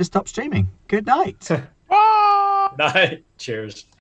to stop streaming. Good night. Ah! Night. Cheers.